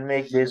value. You can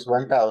make this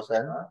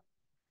 1000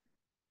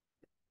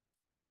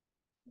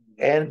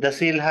 and the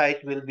seal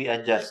height will be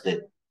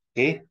adjusted.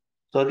 Okay,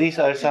 so these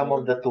are some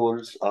of the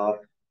tools of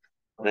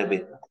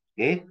Revit.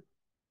 Okay,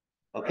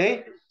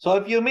 okay. So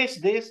if you miss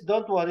this,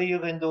 don't worry, you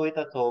can do it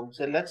at home.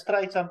 So let's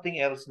try something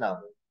else now.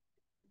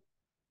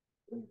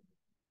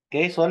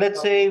 Okay, so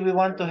let's say we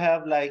want to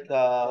have like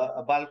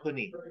a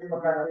balcony.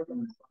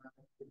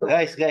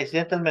 Guys,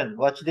 gentlemen,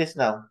 watch this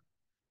now.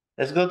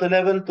 Let's go to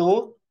level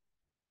 2.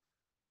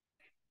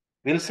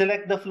 We'll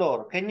select the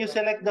floor. Can you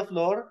select the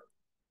floor?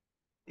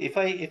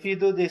 If you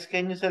do this,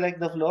 can you select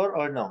the floor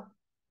or no?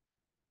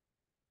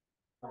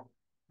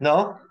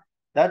 No?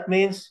 That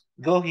means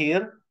go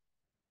here,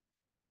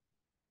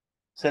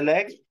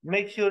 select,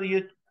 make sure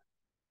you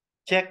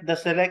check the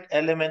select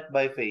element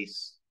by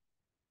face.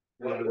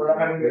 Meron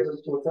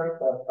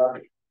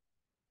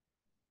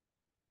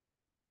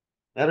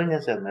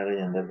yan, sir. Meron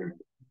yan.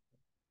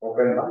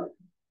 Open ba?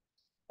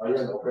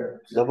 Ayun, open.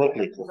 Double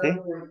click, okay?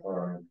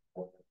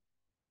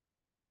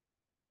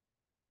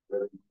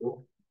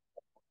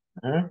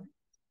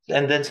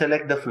 And then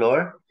select the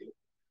floor.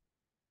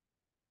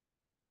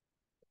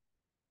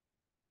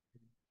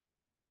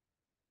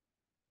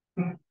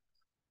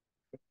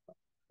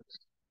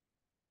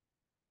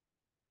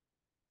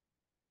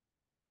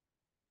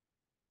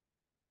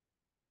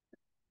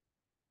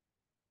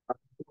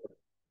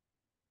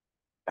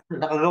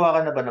 Nakagawa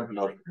ka na ba ng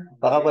floor?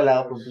 Baka wala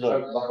ka pong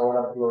floor. Baka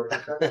wala floor.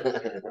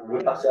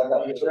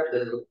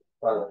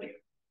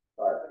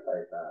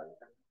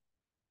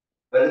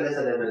 Well,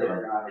 nasa level 1.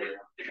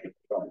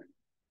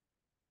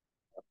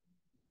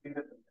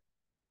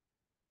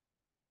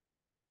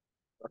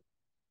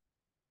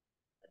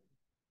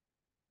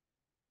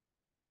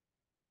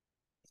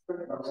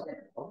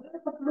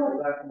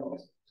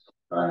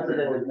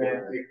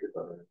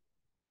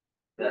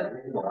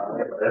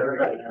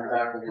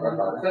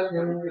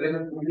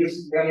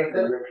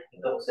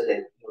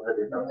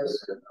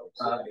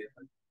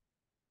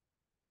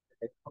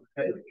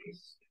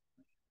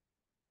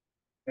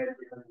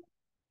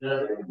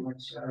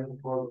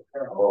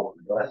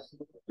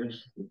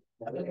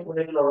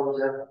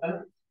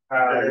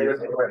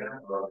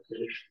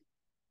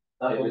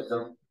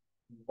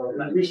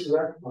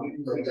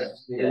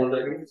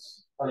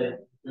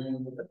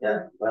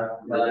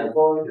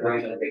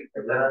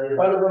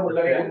 Paano ba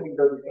maglagay ng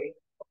window dito?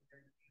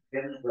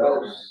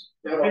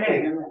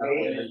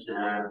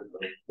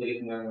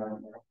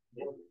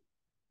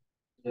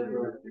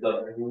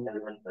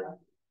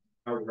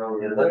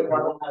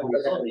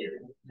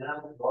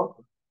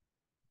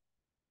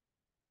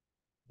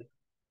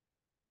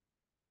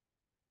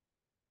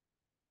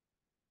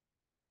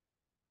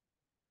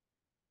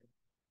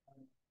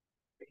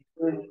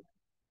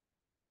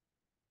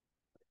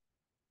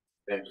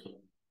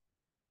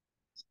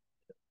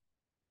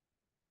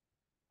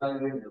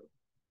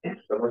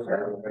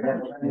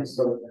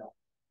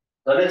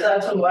 So let's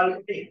add some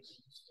quality.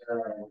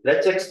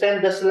 Let's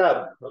extend the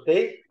slab,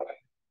 okay?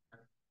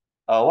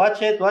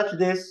 Watch it, watch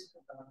this.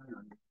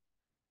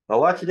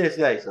 Watch this,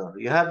 guys.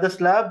 You have the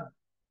slab.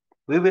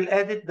 We will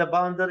edit the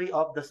boundary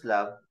of the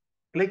slab.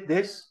 Click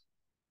this.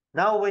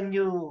 Now, when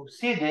you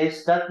see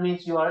this, that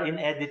means you are in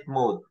edit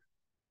mode.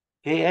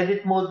 Okay,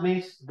 edit mode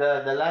means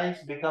the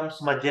lines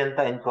becomes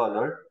magenta in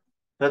color.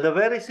 So the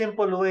very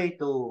simple way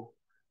to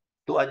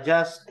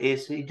adjust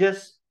is you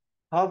just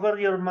hover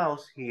your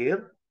mouse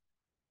here,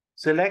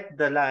 select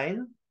the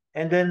line,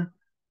 and then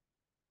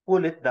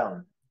pull it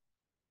down.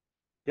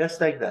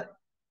 Just like that.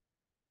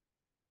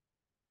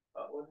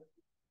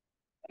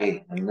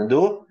 Okay,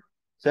 undo.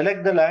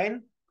 Select the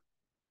line,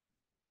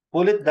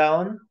 pull it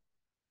down,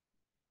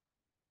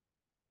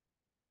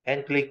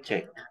 and click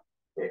check.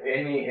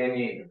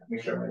 Any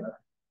measurement?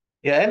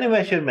 Yeah, any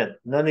measurement.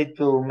 No need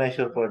to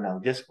measure for now.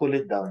 Just pull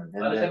it down.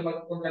 And then,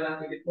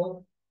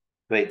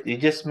 wait, you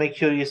just make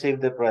sure you save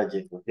the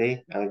project,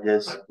 okay? I'll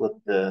just put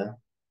the...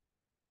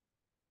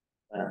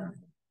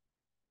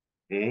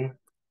 okay.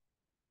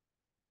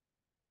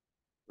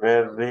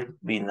 Revit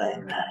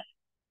B9.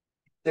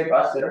 Save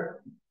as,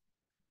 sir?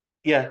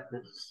 Yeah,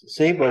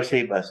 save or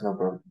save as, no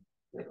problem.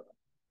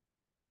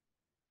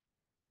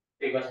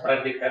 Because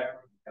project.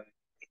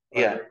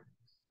 Yeah,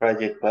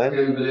 project file.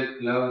 Template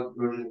cloud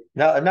project.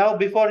 Now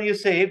before you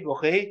save,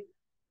 okay,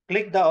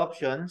 click the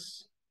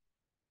options.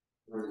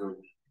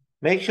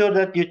 Make sure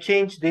that you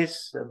change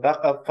this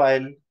backup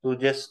file to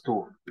just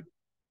 2,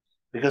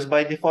 because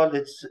by default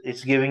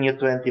it's giving you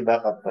 20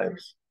 backup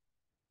files,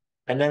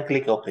 and then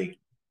click OK.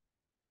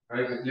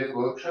 Right click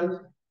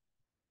options.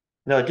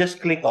 No,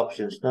 just click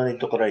options. No need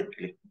to right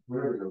click,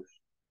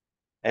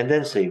 and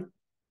then save.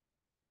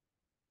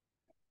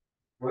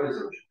 What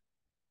is it?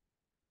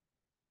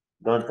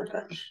 Don't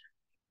attach.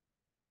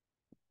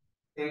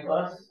 Save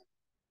us.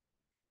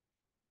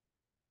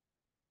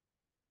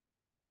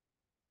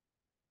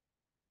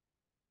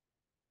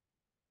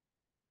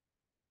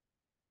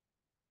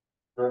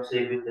 Don't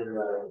save it in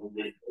the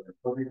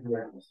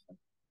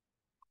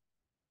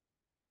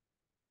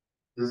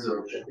This is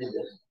option. This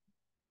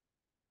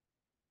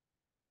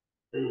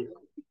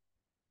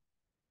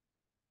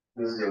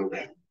is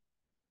option.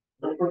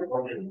 Don't put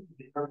option.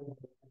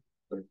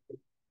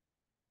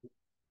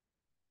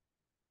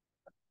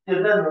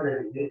 You're done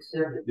already. You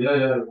extended.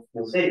 Yeah.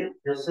 Save.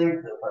 Just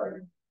save the file.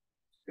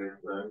 Okay,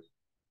 right.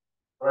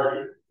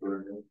 Project.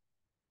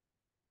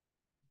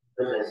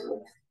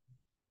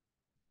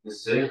 The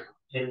save.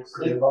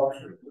 Save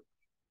option.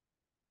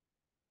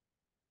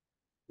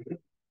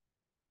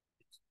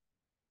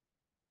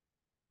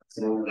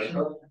 So,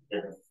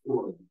 Yeah.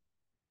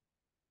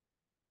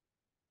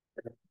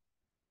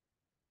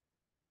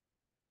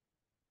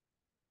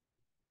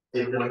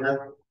 Save them now.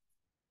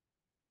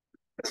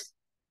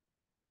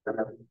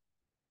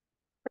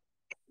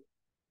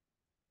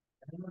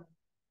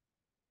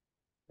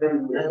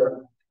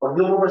 Pag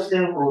lumabas na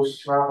yung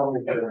cruise,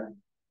 makakamit ka na.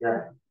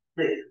 Yan.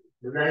 Hindi.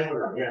 Lunahin mo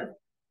lang. Yan.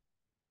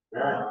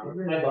 Yan.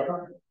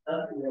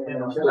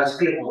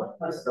 Last click mo.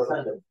 Last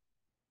click.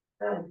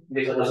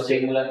 hindi ko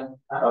save mo lang.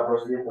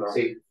 Tapos dito.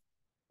 Save.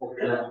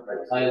 Okay lang.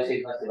 Ayaw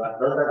save na, diba?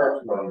 Don't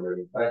touch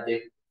boundary.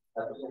 Project.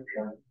 Tapos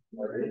option.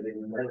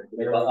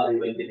 May baka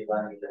 20,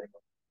 diba?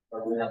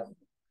 Pag lang.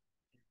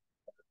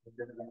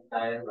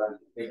 Tayo,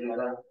 save mo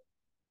lang.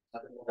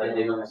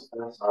 Hindi mo mas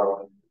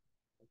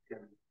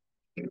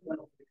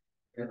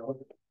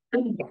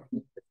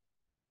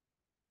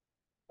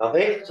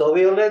Okay, so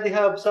we already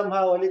have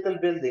somehow a little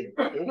building.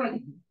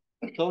 Okay?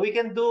 So we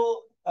can do,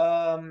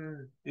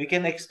 we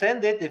can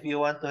extend it if you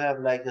want to have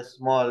like a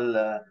small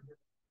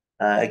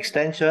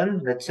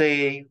extension. Let's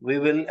say we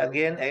will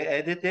again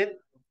edit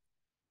it.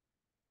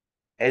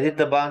 Edit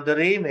the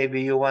boundary.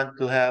 Maybe you want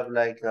to have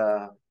like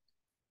a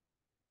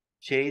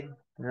shade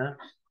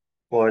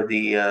for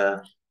the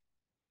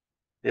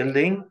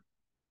building.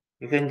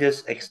 You can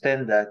just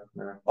extend that.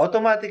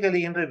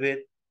 Automatically in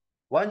Revit,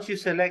 once you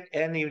select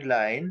any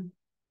line,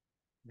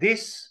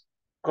 this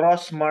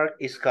cross mark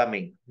is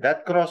coming.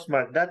 That cross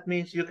mark, that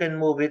means you can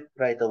move it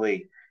right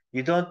away.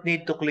 You don't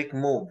need to click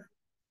move.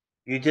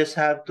 You just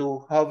have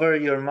to hover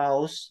your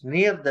mouse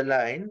near the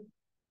line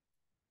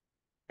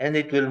and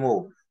it will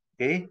move.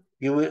 Okay?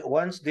 You will,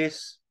 once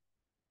this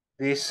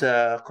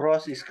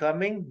cross is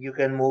coming, you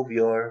can move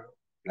your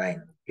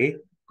line. Okay?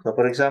 So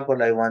for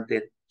example, I want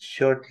it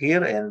short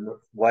here and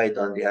wide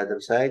on the other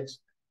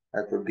sides.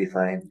 That would be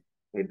fine.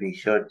 Maybe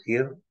short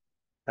here,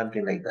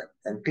 something like that.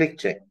 And click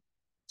check.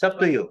 It's up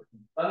to you.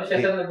 Paano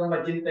siya sir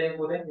nag-magenta yung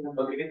kulay? Yung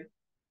pagkikit?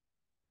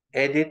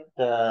 Edit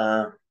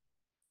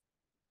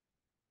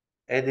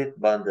edit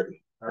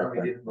boundary.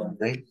 Edit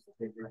boundary.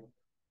 Okay.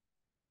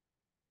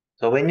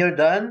 So when you're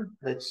done,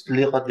 let's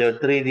look at your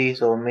 3D.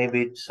 So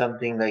maybe it's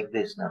something like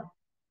this now.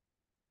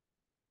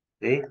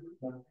 Okay.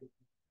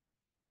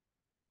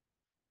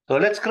 So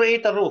let's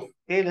create a roof.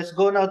 Okay, let's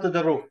go now to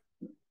the roof.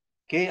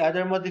 Okay,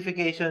 other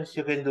modifications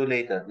you can do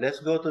later. Let's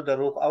go to the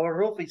roof. Our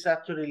roof is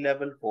actually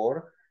level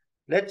 4.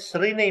 Let's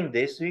rename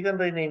this. We can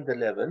rename the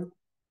level.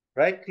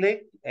 Right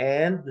click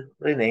and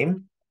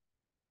rename.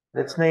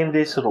 Let's name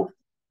this roof.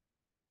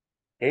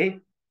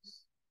 Okay.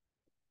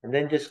 And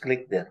then just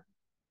click there.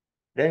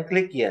 Then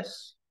click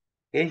yes.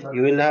 Okay,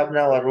 you will have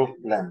now a roof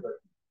plan.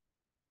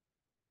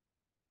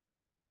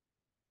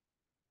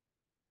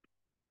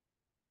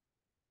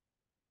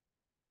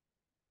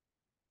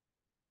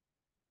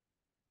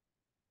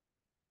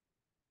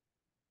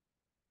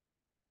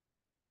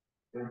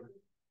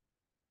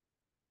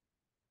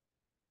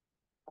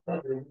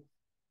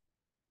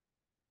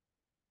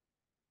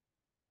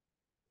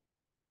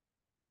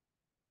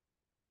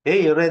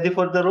 Hey, you ready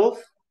for the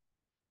roof?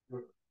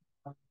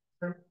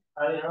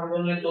 I have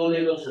only 2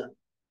 levels.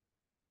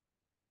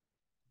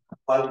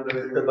 But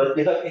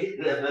you have 8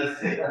 levels.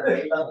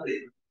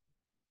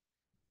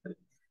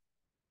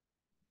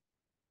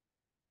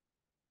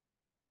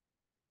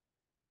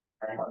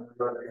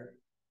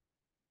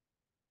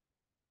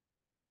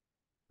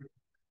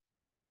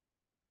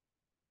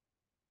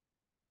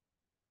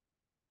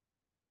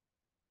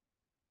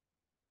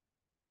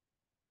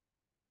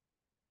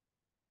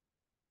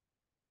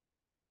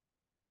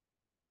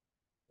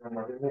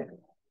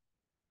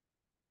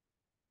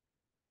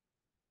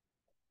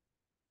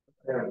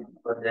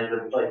 But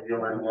level 5, you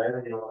want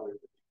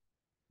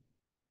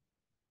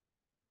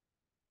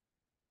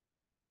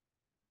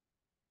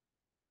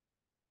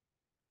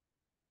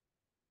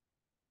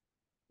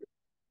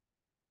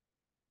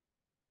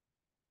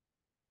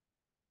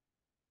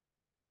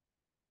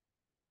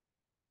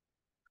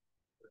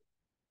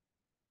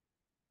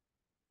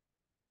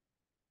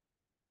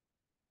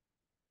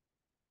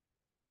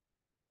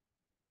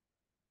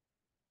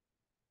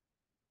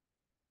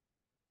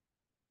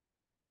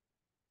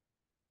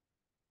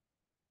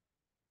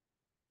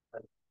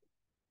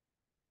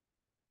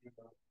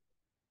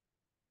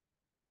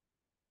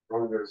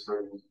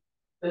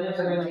Kanya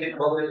sa mga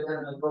gitbawal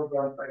na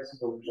program para sa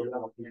social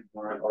na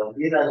mga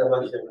hindi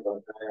lalabas siya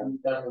ng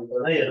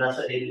ngayon,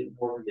 nasa edit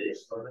mode din.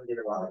 So, ano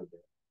ginawa ko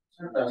din?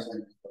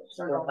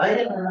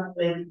 Ay, na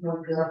edit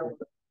mode ka na.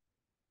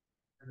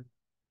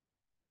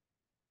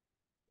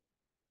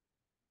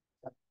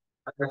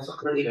 At nasa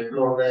create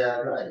flow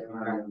kaya ay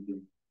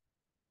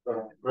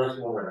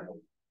close mo na.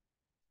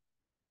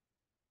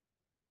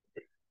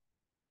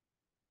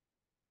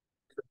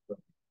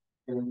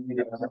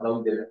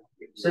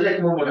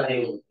 Select mo muna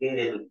yung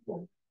edit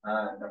mo.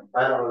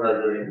 Paano ko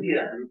gagawin? Hindi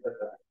na.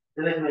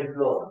 Select mo yung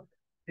flow.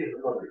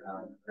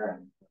 Yan.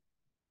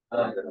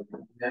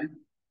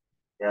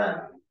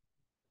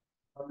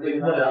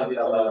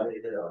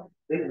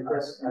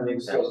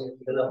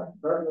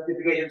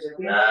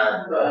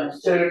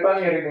 Sir,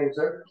 paano i-remove,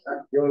 sir?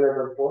 Yung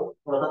level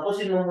 4?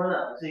 Tapusin mo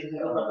muna. Kasi hindi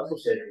ko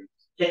matapusin.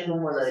 Check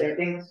mo muna.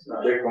 Settings?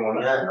 Check ko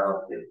muna. Yan,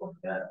 okay.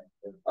 Yan.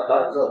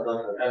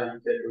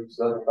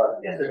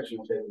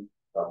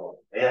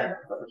 Ayan.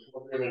 Tapos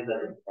mo piling ka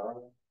rin.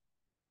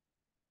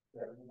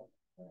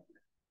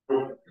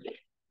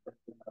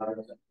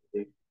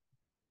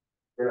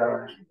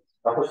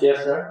 Tapos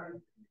yes,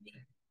 sir?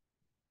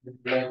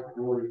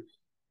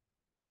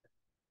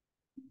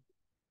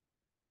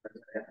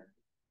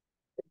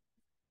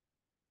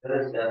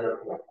 There's the other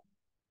one.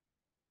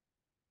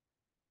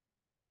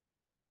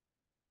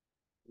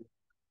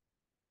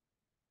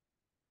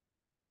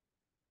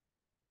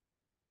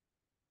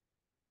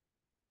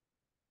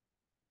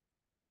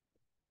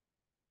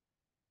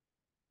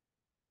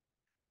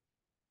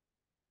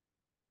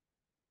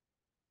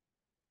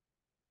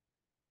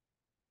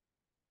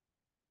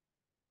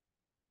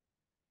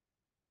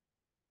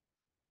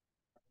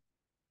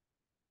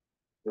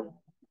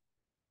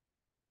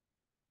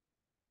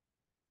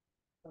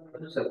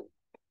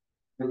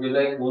 Would you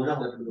like muna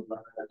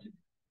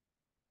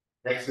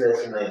next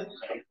lesson na yun.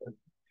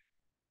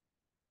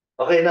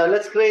 Okay, now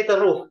let's create a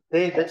roof.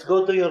 Okay, let's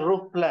go to your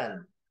roof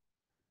plan.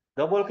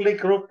 Double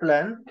click roof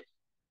plan.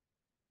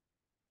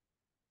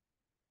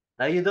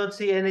 Now you don't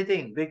see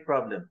anything, big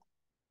problem.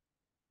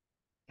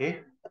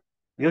 Okay,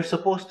 you're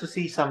supposed to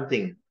see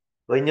something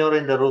when you're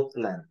in the roof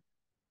plan.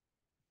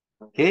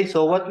 Okay,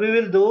 so what we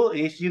will do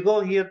is you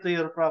go here to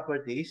your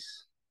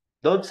properties.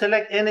 Don't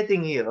select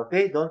anything here,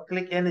 okay? Don't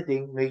click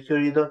anything. Make sure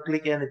you don't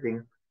click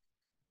anything.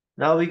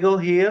 Now we go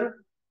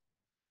here.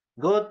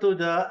 Go to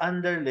the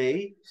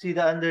underlay. See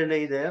the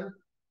underlay there?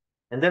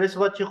 And there is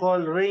what you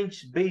call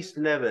range base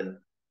level.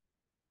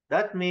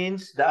 That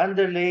means the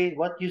underlay,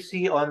 what you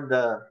see on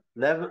the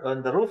level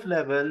on the roof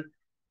level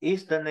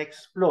is the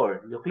next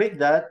floor. You click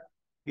that,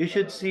 you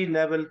should see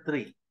level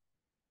 3.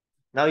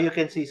 Now you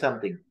can see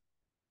something.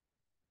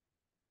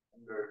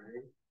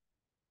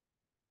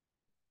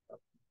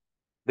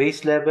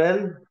 Base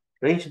level,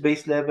 range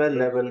base level,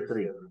 level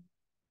 3.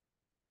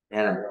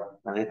 Yan.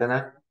 Nakita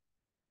na?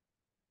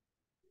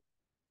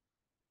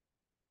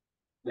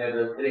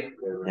 Level 3.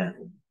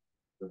 Yan.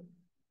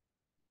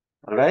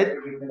 Alright?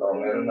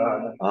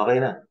 Okay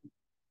na.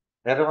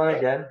 Meron ka na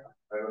dyan?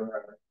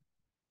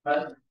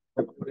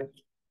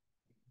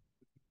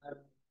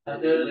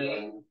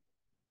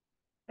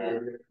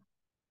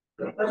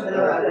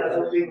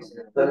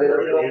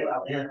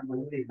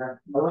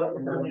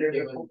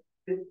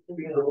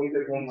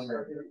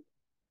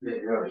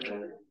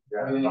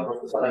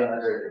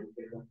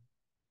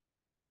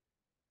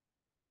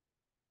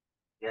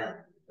 Yan.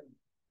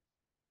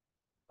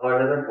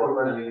 Order po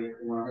ba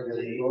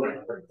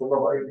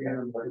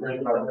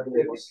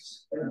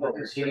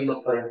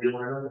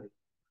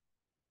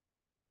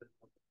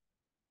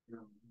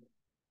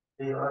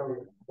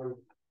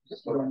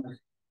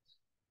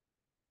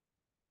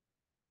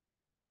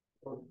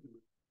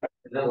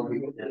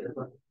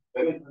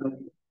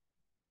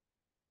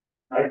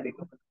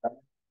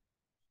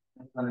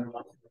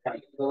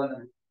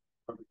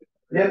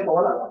Yan po,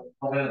 wala.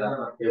 Okay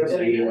lang.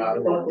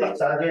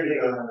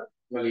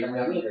 Mali na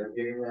kami.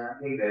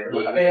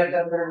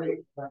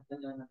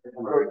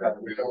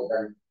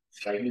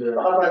 Kaya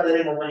baka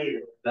madali mo mali.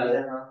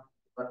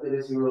 Pati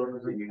siguro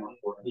sa inyo.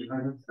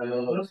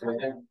 Ano sa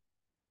kanya?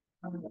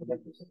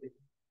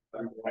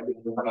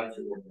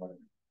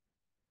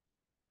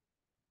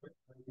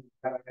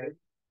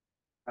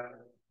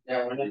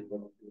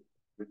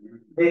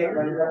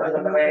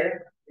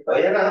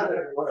 Ayan na.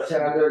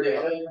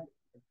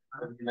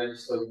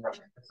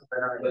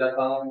 Wala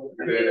pa akong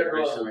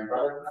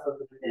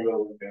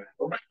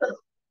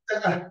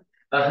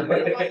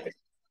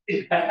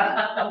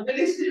Ang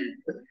bilis.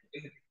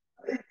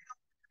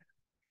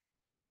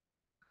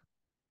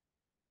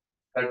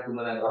 Start ko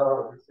na lang.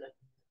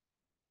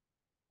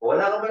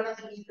 Wala ka ba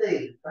nakikita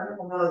eh? Paano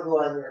kung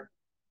magagawa niya?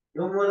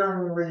 Yung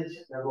walang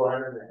range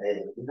nagawa na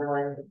eh.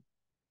 Ginawa niya.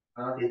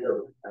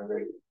 Dito. Ang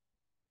galing.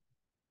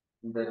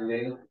 Ang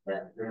dali.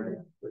 Yan.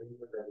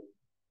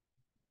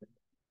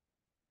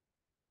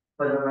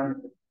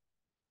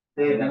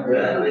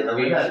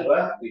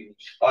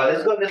 Oh,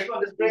 let's go. Let's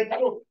create a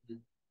roof.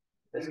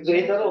 Let's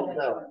create a roof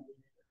now.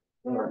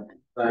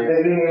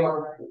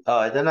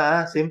 Oh, ito na ha.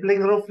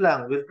 Simpleng roof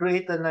lang. We'll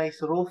create a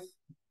nice roof.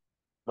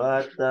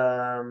 But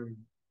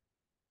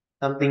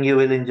something you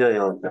will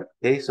enjoy also.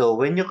 Okay, so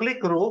when you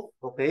click roof,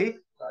 okay,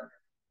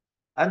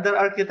 under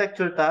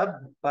architecture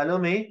tab, follow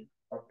me.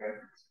 Okay.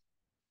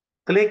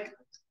 Click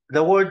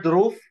the word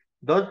roof.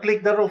 Don't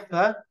click the roof,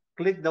 huh?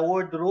 Click the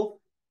word roof.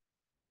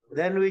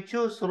 Then we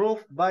choose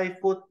roof by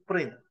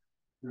footprint.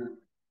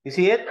 You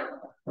see it?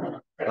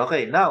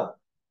 Okay, now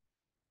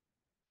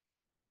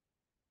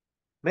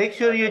make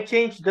sure you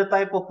change the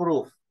type of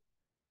roof.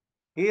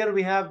 Here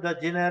we have the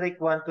generic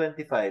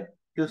 125.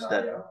 Choose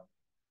that.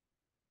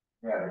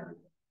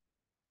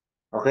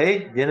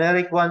 Okay,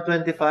 generic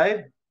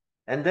 125.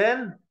 And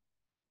then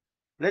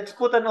let's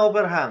put an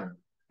overhang.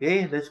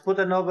 Okay, let's put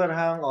an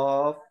overhang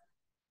of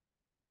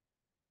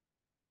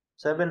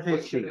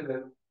 750.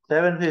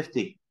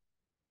 750.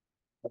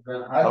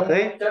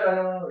 Okay?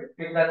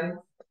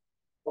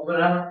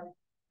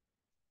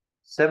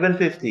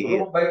 750 here.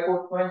 Roof by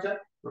footprint,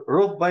 sir?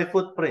 Roof by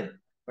footprint.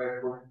 By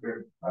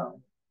footprint.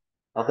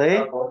 Okay?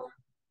 Tapos,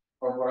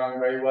 overhang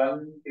by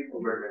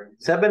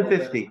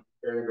 750.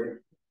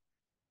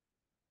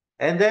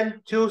 And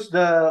then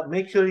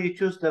make sure you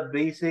choose the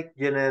basic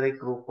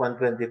generic roof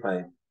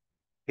 125.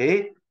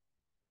 Okay?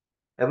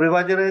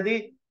 Everybody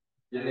ready?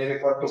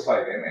 Generic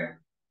 125 mm.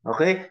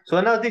 Okay?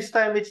 So now this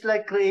time it's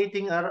like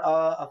creating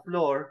a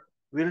floor.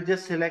 We'll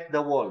just select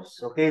the walls.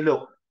 Okay,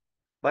 look.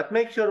 But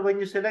make sure when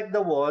you select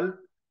the wall,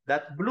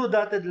 that blue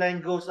dotted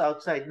line goes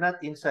outside,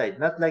 not inside.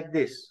 Not like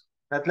this.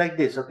 Not like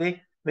this,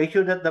 okay? Make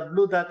sure that the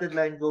blue dotted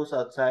line goes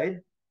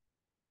outside.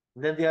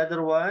 And then the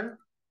other one.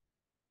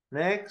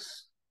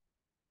 Next.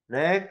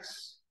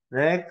 Next.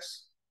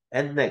 Next.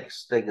 And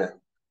next. Like that.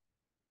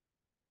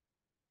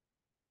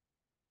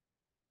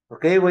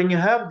 Okay, when you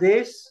have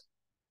this,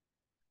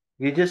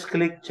 you just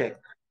click check.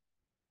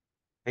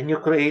 And you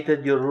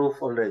created your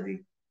roof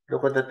already.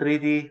 Look at the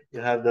 3D, you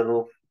have the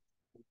roof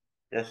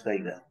just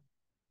like that.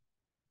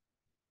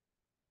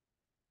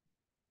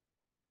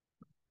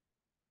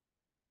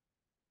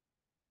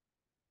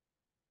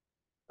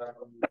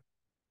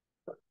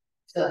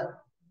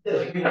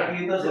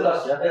 Dito sila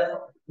siya.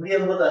 Hindi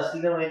ang butas,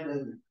 tingnan mo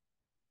yung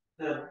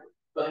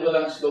Bago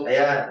lang slope.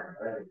 ayan.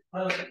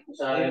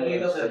 Sa akin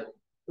dito, sir.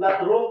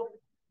 Flat roof.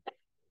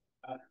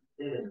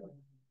 Ayan na.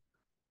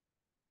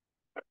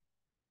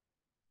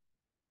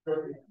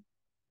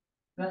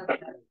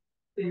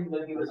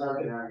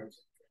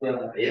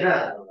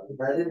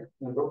 Dahil,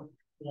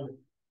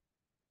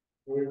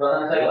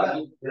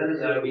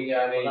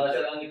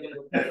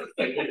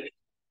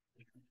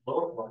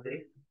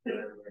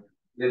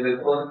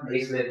 Level 4,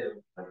 base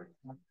level.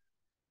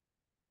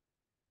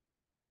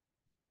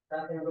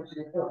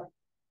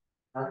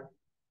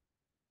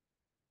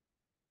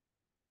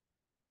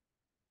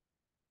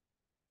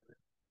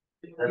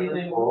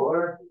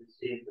 Or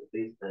see the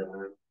base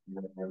level.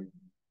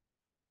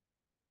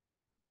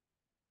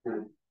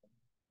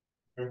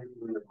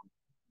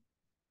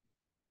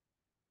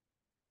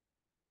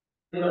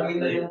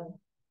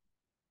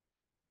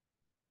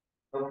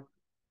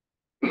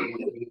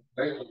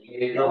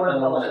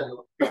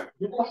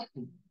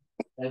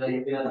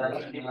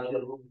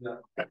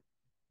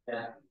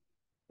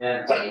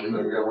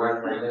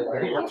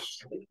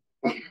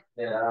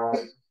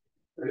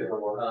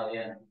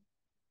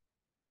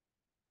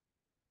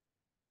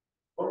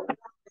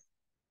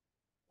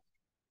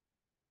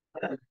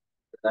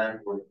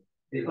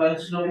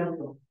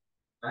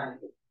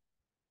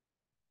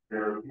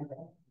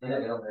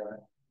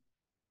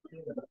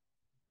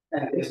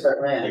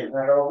 Start na yan.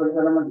 Naka-open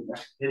ka naman, di ba?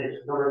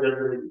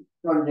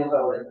 Nandiyan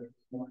ka ulit.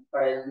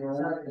 Kahit yung...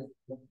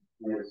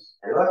 Yes.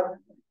 Diba?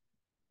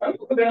 Pag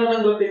gano'n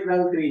ang lutik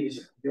ng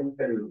 3D, yung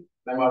kanil,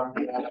 na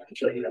mapapagod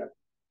siya ilan.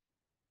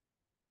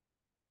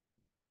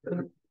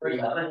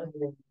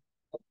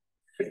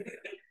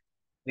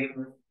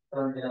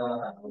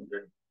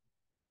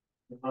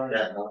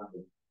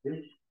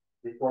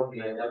 Before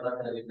the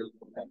dapat na dito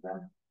po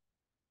tayo.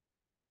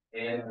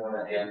 Ayan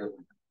muna, ayan.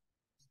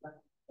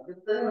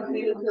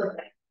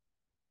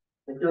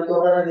 Nagtuto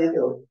ka na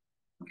dito.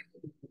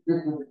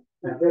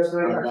 There's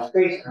no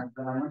space.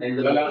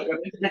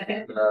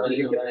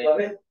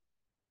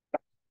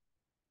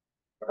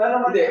 Paano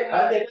hindi?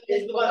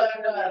 Ito ba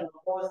lang na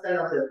post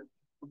na lang sir?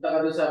 Punta ka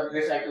doon sa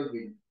recycle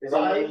bin. Kasi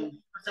Baka yung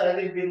sa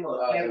ating bin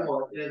mo,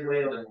 clear mo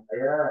yun.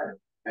 Ayan.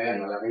 ayan,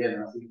 malaki yan.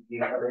 No? Hindi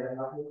pa rin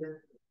ang akin.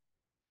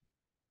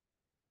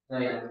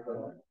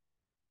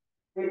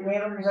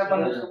 Meron isa pa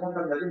gusto kong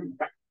tanggalin.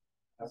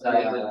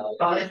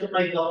 Bakit ito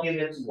may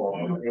documents mo?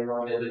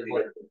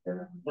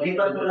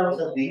 Malipat mo lang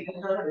sa date.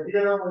 Hindi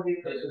ka lang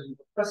mag-date.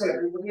 Kasi,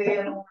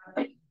 ibigay yan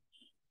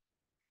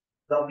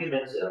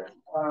Documents.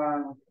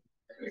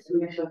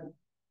 explanation.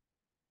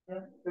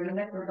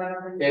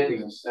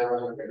 Settings, level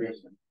of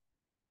integration.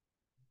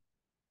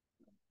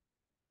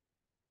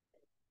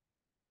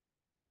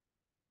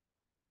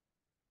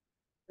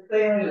 Ito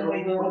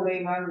yung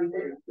may man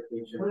dito.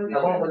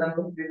 Ako, walang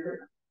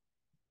computer.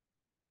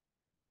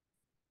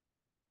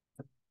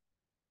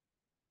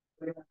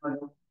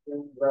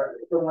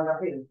 Ito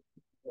malaki.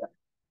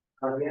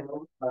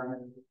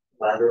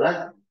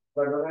 Baduran.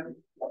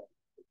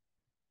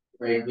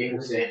 Waiting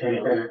kasi.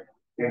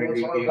 Yung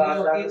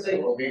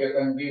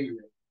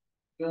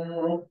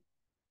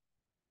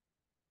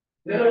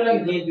meron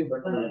lang video ba?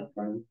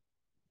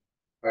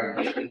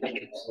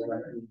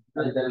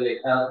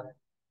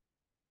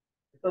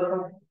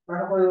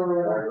 Paano ko yung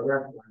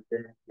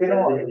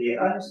pero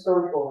ano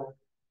store ko?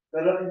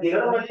 Pero hindi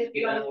ka naman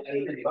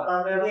baka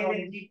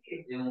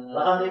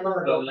may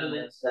mga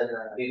documents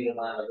na hindi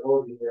mga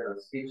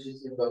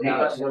speeches yung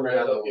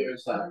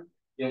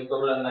yung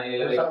tour lang na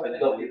ilalagay sa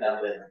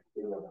document.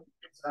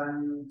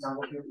 Saan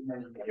ko yung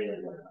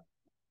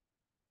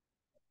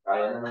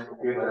kaya naman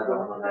computer na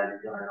mga magalit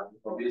yung anak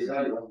ko. Mabilis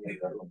na yung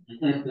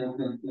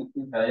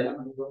kaya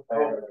naman ito.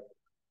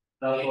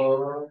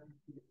 Tapos,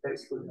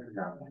 text ko na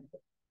lang.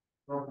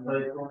 Kung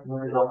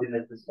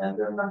document na siya,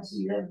 pero nang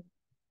siya.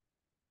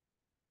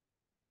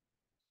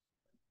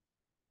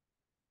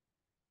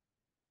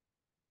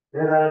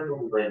 Kaya kaya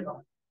kung ba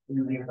yun?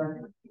 Hindi pa.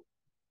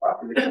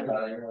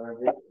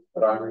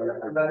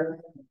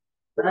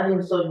 Saan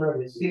yung solve na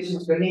rin?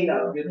 Speeches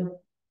kanina.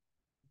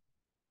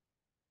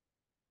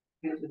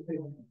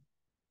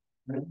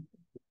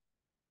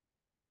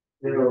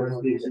 Pero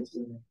speeches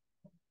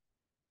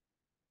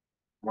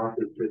mga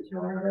pictures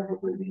yung mga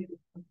napapwede dito.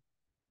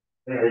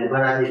 Pwede ba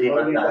natin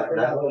lipat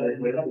na?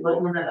 Ba't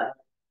mo na lang?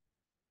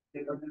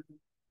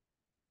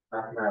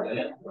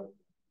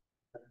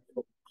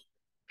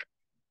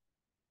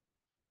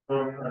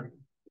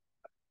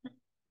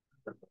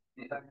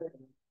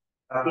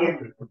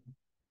 Akin.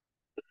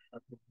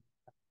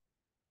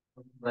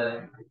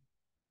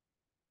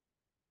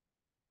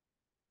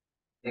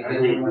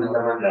 Hindi mo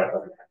naman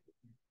dapat.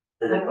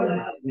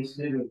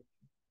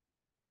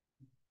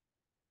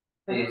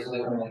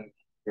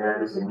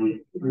 Kaya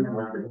sabi, hindi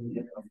naman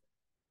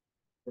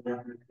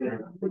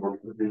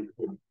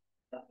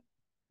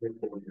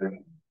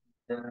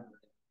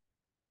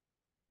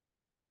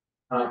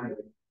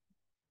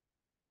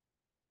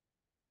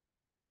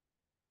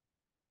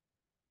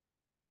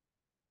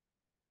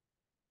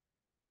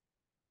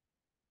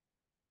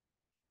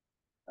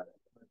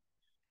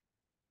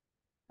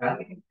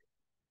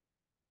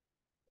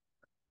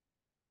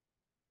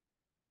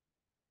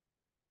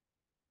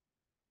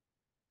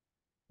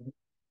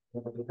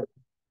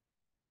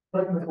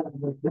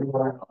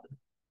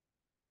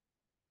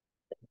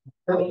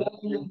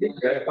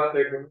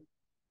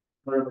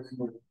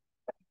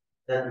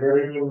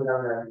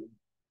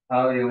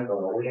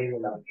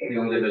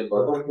yung level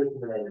po.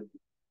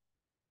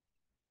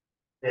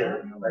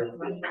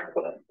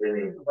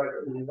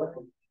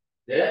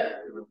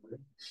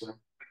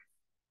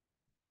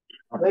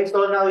 Okay,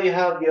 so now you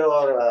have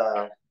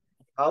your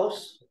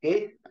house,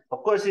 okay?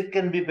 Of course, it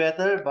can be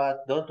better,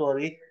 but don't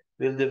worry,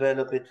 we'll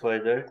develop it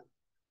further.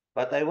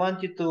 But I want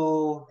you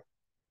to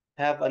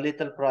have a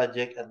little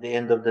project at the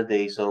end of the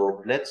day. So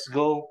let's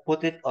go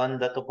put it on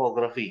the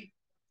topography.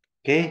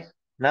 Okay,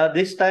 now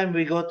this time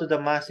we go to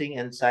the massing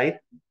and site.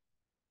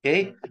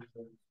 Okay,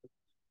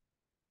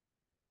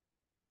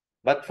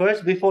 but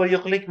first, before you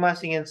click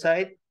massing and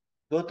site,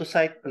 go to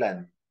site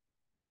plan.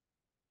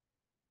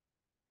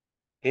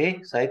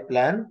 Okay, site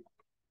plan.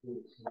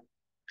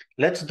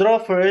 Let's draw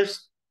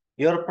first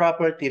your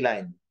property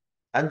line.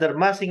 Under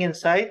massing and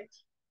site,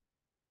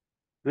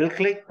 we'll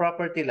click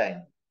property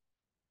line.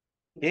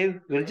 Okay,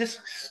 we'll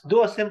just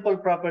do a simple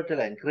property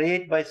line.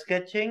 Create by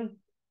sketching,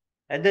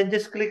 and then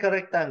just click a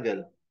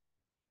rectangle.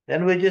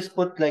 Then we just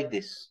put like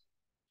this.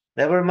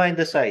 Never mind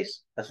the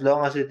size, as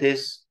long as it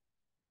is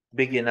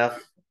big enough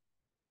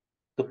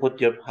to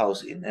put your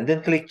house in. And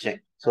then click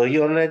check. So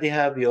you already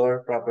have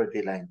your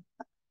property line.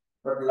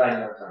 What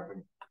line or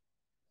something?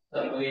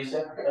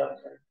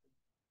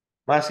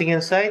 Massing and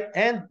site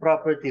and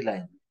property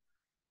line.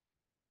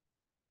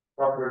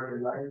 Property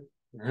line.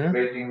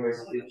 Creating by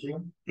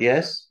sketching.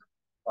 Yes.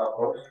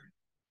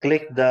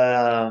 Click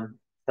the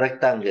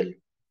rectangle.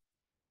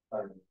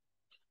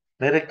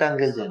 May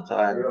rectangle dyan. So,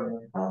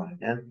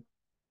 yan.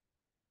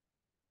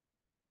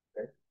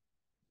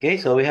 Okay,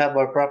 so we have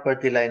our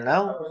property line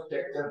now.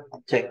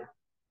 Check.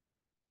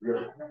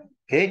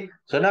 Okay,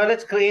 so now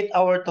let's create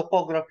our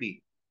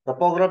topography.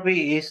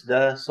 Topography is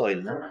the soil.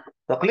 No?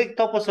 So click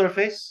topo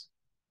surface.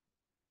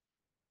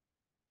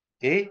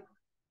 Okay,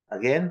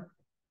 again.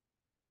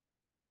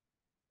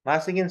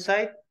 Massing and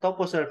site,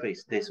 topo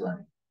surface, this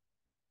one.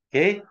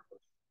 Okay,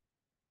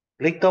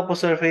 click topo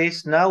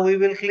surface. Now we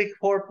will click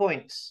 4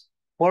 points.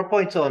 4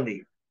 points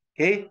only.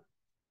 Okay,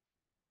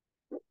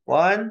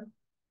 1,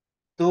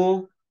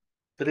 2,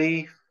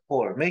 3,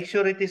 4. Make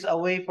sure it is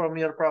away from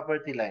your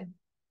property line.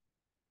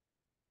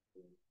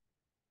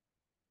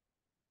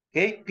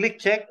 Okay, click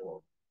check.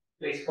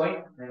 Place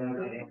point.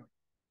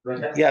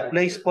 Yeah,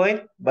 place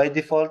point. By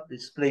default,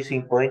 it's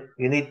placing point.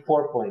 You need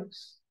 4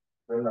 points.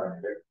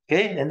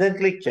 Okay, and then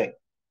click check.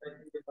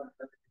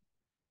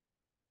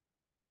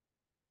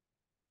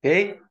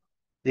 Okay,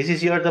 this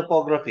is your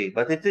topography,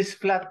 but it is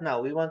flat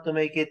now. We want to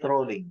make it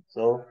rolling.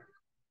 So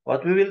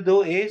what we will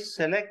do is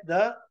select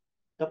the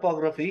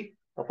topography,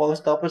 topo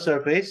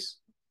surface.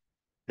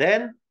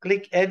 Then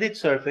click Edit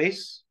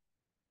Surface.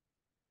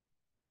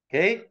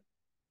 Okay.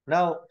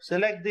 Now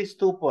select these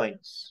 2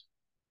 points.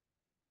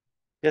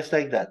 Just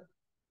like that.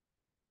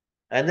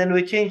 And then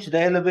we change the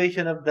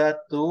elevation of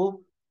that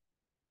to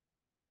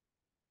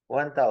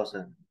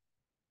 1000.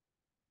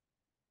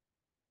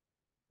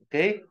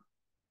 Okay.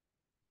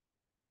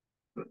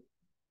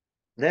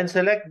 Then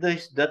select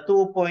the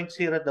 2 points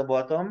here at the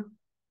bottom.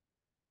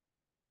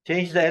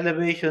 Change the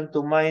elevation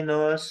to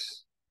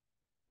minus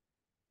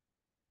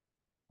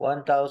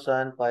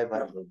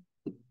 1500.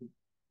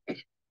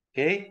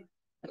 Okay.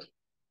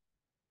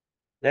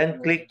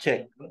 Then click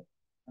check.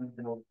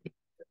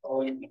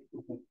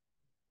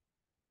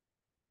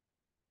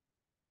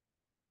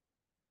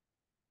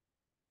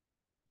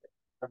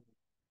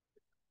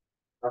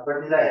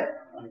 Property line.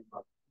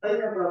 Ay,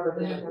 na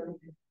property line.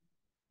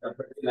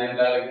 Property line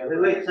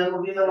lalagyan. Wait, saan mo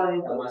ginawa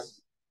ito?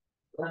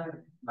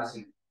 Masing.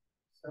 Masing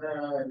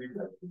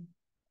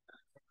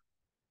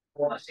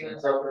ang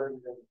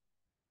property line.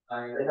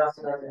 Ay, relax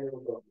natin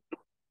ito.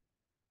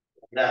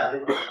 Na,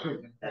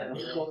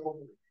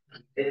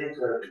 edit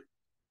surface.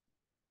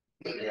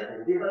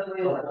 Di ba ito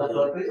yung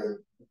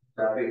surface?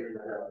 Sabi,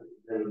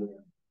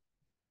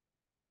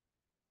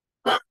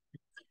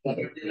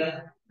 property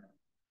line.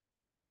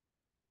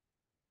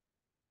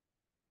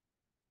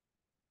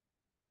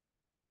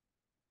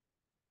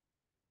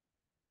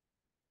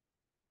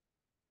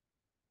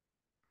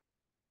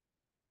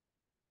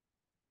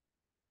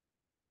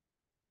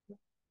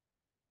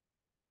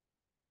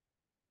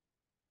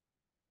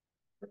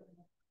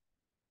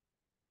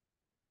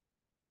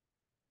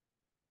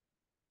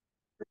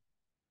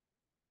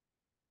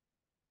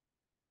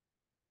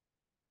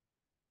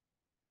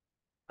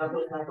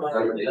 Tapos na ito.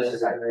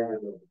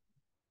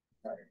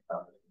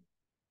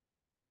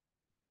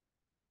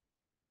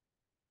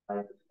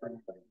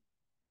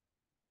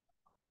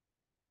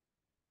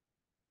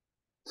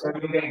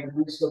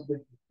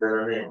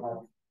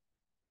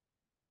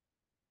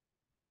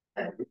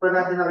 Di pa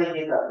natin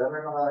nakikita.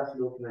 Dami mga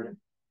slope na yun.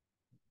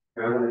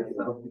 Property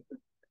line.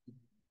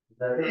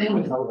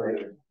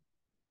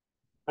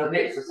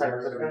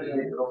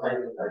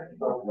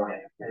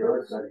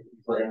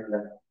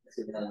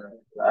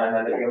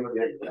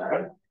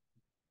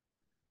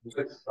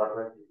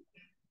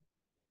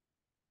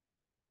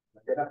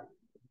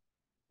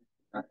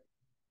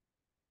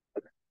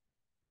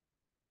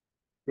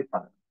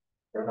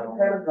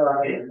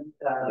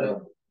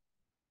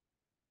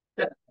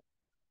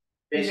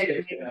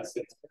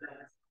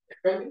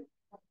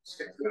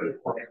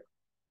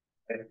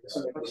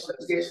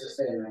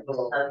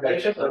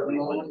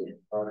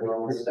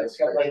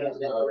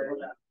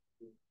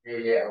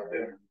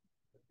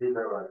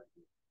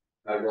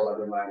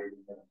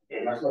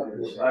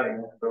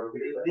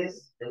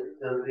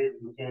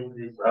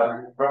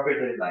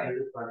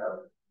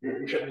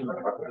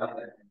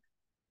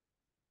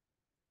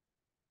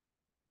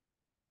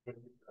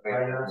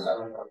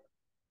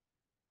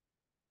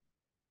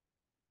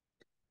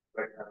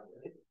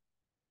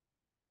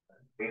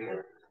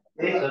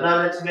 Okay, so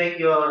now let's make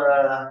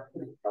your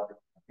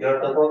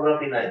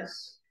topography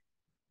nice.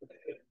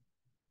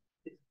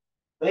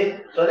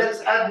 Wait, so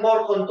let's add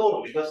more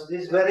contour because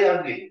this is very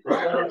ugly.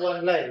 It's only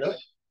one line, no?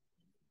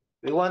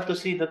 We want to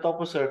see the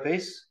topo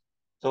surface.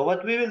 So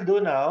what we will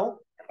do now,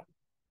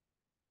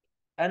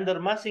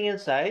 under massing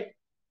inside,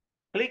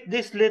 click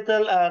this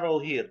little arrow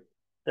here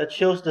that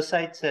shows the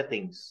site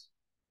settings.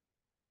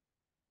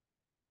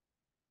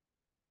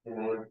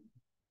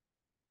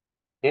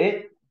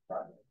 Okay.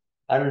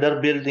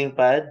 Under building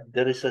pad,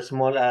 there is a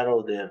small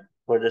arrow there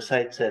for the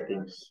site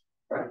settings.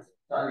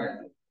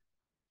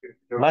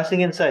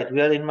 Massing inside.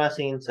 We are in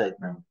massing inside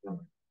now.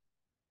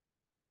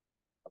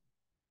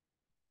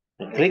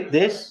 And click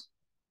this.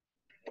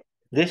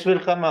 This will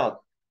come out.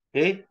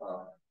 Okay.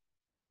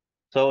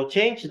 So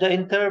change the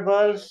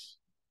intervals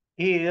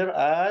here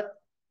at,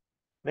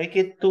 make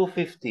it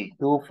 250,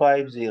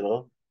 250.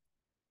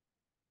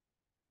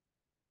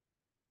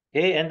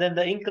 Okay, and then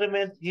the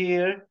increment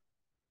here,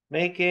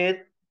 make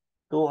it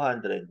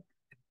 200.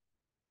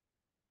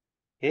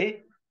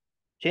 Okay,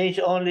 change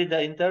only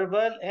the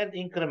interval and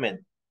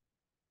increment.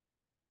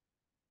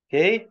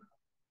 Okay,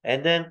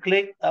 and then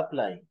click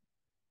apply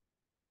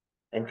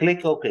and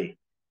click OK.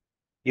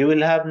 You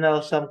will have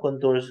now some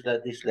contours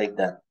that is like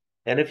that.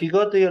 And if you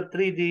go to your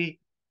 3D,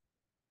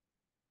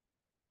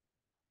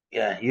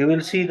 yeah, you will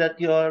see that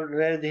you are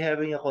already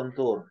having a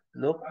contour.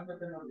 Look,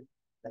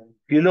 if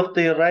you look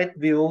to your right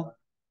view,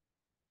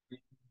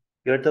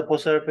 your topo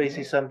surface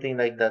is something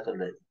like that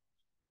already.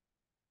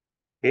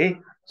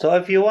 Okay, so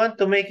if you want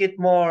to make it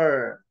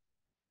more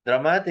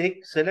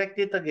dramatic, select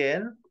it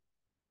again,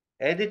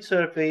 edit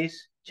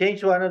surface,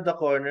 change one of the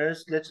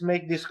corners. Let's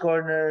make this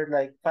corner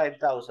like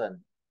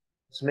 5,000.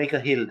 Let's make a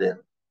hill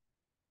there.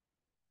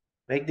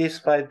 Make this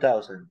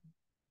 5,000.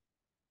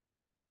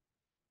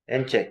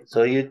 And check.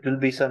 So it will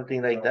be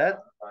something like that.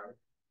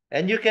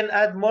 And you can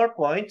add more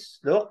points.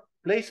 Look,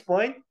 place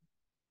point.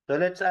 So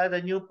let's add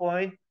a new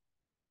point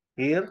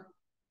here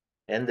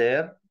and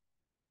there,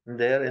 and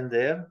there, and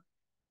there,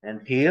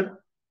 and here,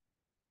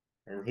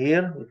 And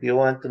here, if you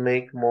want to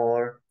make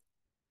more,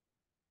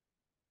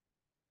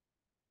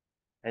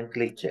 and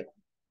click check.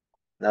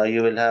 Now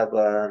you will have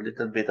a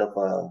little bit of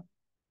a.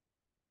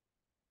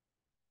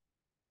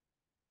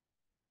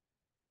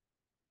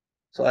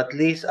 So at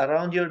least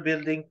around your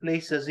building,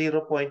 place a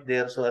 0 point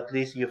there. So at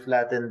least you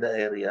flatten the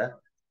area.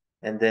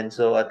 And then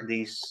so at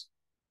least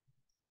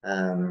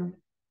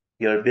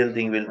your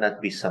building will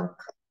not be sunk.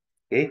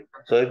 Okay.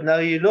 So if now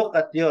you look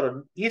at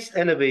your east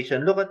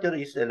elevation, look at your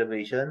east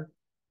elevation.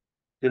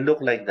 You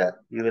look like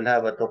that. You will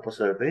have a topo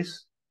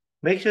surface.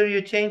 Make sure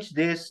you change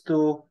this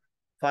to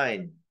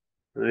fine.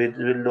 It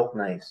will look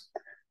nice.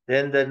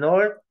 Then the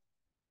north,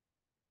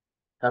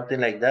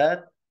 something like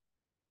that.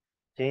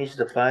 Change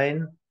the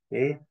fine.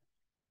 Okay.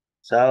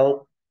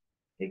 South,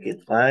 make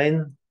it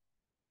fine.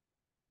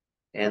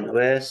 And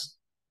west,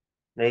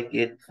 make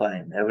it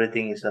fine.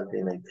 Everything is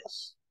something like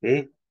this.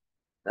 Okay.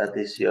 That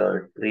is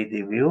your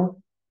 3D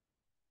view.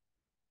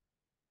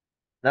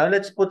 Now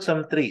let's put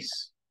some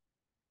trees.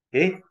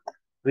 Okay.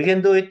 We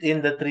can do it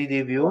in the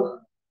 3D view.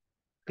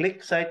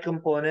 Click side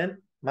component,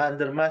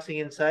 under massing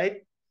inside.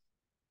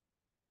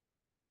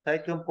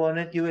 Side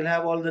component, you will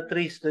have all the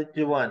trees that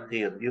you want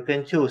here. You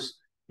can choose.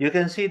 You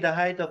can see the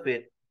height of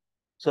it.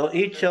 So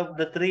each of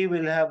the tree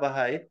will have a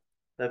height.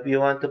 So if you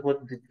want to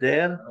put it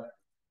there,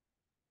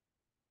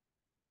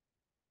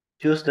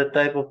 choose the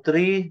type of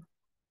tree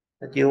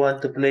that you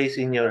want to place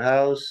in your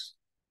house,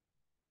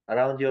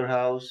 around your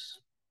house.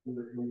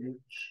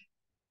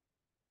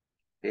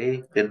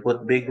 Okay, you can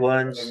put big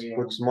ones,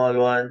 put small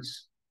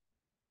ones,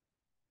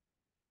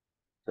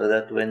 so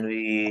that when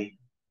we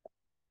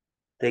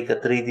take a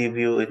 3D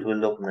view, it will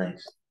look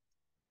nice.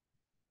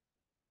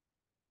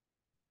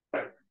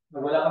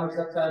 Wala kami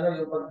sa ano,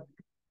 yung pag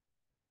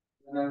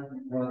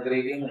mga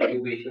grading,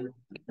 elevation.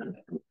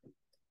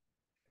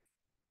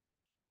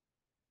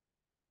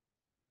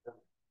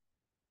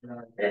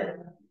 Yeah.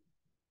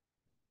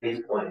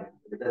 This point.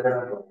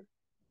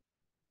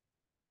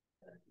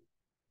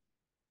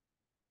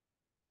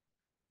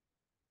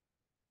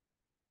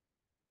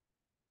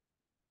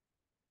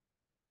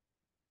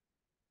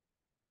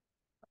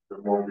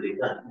 Tumuli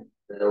ka.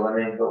 Dalawa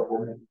na yung kaupo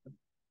mo.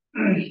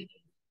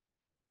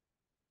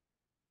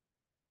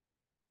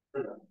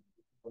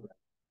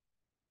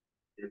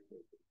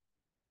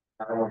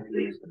 Ako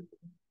mag-place.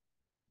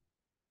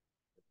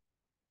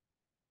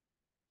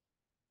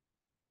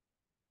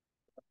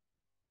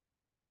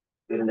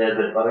 Yung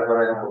level,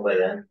 pare-pareho po ba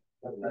yan?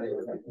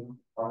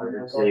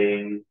 Kasi,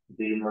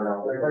 hindi mo lang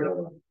ako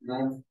dalawa.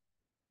 Yeah.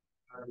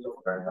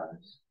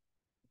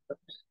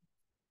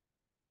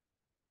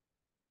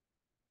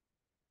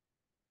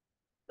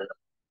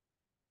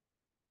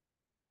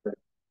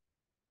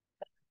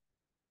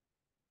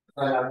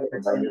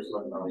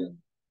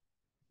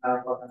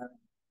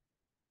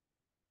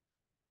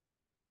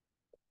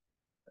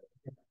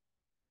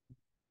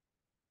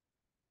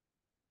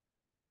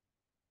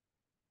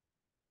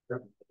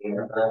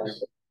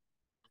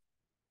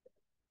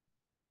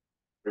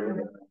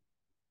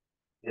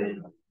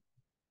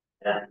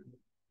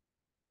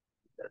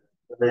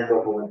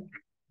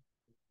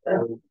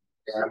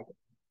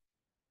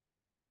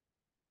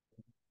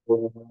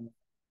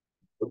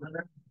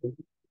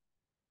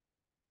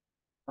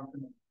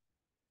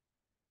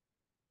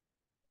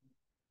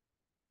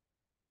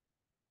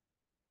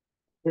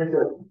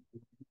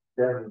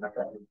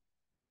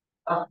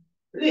 Ah,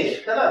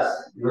 Lish,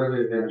 kalas.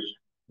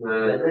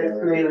 Let's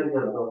play with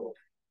your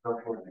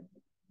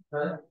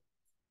huh?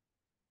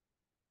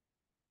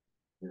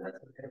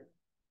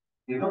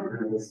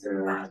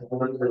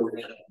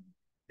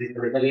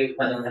 Nag-iip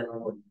pa ng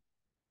ano.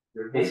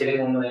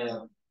 Isilig mo muna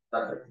yung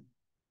tatay.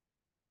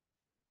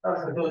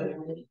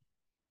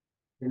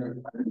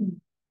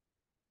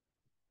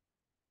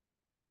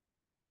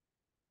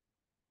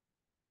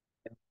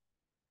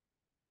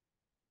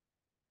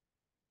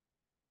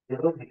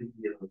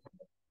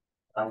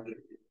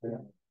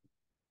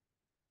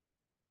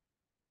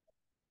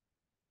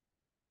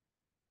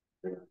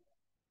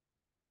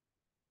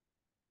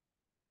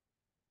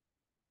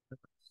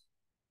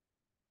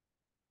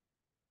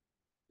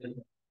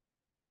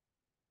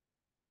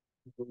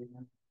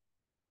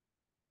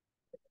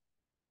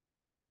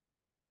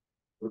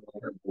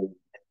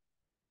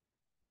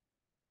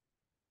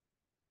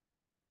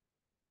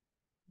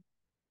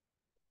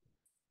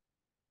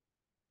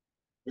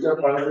 Isa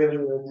parang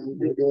yung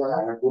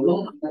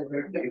gulong.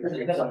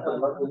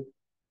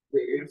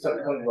 Sa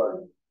isang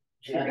buwan.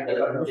 Saan?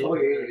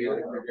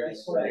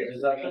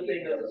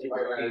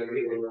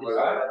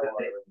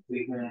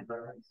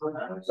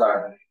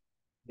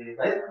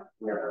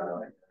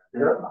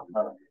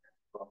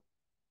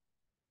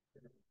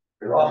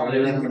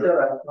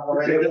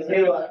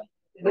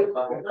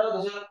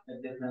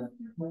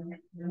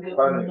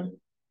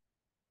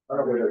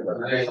 Ano ba yun?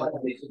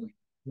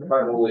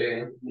 Paano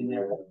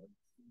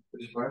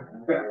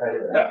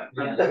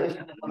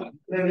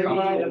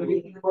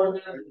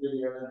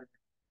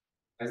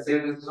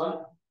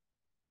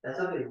That's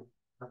okay.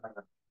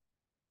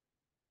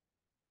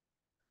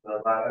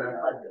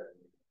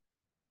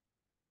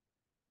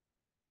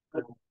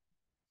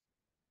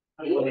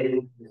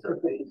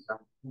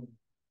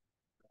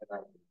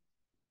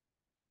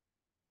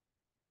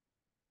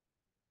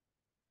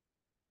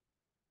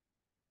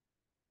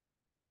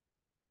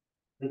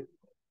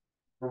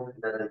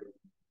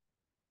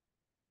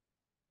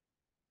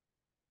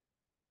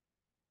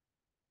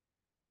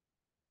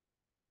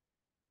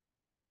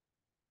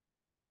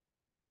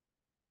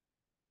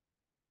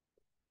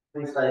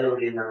 Please tayo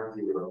rin ng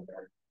zero.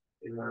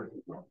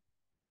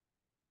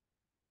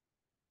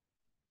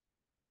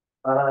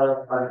 Para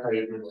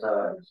tayo dun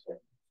sa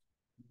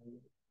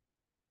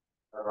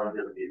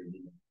rounded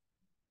building.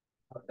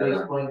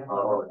 Place point,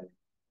 oo.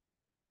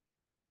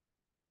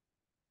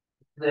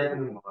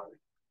 Then,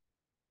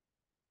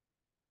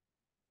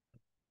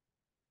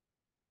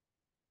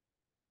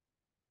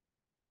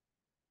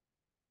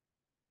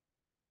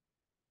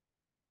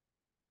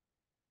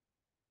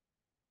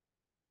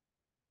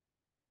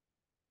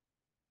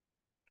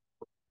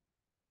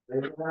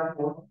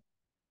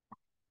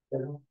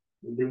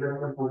 hindi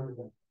lang ng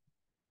puno.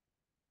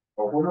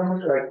 O, puno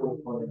mo siya.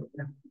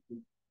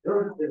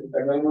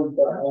 Tagal mo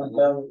pa.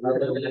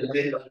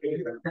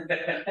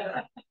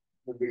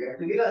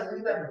 Sige lang,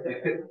 sige lang.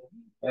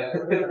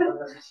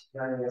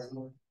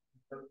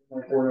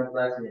 Ang puno ng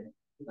klase niya.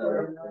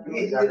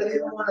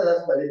 Sige mo muna,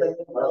 tapos palitan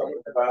ko pa.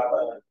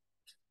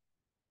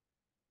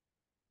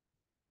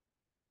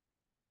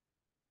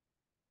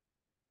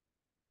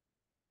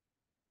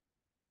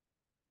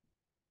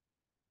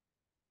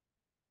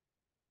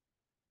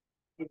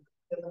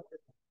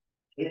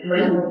 Click mo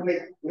lang ng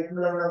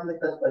click,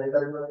 tapos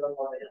palitan mo lang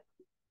mamaya.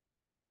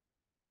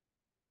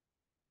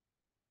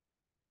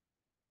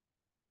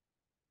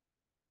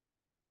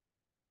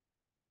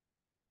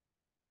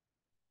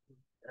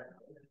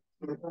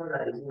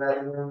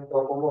 Isinarin mo yung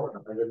topo mo,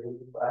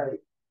 nakagaling yung bahay.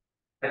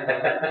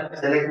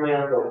 Select mo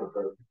yung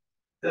topo.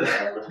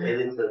 Tapos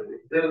edit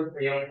service.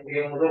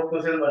 Yung rope ko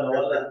sir,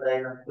 wala tayo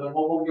na.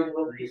 Lumubog yung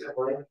rope, isa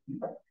ko rin.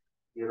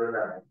 Zero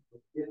lang.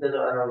 Yung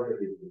dalawa ano ko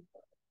dito.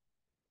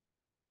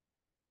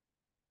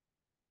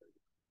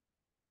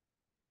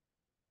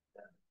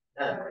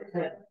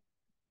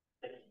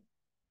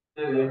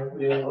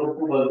 Yung rope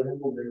ko ba,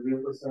 lumubog.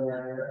 Yung ko sa...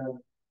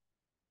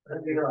 Ano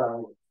ginawa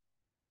mo?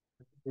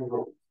 Yung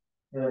rope.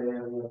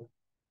 Yung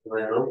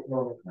rope?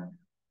 No.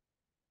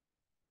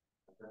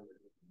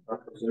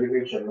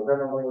 Revision.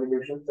 Magkano ang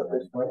revision sa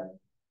price mo?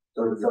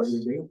 So, sa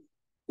building?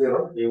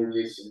 Zero? Yung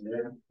leasing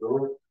yan.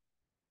 Zero?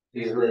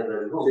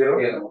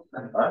 Zero?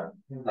 Ha?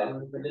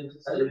 Alam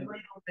mo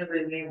yung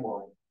revenue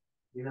mo?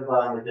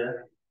 Binaba mo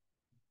dyan?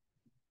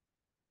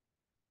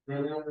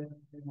 Yung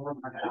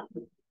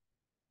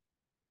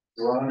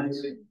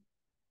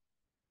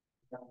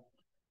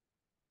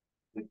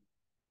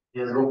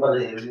room pala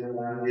yun. Yung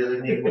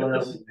revenue mo na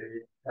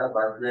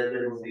dapat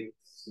level 6,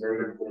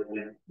 level 4.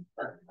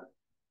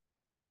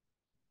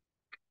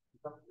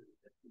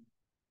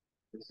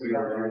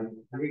 Level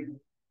 6.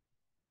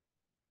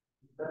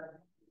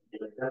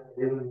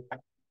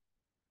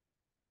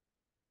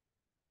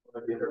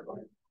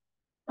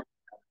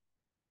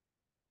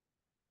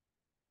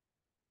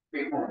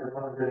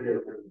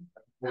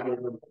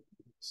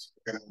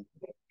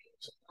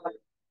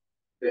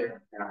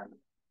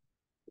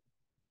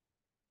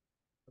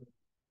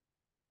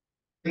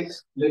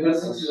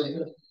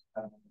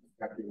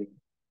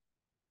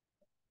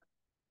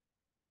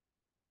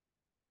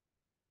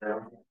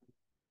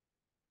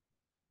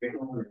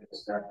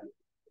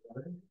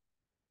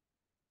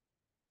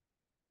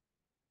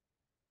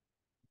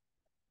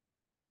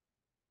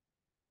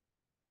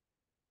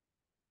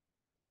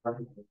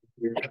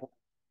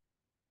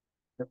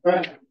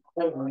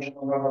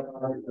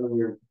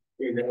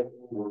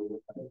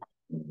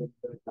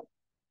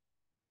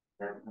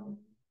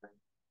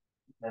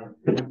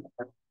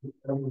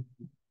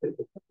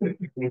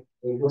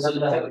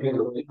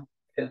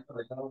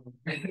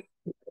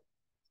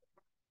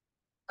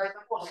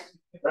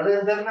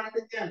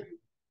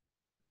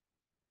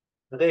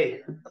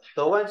 Okay,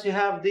 so once you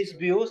have these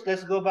views,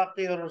 let's go back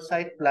to your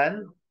site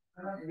plan.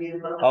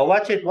 Oh,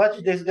 watch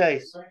this,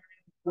 guys,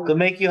 to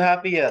make you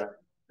happier.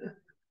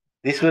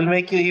 This will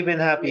make you even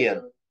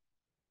happier.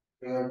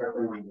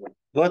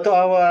 Go to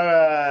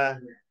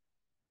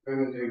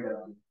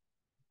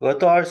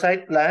our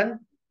site plan.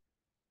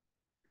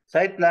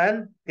 Site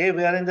plan. Okay,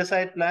 we are in the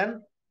site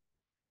plan.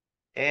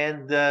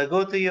 And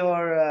go to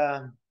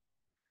your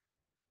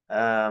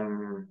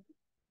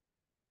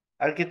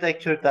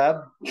architecture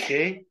tab.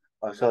 Okay.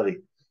 Oh,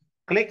 sorry.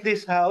 Click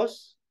this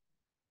house.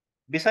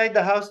 Beside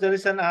the house, there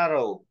is an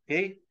arrow.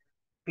 Okay.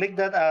 Click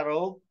that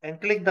arrow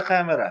and click the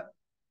camera.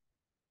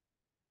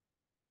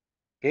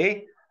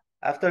 Okay.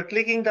 After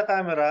clicking the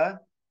camera,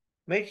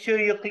 make sure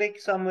you click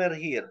somewhere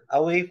here,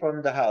 away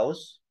from the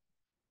house.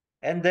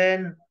 And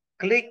then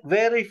click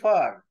very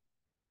far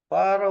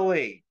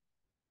away.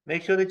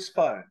 Make sure it's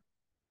far.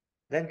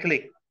 Then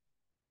click.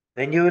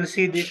 Then you will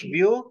see this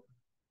view.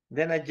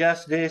 Then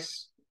adjust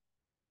this.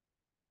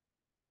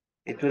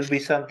 It will be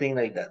something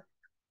like that.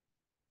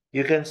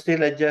 You can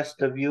still adjust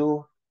the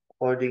view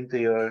according to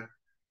your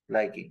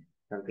liking.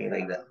 Something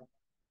like that.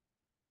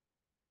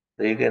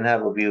 So you can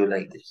have a view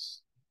like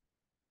this.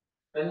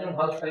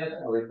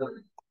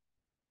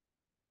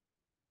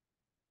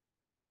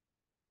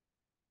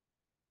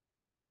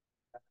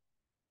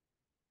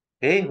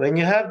 Okay, when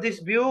you have this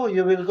view,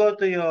 you will go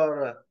to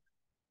your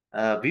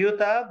view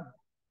tab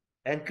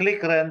and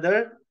click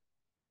render.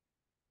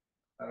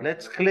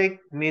 Let's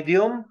click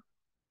medium.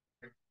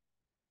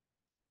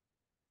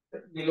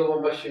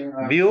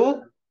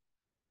 View,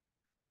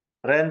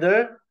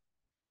 render,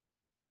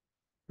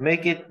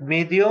 make it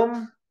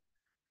medium,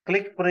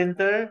 click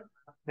printer,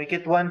 make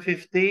it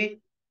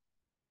 150,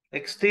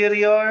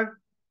 exterior,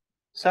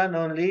 sun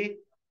only.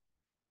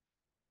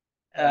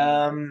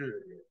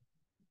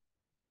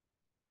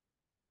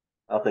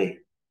 Okay.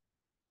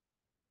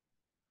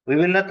 We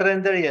will not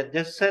render yet.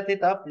 Just set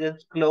it up,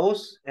 just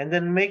close, and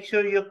then make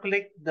sure you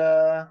click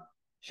the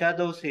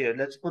shadows here.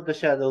 Let's put the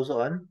shadows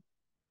on.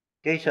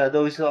 Okay,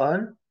 shadow is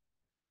on.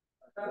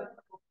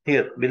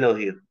 Here, below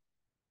here.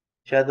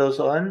 Shadows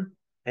on.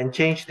 And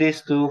change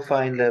this to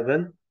fine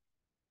level.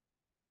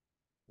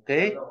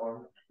 Okay?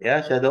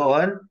 Yeah, shadow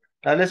on.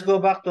 Now let's go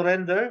back to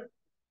render.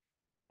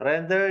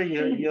 Render,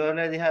 you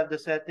already have the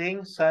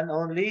settings, sun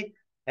only.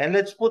 And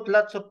let's put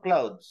lots of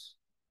clouds.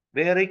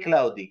 Very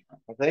cloudy.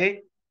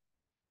 Okay?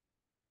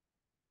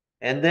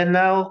 And then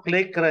now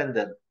click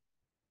render.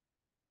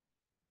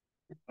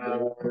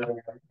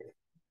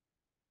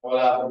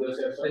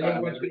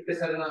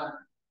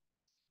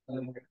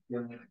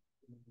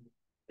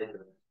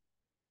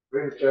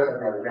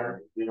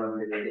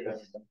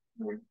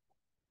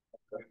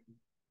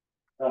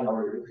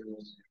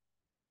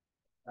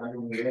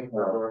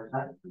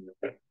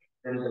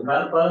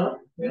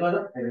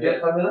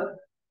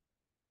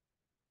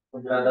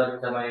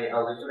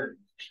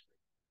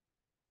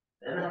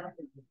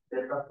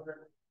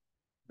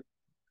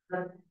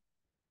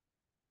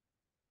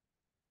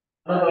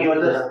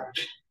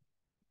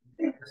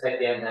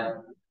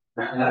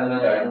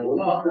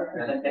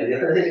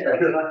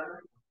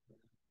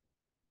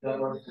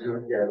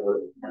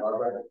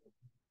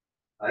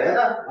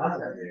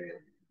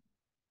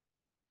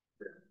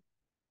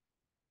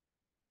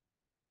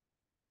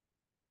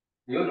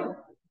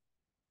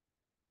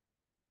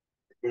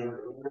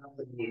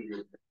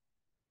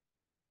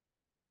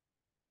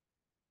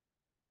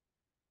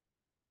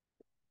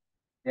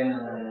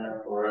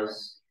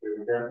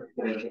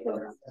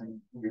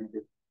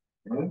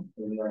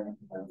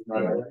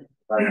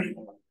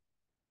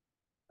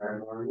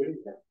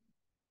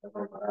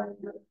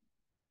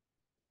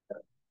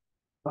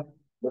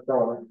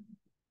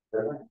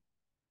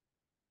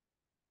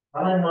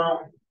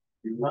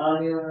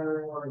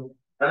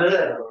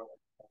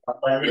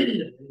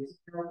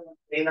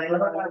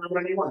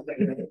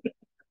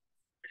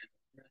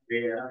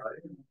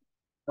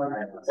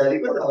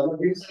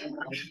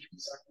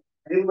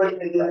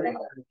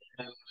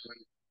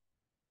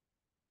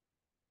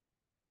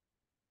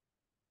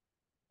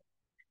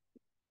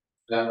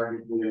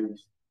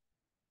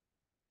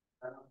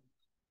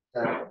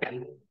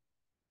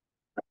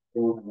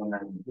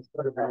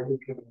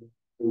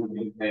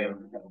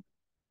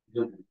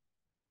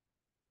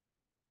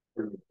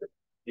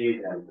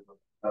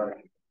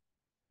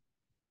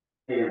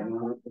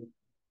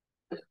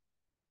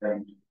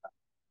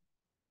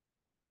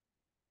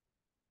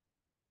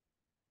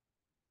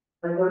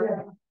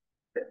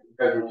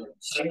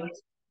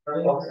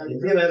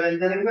 Hindi, may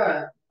rendering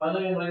na. Paano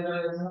yung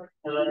rendering?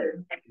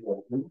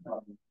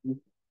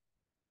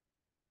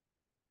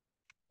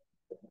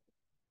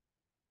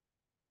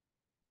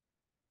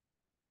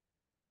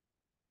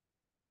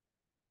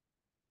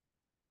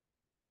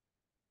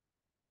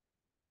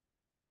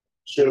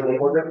 Share the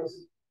model.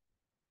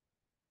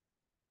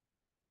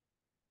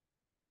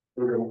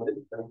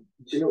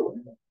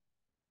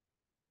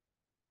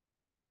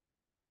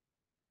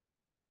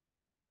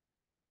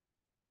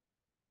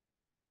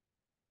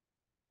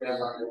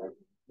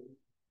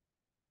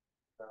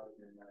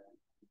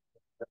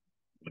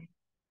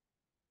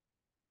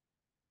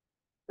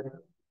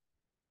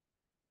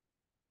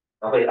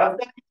 Okay,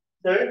 after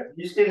sir,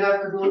 you still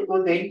have to do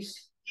two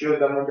things. Show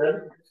the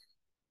model.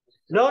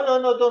 No,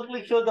 don't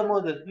click show the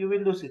model. You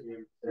will lose it.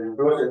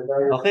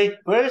 Okay,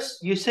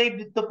 first you save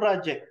it to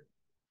project.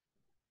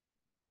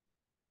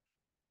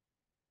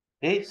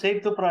 Okay,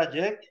 save to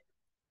project.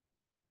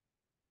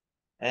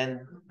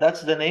 And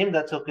that's the name,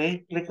 that's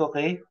okay. Click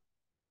OK.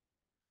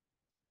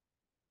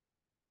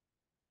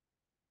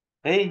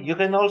 Okay, you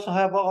can also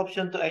have an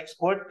option to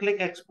export. Click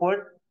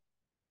export.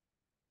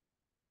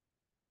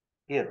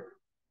 Here.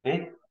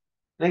 Okay,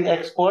 click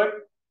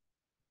export.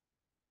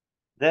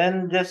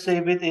 Then just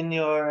save it in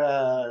your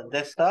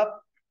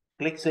desktop.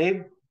 Click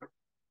save.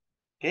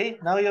 Okay,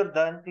 now you're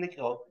done. Click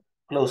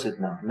close it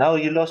now. Now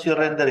you lost your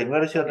rendering.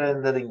 Where is your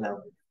rendering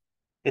now?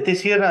 It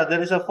is here now.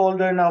 There is a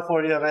folder now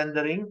for your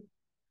rendering.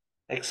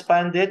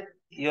 Expand it.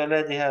 You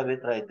already have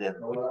it right there.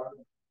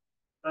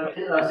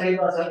 Save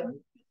sir.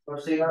 Or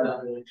save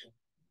na.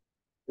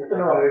 Ito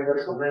na,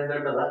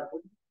 render na ba?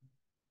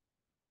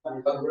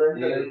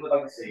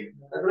 Pag-save.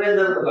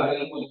 Nag-render na ba?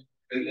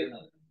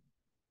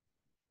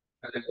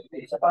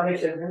 Sa paano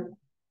yung save mo?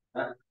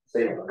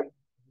 Sa'yo.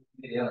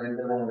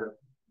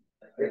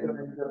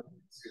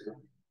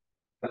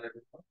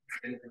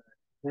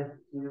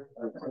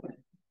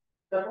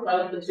 Tapos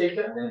alam ng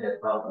station?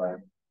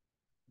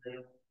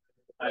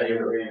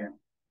 Ayun.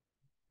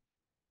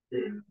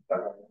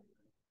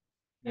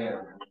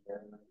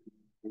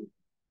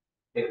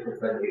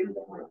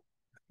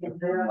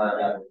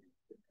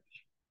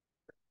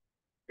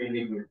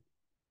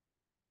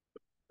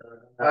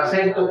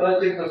 Send to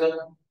project ko sa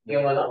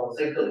yung ano,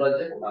 send to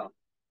project ko.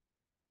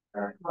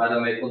 Para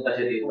may punta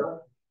siya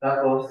dito.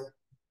 Tapos,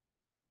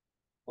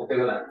 okay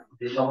mo na.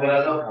 Okay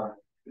na to.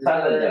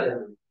 Saan na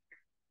dyan?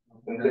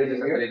 Kung credit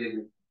sa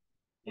credit.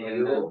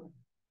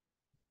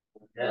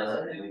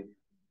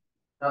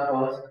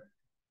 Tapos,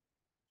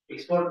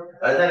 export.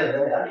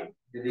 Dali.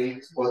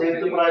 Export.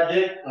 Save to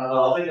project.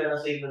 Okay ka na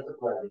save na to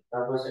project.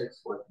 Tapos,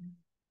 export.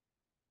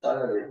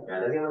 Saan na rin?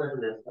 Lagyan mo na sa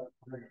desktop.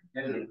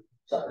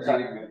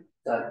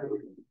 Saan?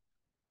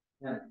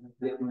 Yan.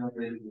 Click mo yung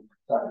credit.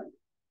 Saan?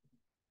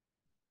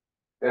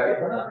 Kaya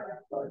ito na.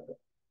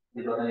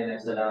 Di ba kanina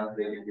isa lang ang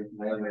credit yung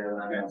ngayon meron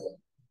na ngayon.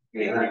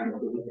 Kaya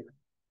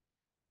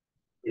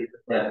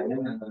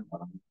yun ang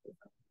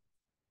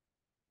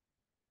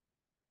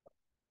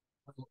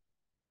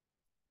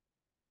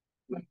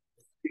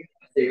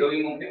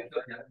gawin mong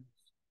picture niya.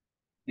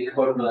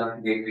 Export mo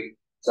lang gateway.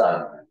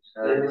 Saan?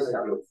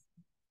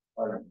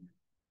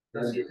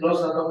 Tapos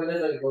i-close na ito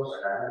nila. I-close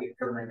na.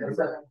 Picture na ito.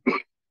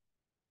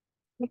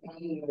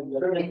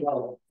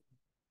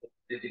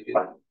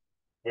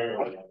 Kaya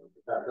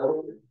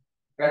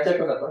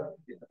ko na ito.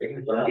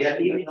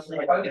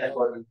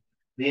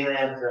 Hindi na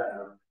yan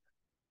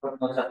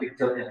sa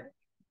picture niya.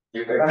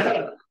 Hindi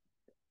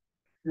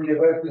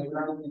ba yung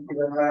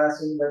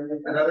masundan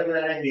niya? Ano ba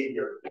yung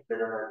video?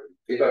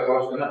 Ito,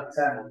 pause ko na.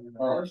 Saan?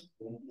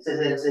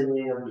 Isa-send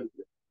niyo yung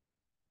video.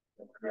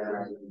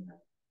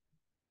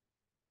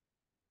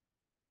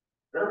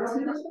 Pero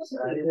kasi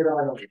hindi lang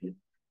ano.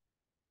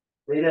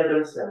 May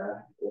levels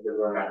na.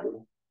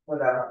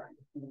 Wala.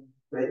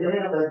 Pwede na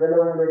yung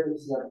dalawang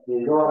levels na.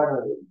 Gawa ka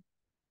na rin.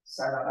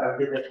 Sana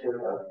architecture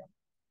ka.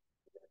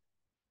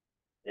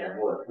 Yan,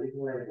 wala. Pwede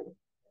mo na rin.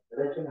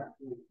 Diretso na.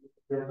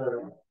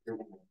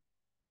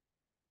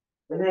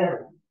 Ano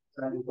yan?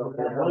 Saan ito?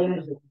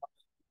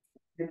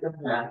 Dito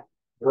na.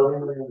 Gawin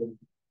mo na rin.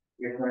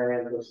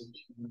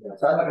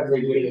 Sana kasi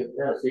yun.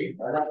 See?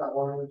 Anak ako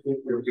ng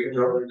picture.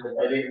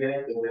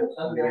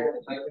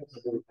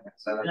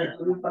 Sana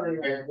tuloy pa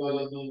rin.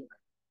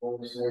 Kung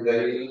gusto mo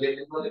galing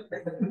ulit mo.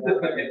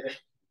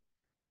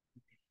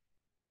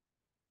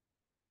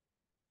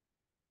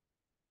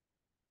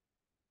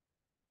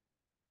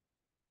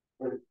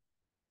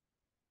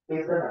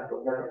 Kesa na.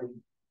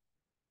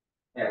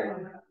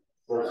 Yan.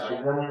 So,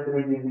 sigla mo yung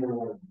 3D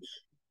mo.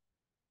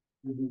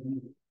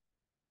 Hindi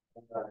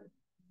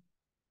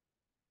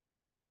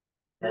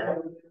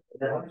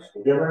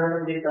mo na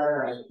lang din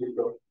tayo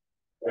dito.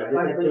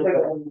 Hindi ka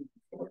lang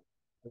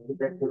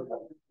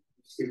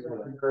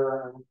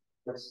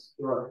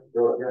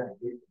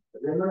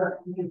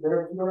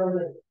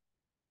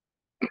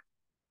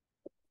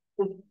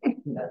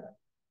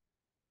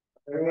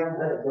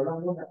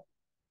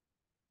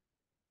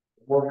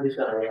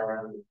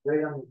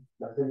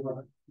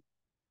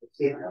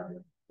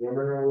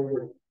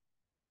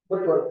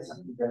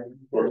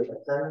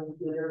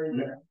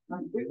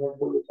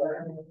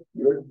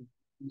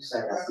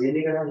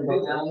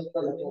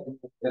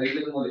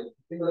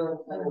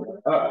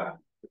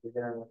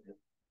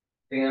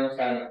tingnan mo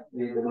sana,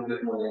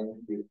 i-download mo lang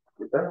yung video.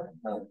 Diba?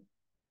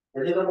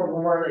 Kasi kapag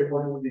gumawa na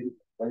ibang video,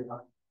 ay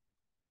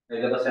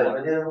labas mo.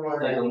 Pwede na gumawa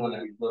na ibang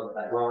video.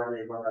 Gumawa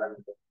na ibang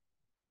video.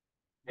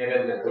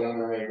 Meron na ito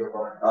yung medyo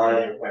ko.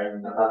 Okay,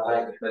 fine.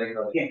 Nakakaya. Balik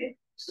ko.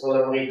 Gusto ko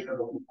lang wait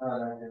ko.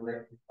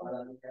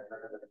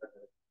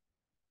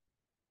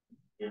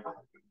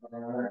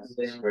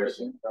 This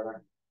version.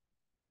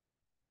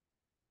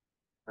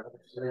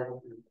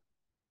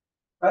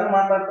 Paano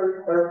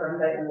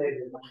mapapagpapantay ang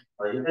level?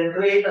 You can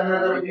create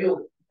another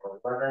view.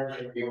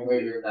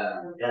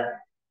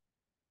 Yeah.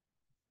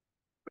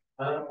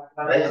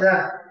 Ayos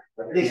na.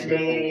 At least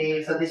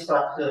may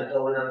satisfaction sa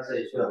unang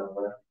session.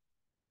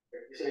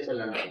 Isa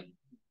lang. I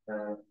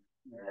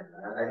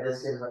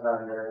just see the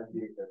camera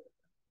dito.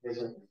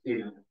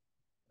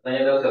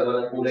 Kanya daw sa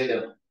walang kulay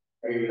daw.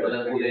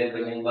 Walang kulay ang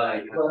kanyang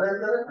bahay.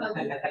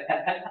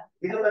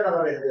 Dito ka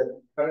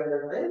nakarender.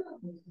 Karender na yun.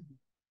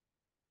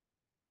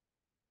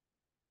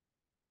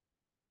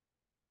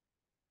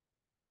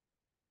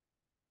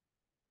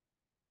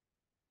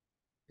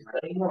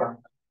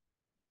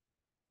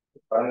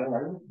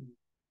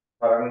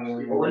 Parang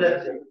ulan.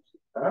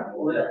 Ha?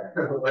 Ulan.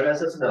 Wala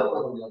sa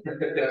snow.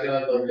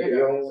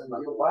 Yung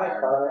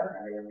bahay, parang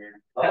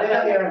okay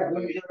lang yan.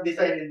 Yung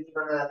design, hindi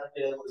pa natin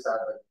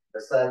pinag-usapan.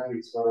 Basta at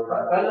least,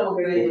 paano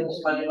ko pwede yung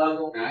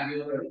panibagong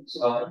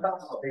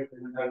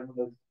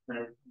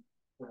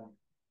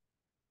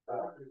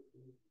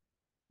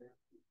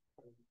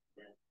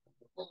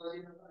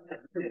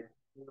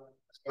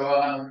gawa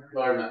ka ng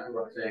floor na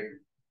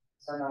project.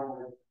 Sana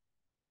ako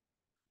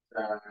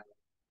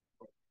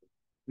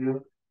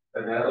yung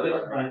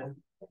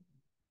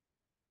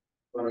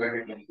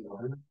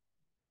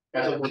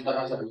Kaso punta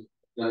ka sa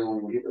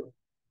lang dito.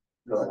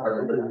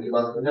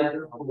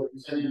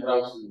 Isa yung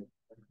browse niyo.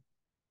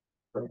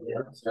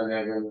 Sa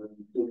level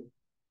 2.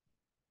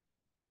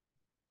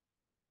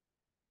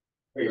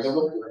 Okay,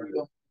 so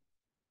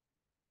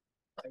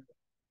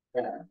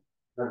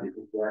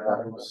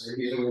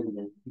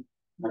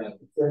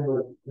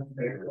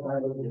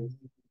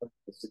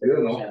siguro,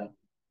 no?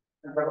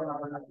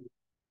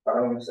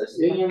 Parang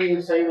yun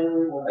yung sign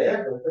ng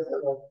ayan.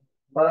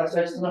 Parang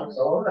search na.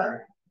 So,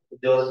 wala.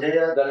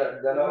 Georgia,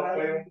 Dalawa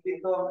pa yung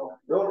dito.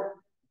 Do.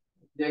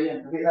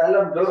 Yan. Hindi na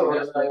alam, do.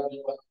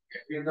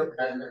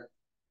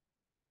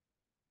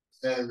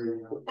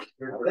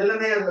 Kailan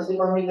na yan? Kasi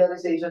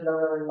familiarization lang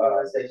naman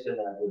yung session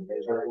natin.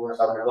 So, kung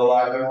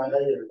gawa na nga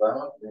yun, di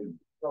ba?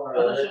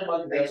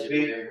 Next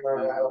week,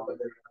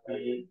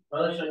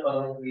 ano siya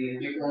parang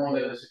hindi ko mo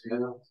nila sa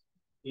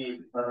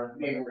parang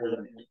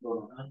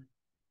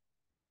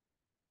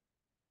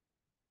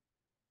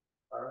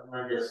parang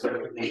na-just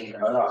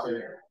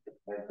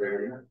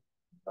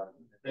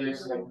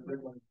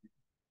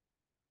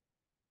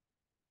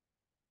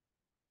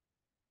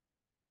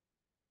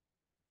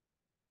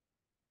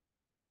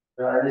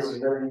alis,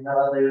 hindi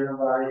nakatayo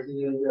ng bahay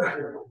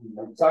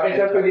sa akin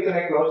siya pwede ko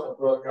na-close.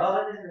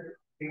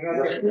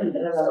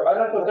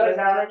 Ano to, sir?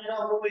 Kailangan nyo na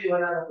ako po yung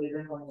wala na.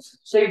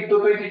 Save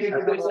to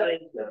 2023, sir.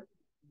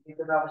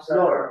 Dito na ako sa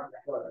floor.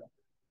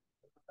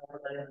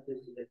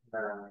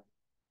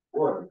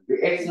 The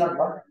X lang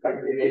ba?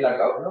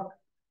 Ilagaw, no?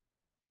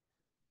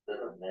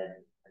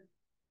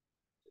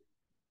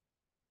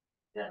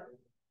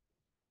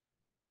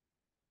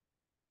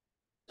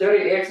 Sir,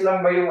 X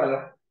lang ba yung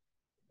ano?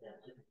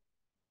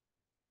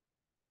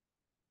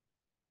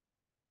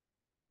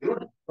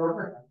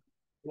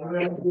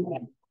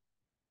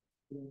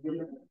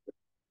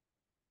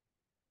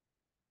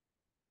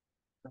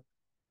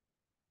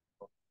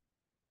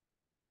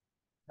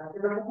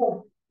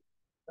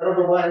 Pero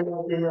babae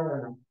natin yung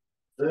ano.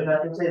 Gawin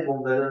natin sa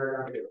ibong gano'n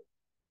na lang.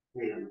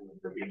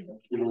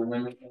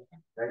 Tulungan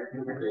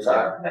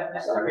sa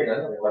akin,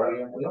 ano? Parang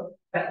yung ano?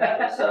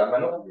 Sa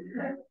manok.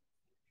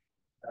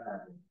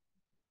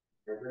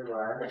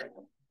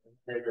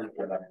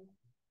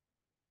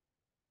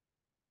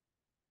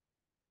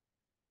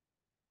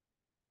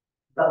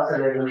 Tapos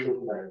sa level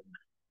 2 na yun.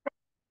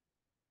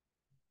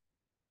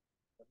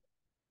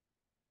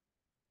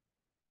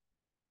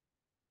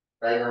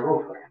 Tayo ng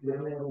roof.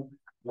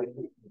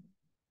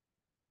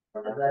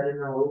 Pagkagaling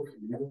ng roof.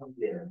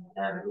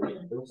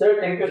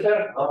 Sir, thank you,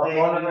 sir. Okay.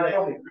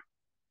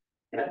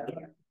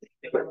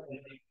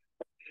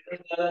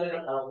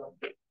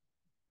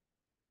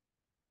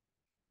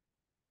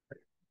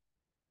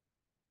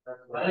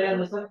 Ano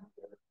yan, sir?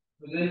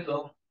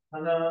 Dito.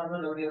 Ano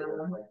lagi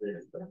naman?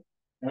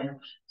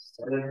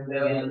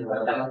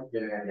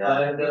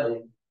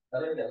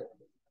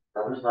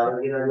 Tapos parang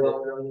ginagawa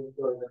ko lang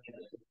ito.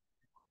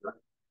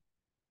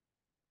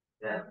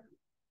 Yan.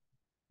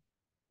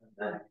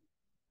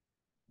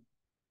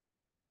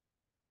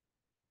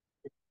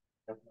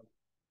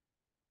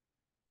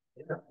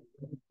 Ito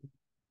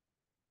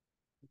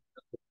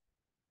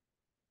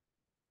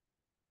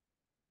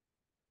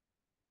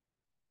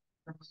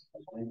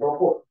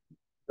po.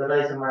 Ito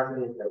tayo sa mga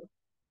nito.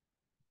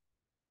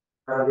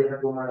 Para din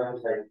na pumala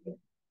sa ito.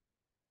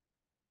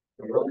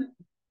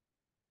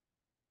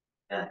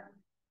 Yan.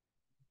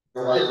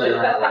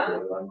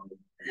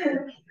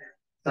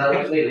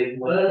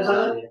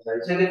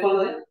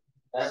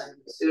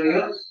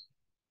 Serious?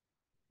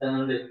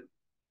 Ano din?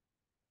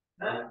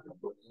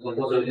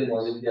 Magpapalagay din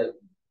mo din yan.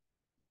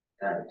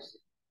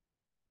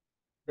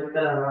 Ito ka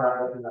lang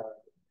makakapin na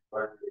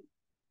party.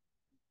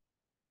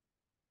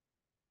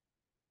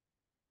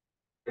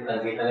 Kita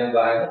na yung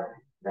bahay mo?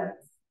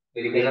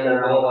 Hindi ka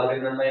na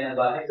makakapin na may ng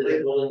bahay.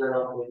 Sige, tulong na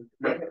lang ako.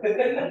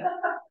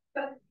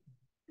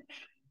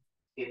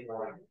 Skip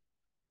mo.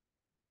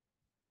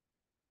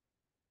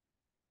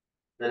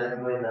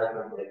 Dalan mo yung lahat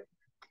ng break.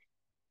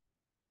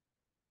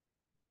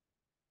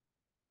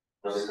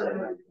 Tapos na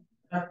rin.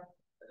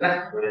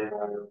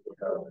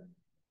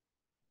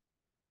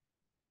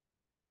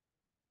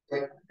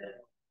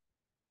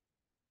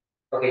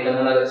 Pakita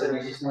mo na lang sa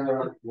misis mo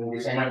yung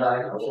design ng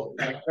bahay.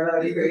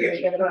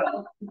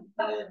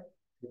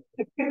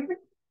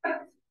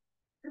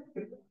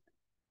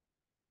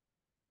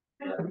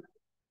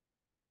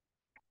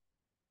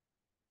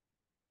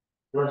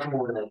 Close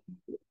muna.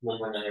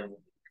 Muna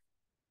yung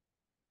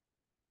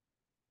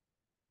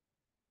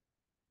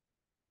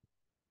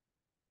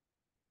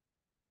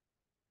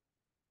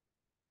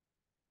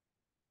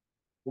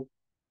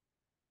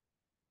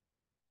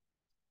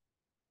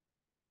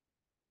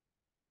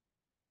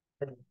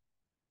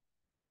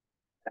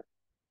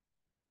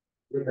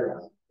dito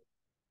lang.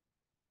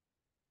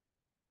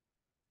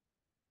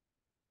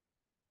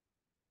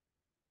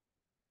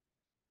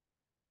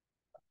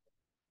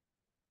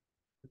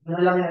 Ano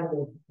lang yan?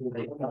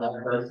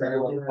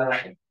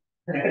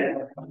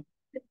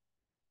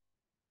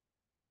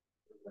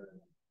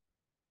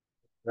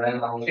 Maraming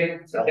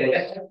makungkit.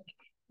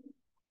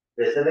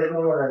 select mo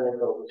muna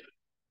nito.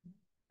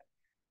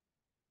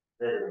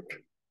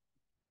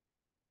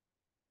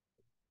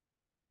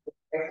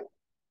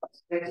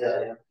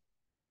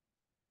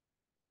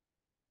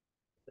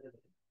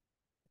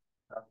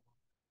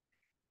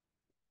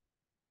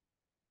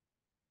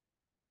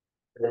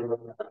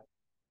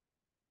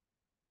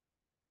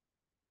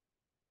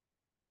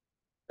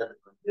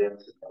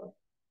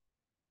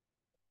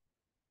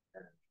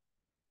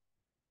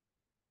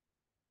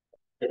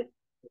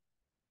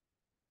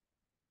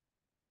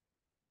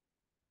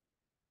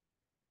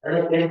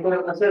 Ano,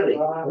 enter ka sir eh.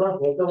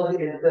 Ito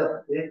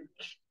mag-enter.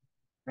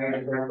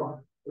 Enter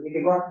ko. Sige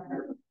ko.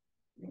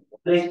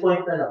 Place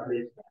point na lang,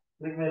 please.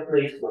 Click mo yung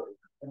place point.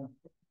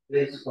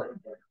 Place point.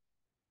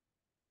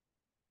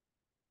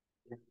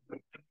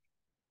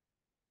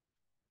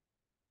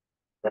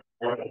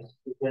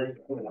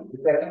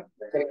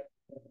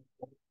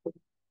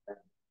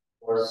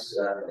 Was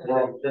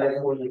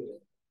select mo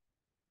yung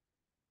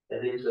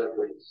edit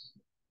surface.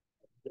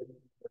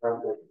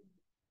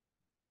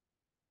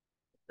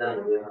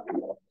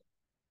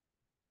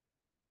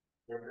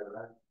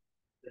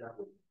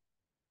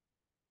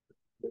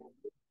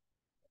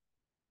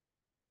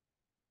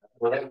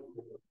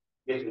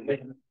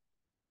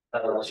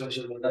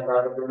 Susunod na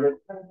para tuloy.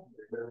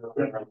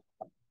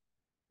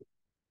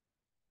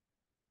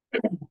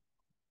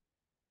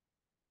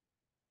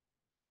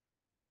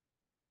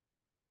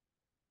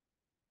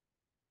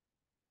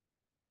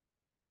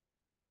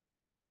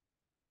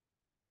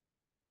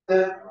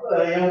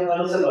 Yung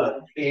ano sa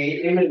ba?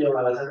 I-email nyo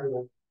pala sa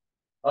inyo.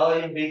 Oo,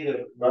 yung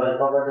video.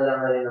 Papadala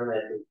na rin ng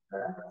message.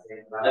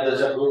 Ito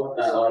sa group.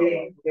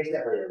 Okay, okay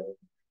siya kayo.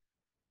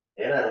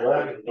 Ayan na,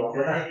 diba?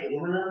 Hindi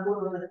mo na po.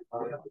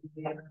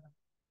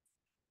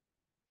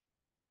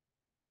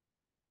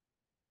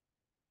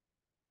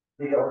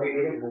 Hindi ka okay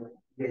kayo.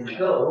 Hindi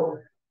ka,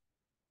 oh.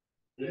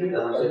 Hindi ka,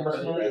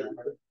 mas mali.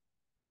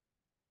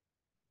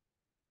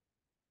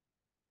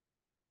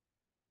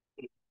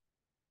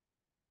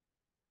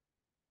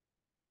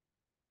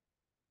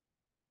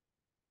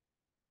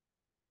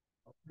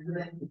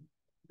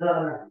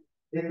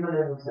 Hindi mo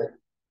na yung set.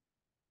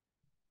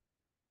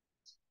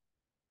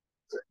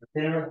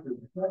 Yeah,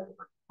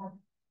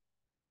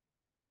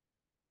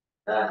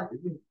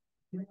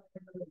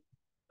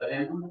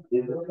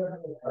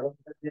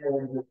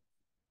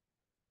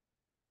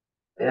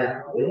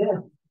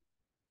 yeah.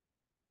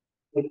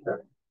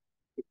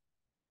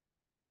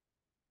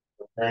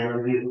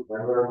 Time view,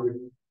 number of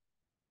view,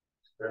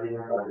 studying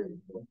about it.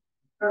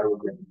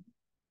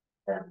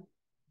 Yeah,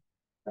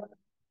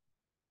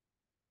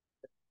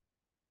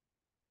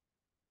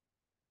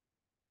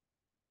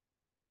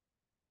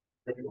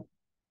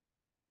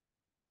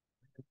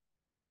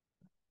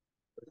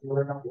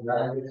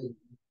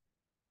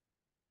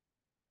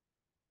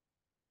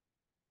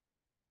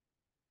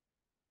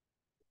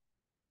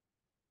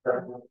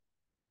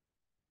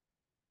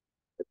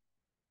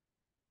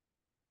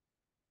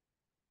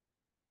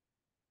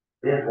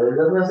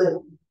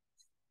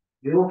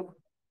 you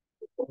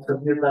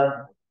submit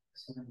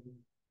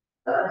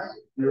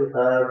you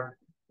are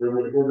you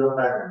will do the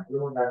pattern. You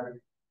have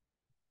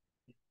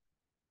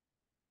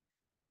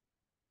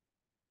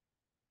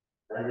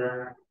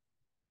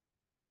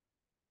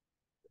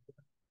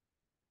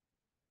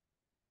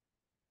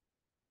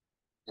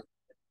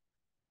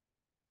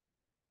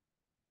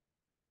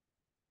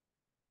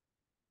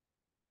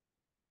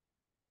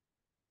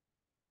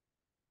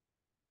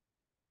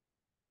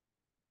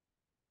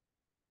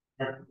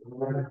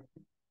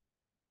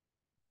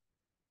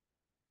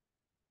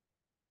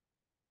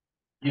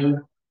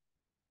you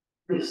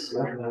please.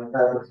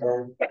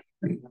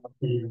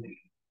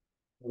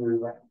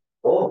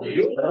 Oh,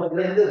 you are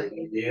blender.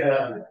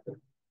 Yeah.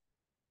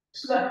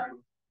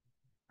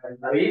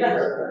 Marina.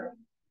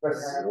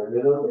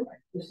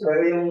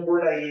 Pero yung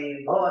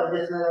kulay,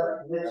 just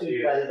let's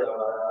see tayo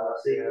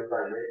safe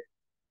tayo.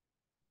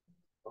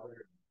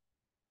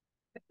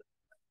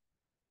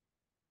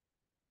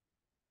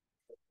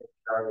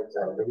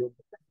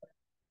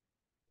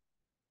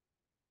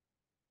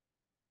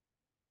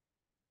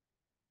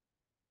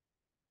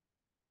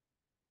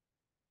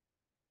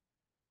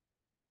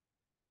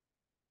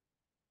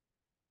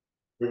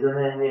 Dito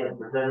na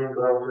yung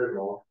browser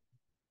mo,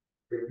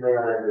 dito na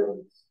yung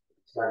renderings.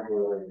 Expand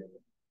yung renderings.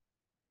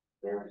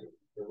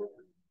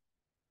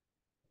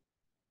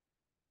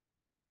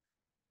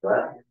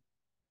 Diba?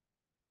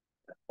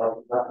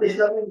 At least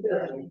lang yung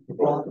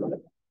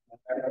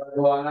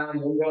gawa nga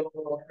ng mundo.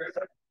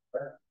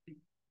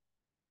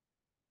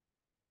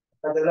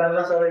 Kadalan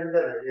lang sa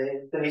render,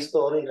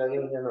 three-story,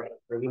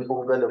 naging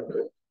bungalow.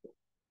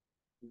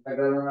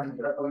 Tagal lang ang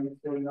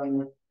pag-install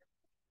ng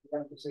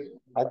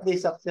at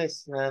least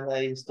success na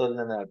na-install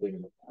na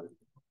natin.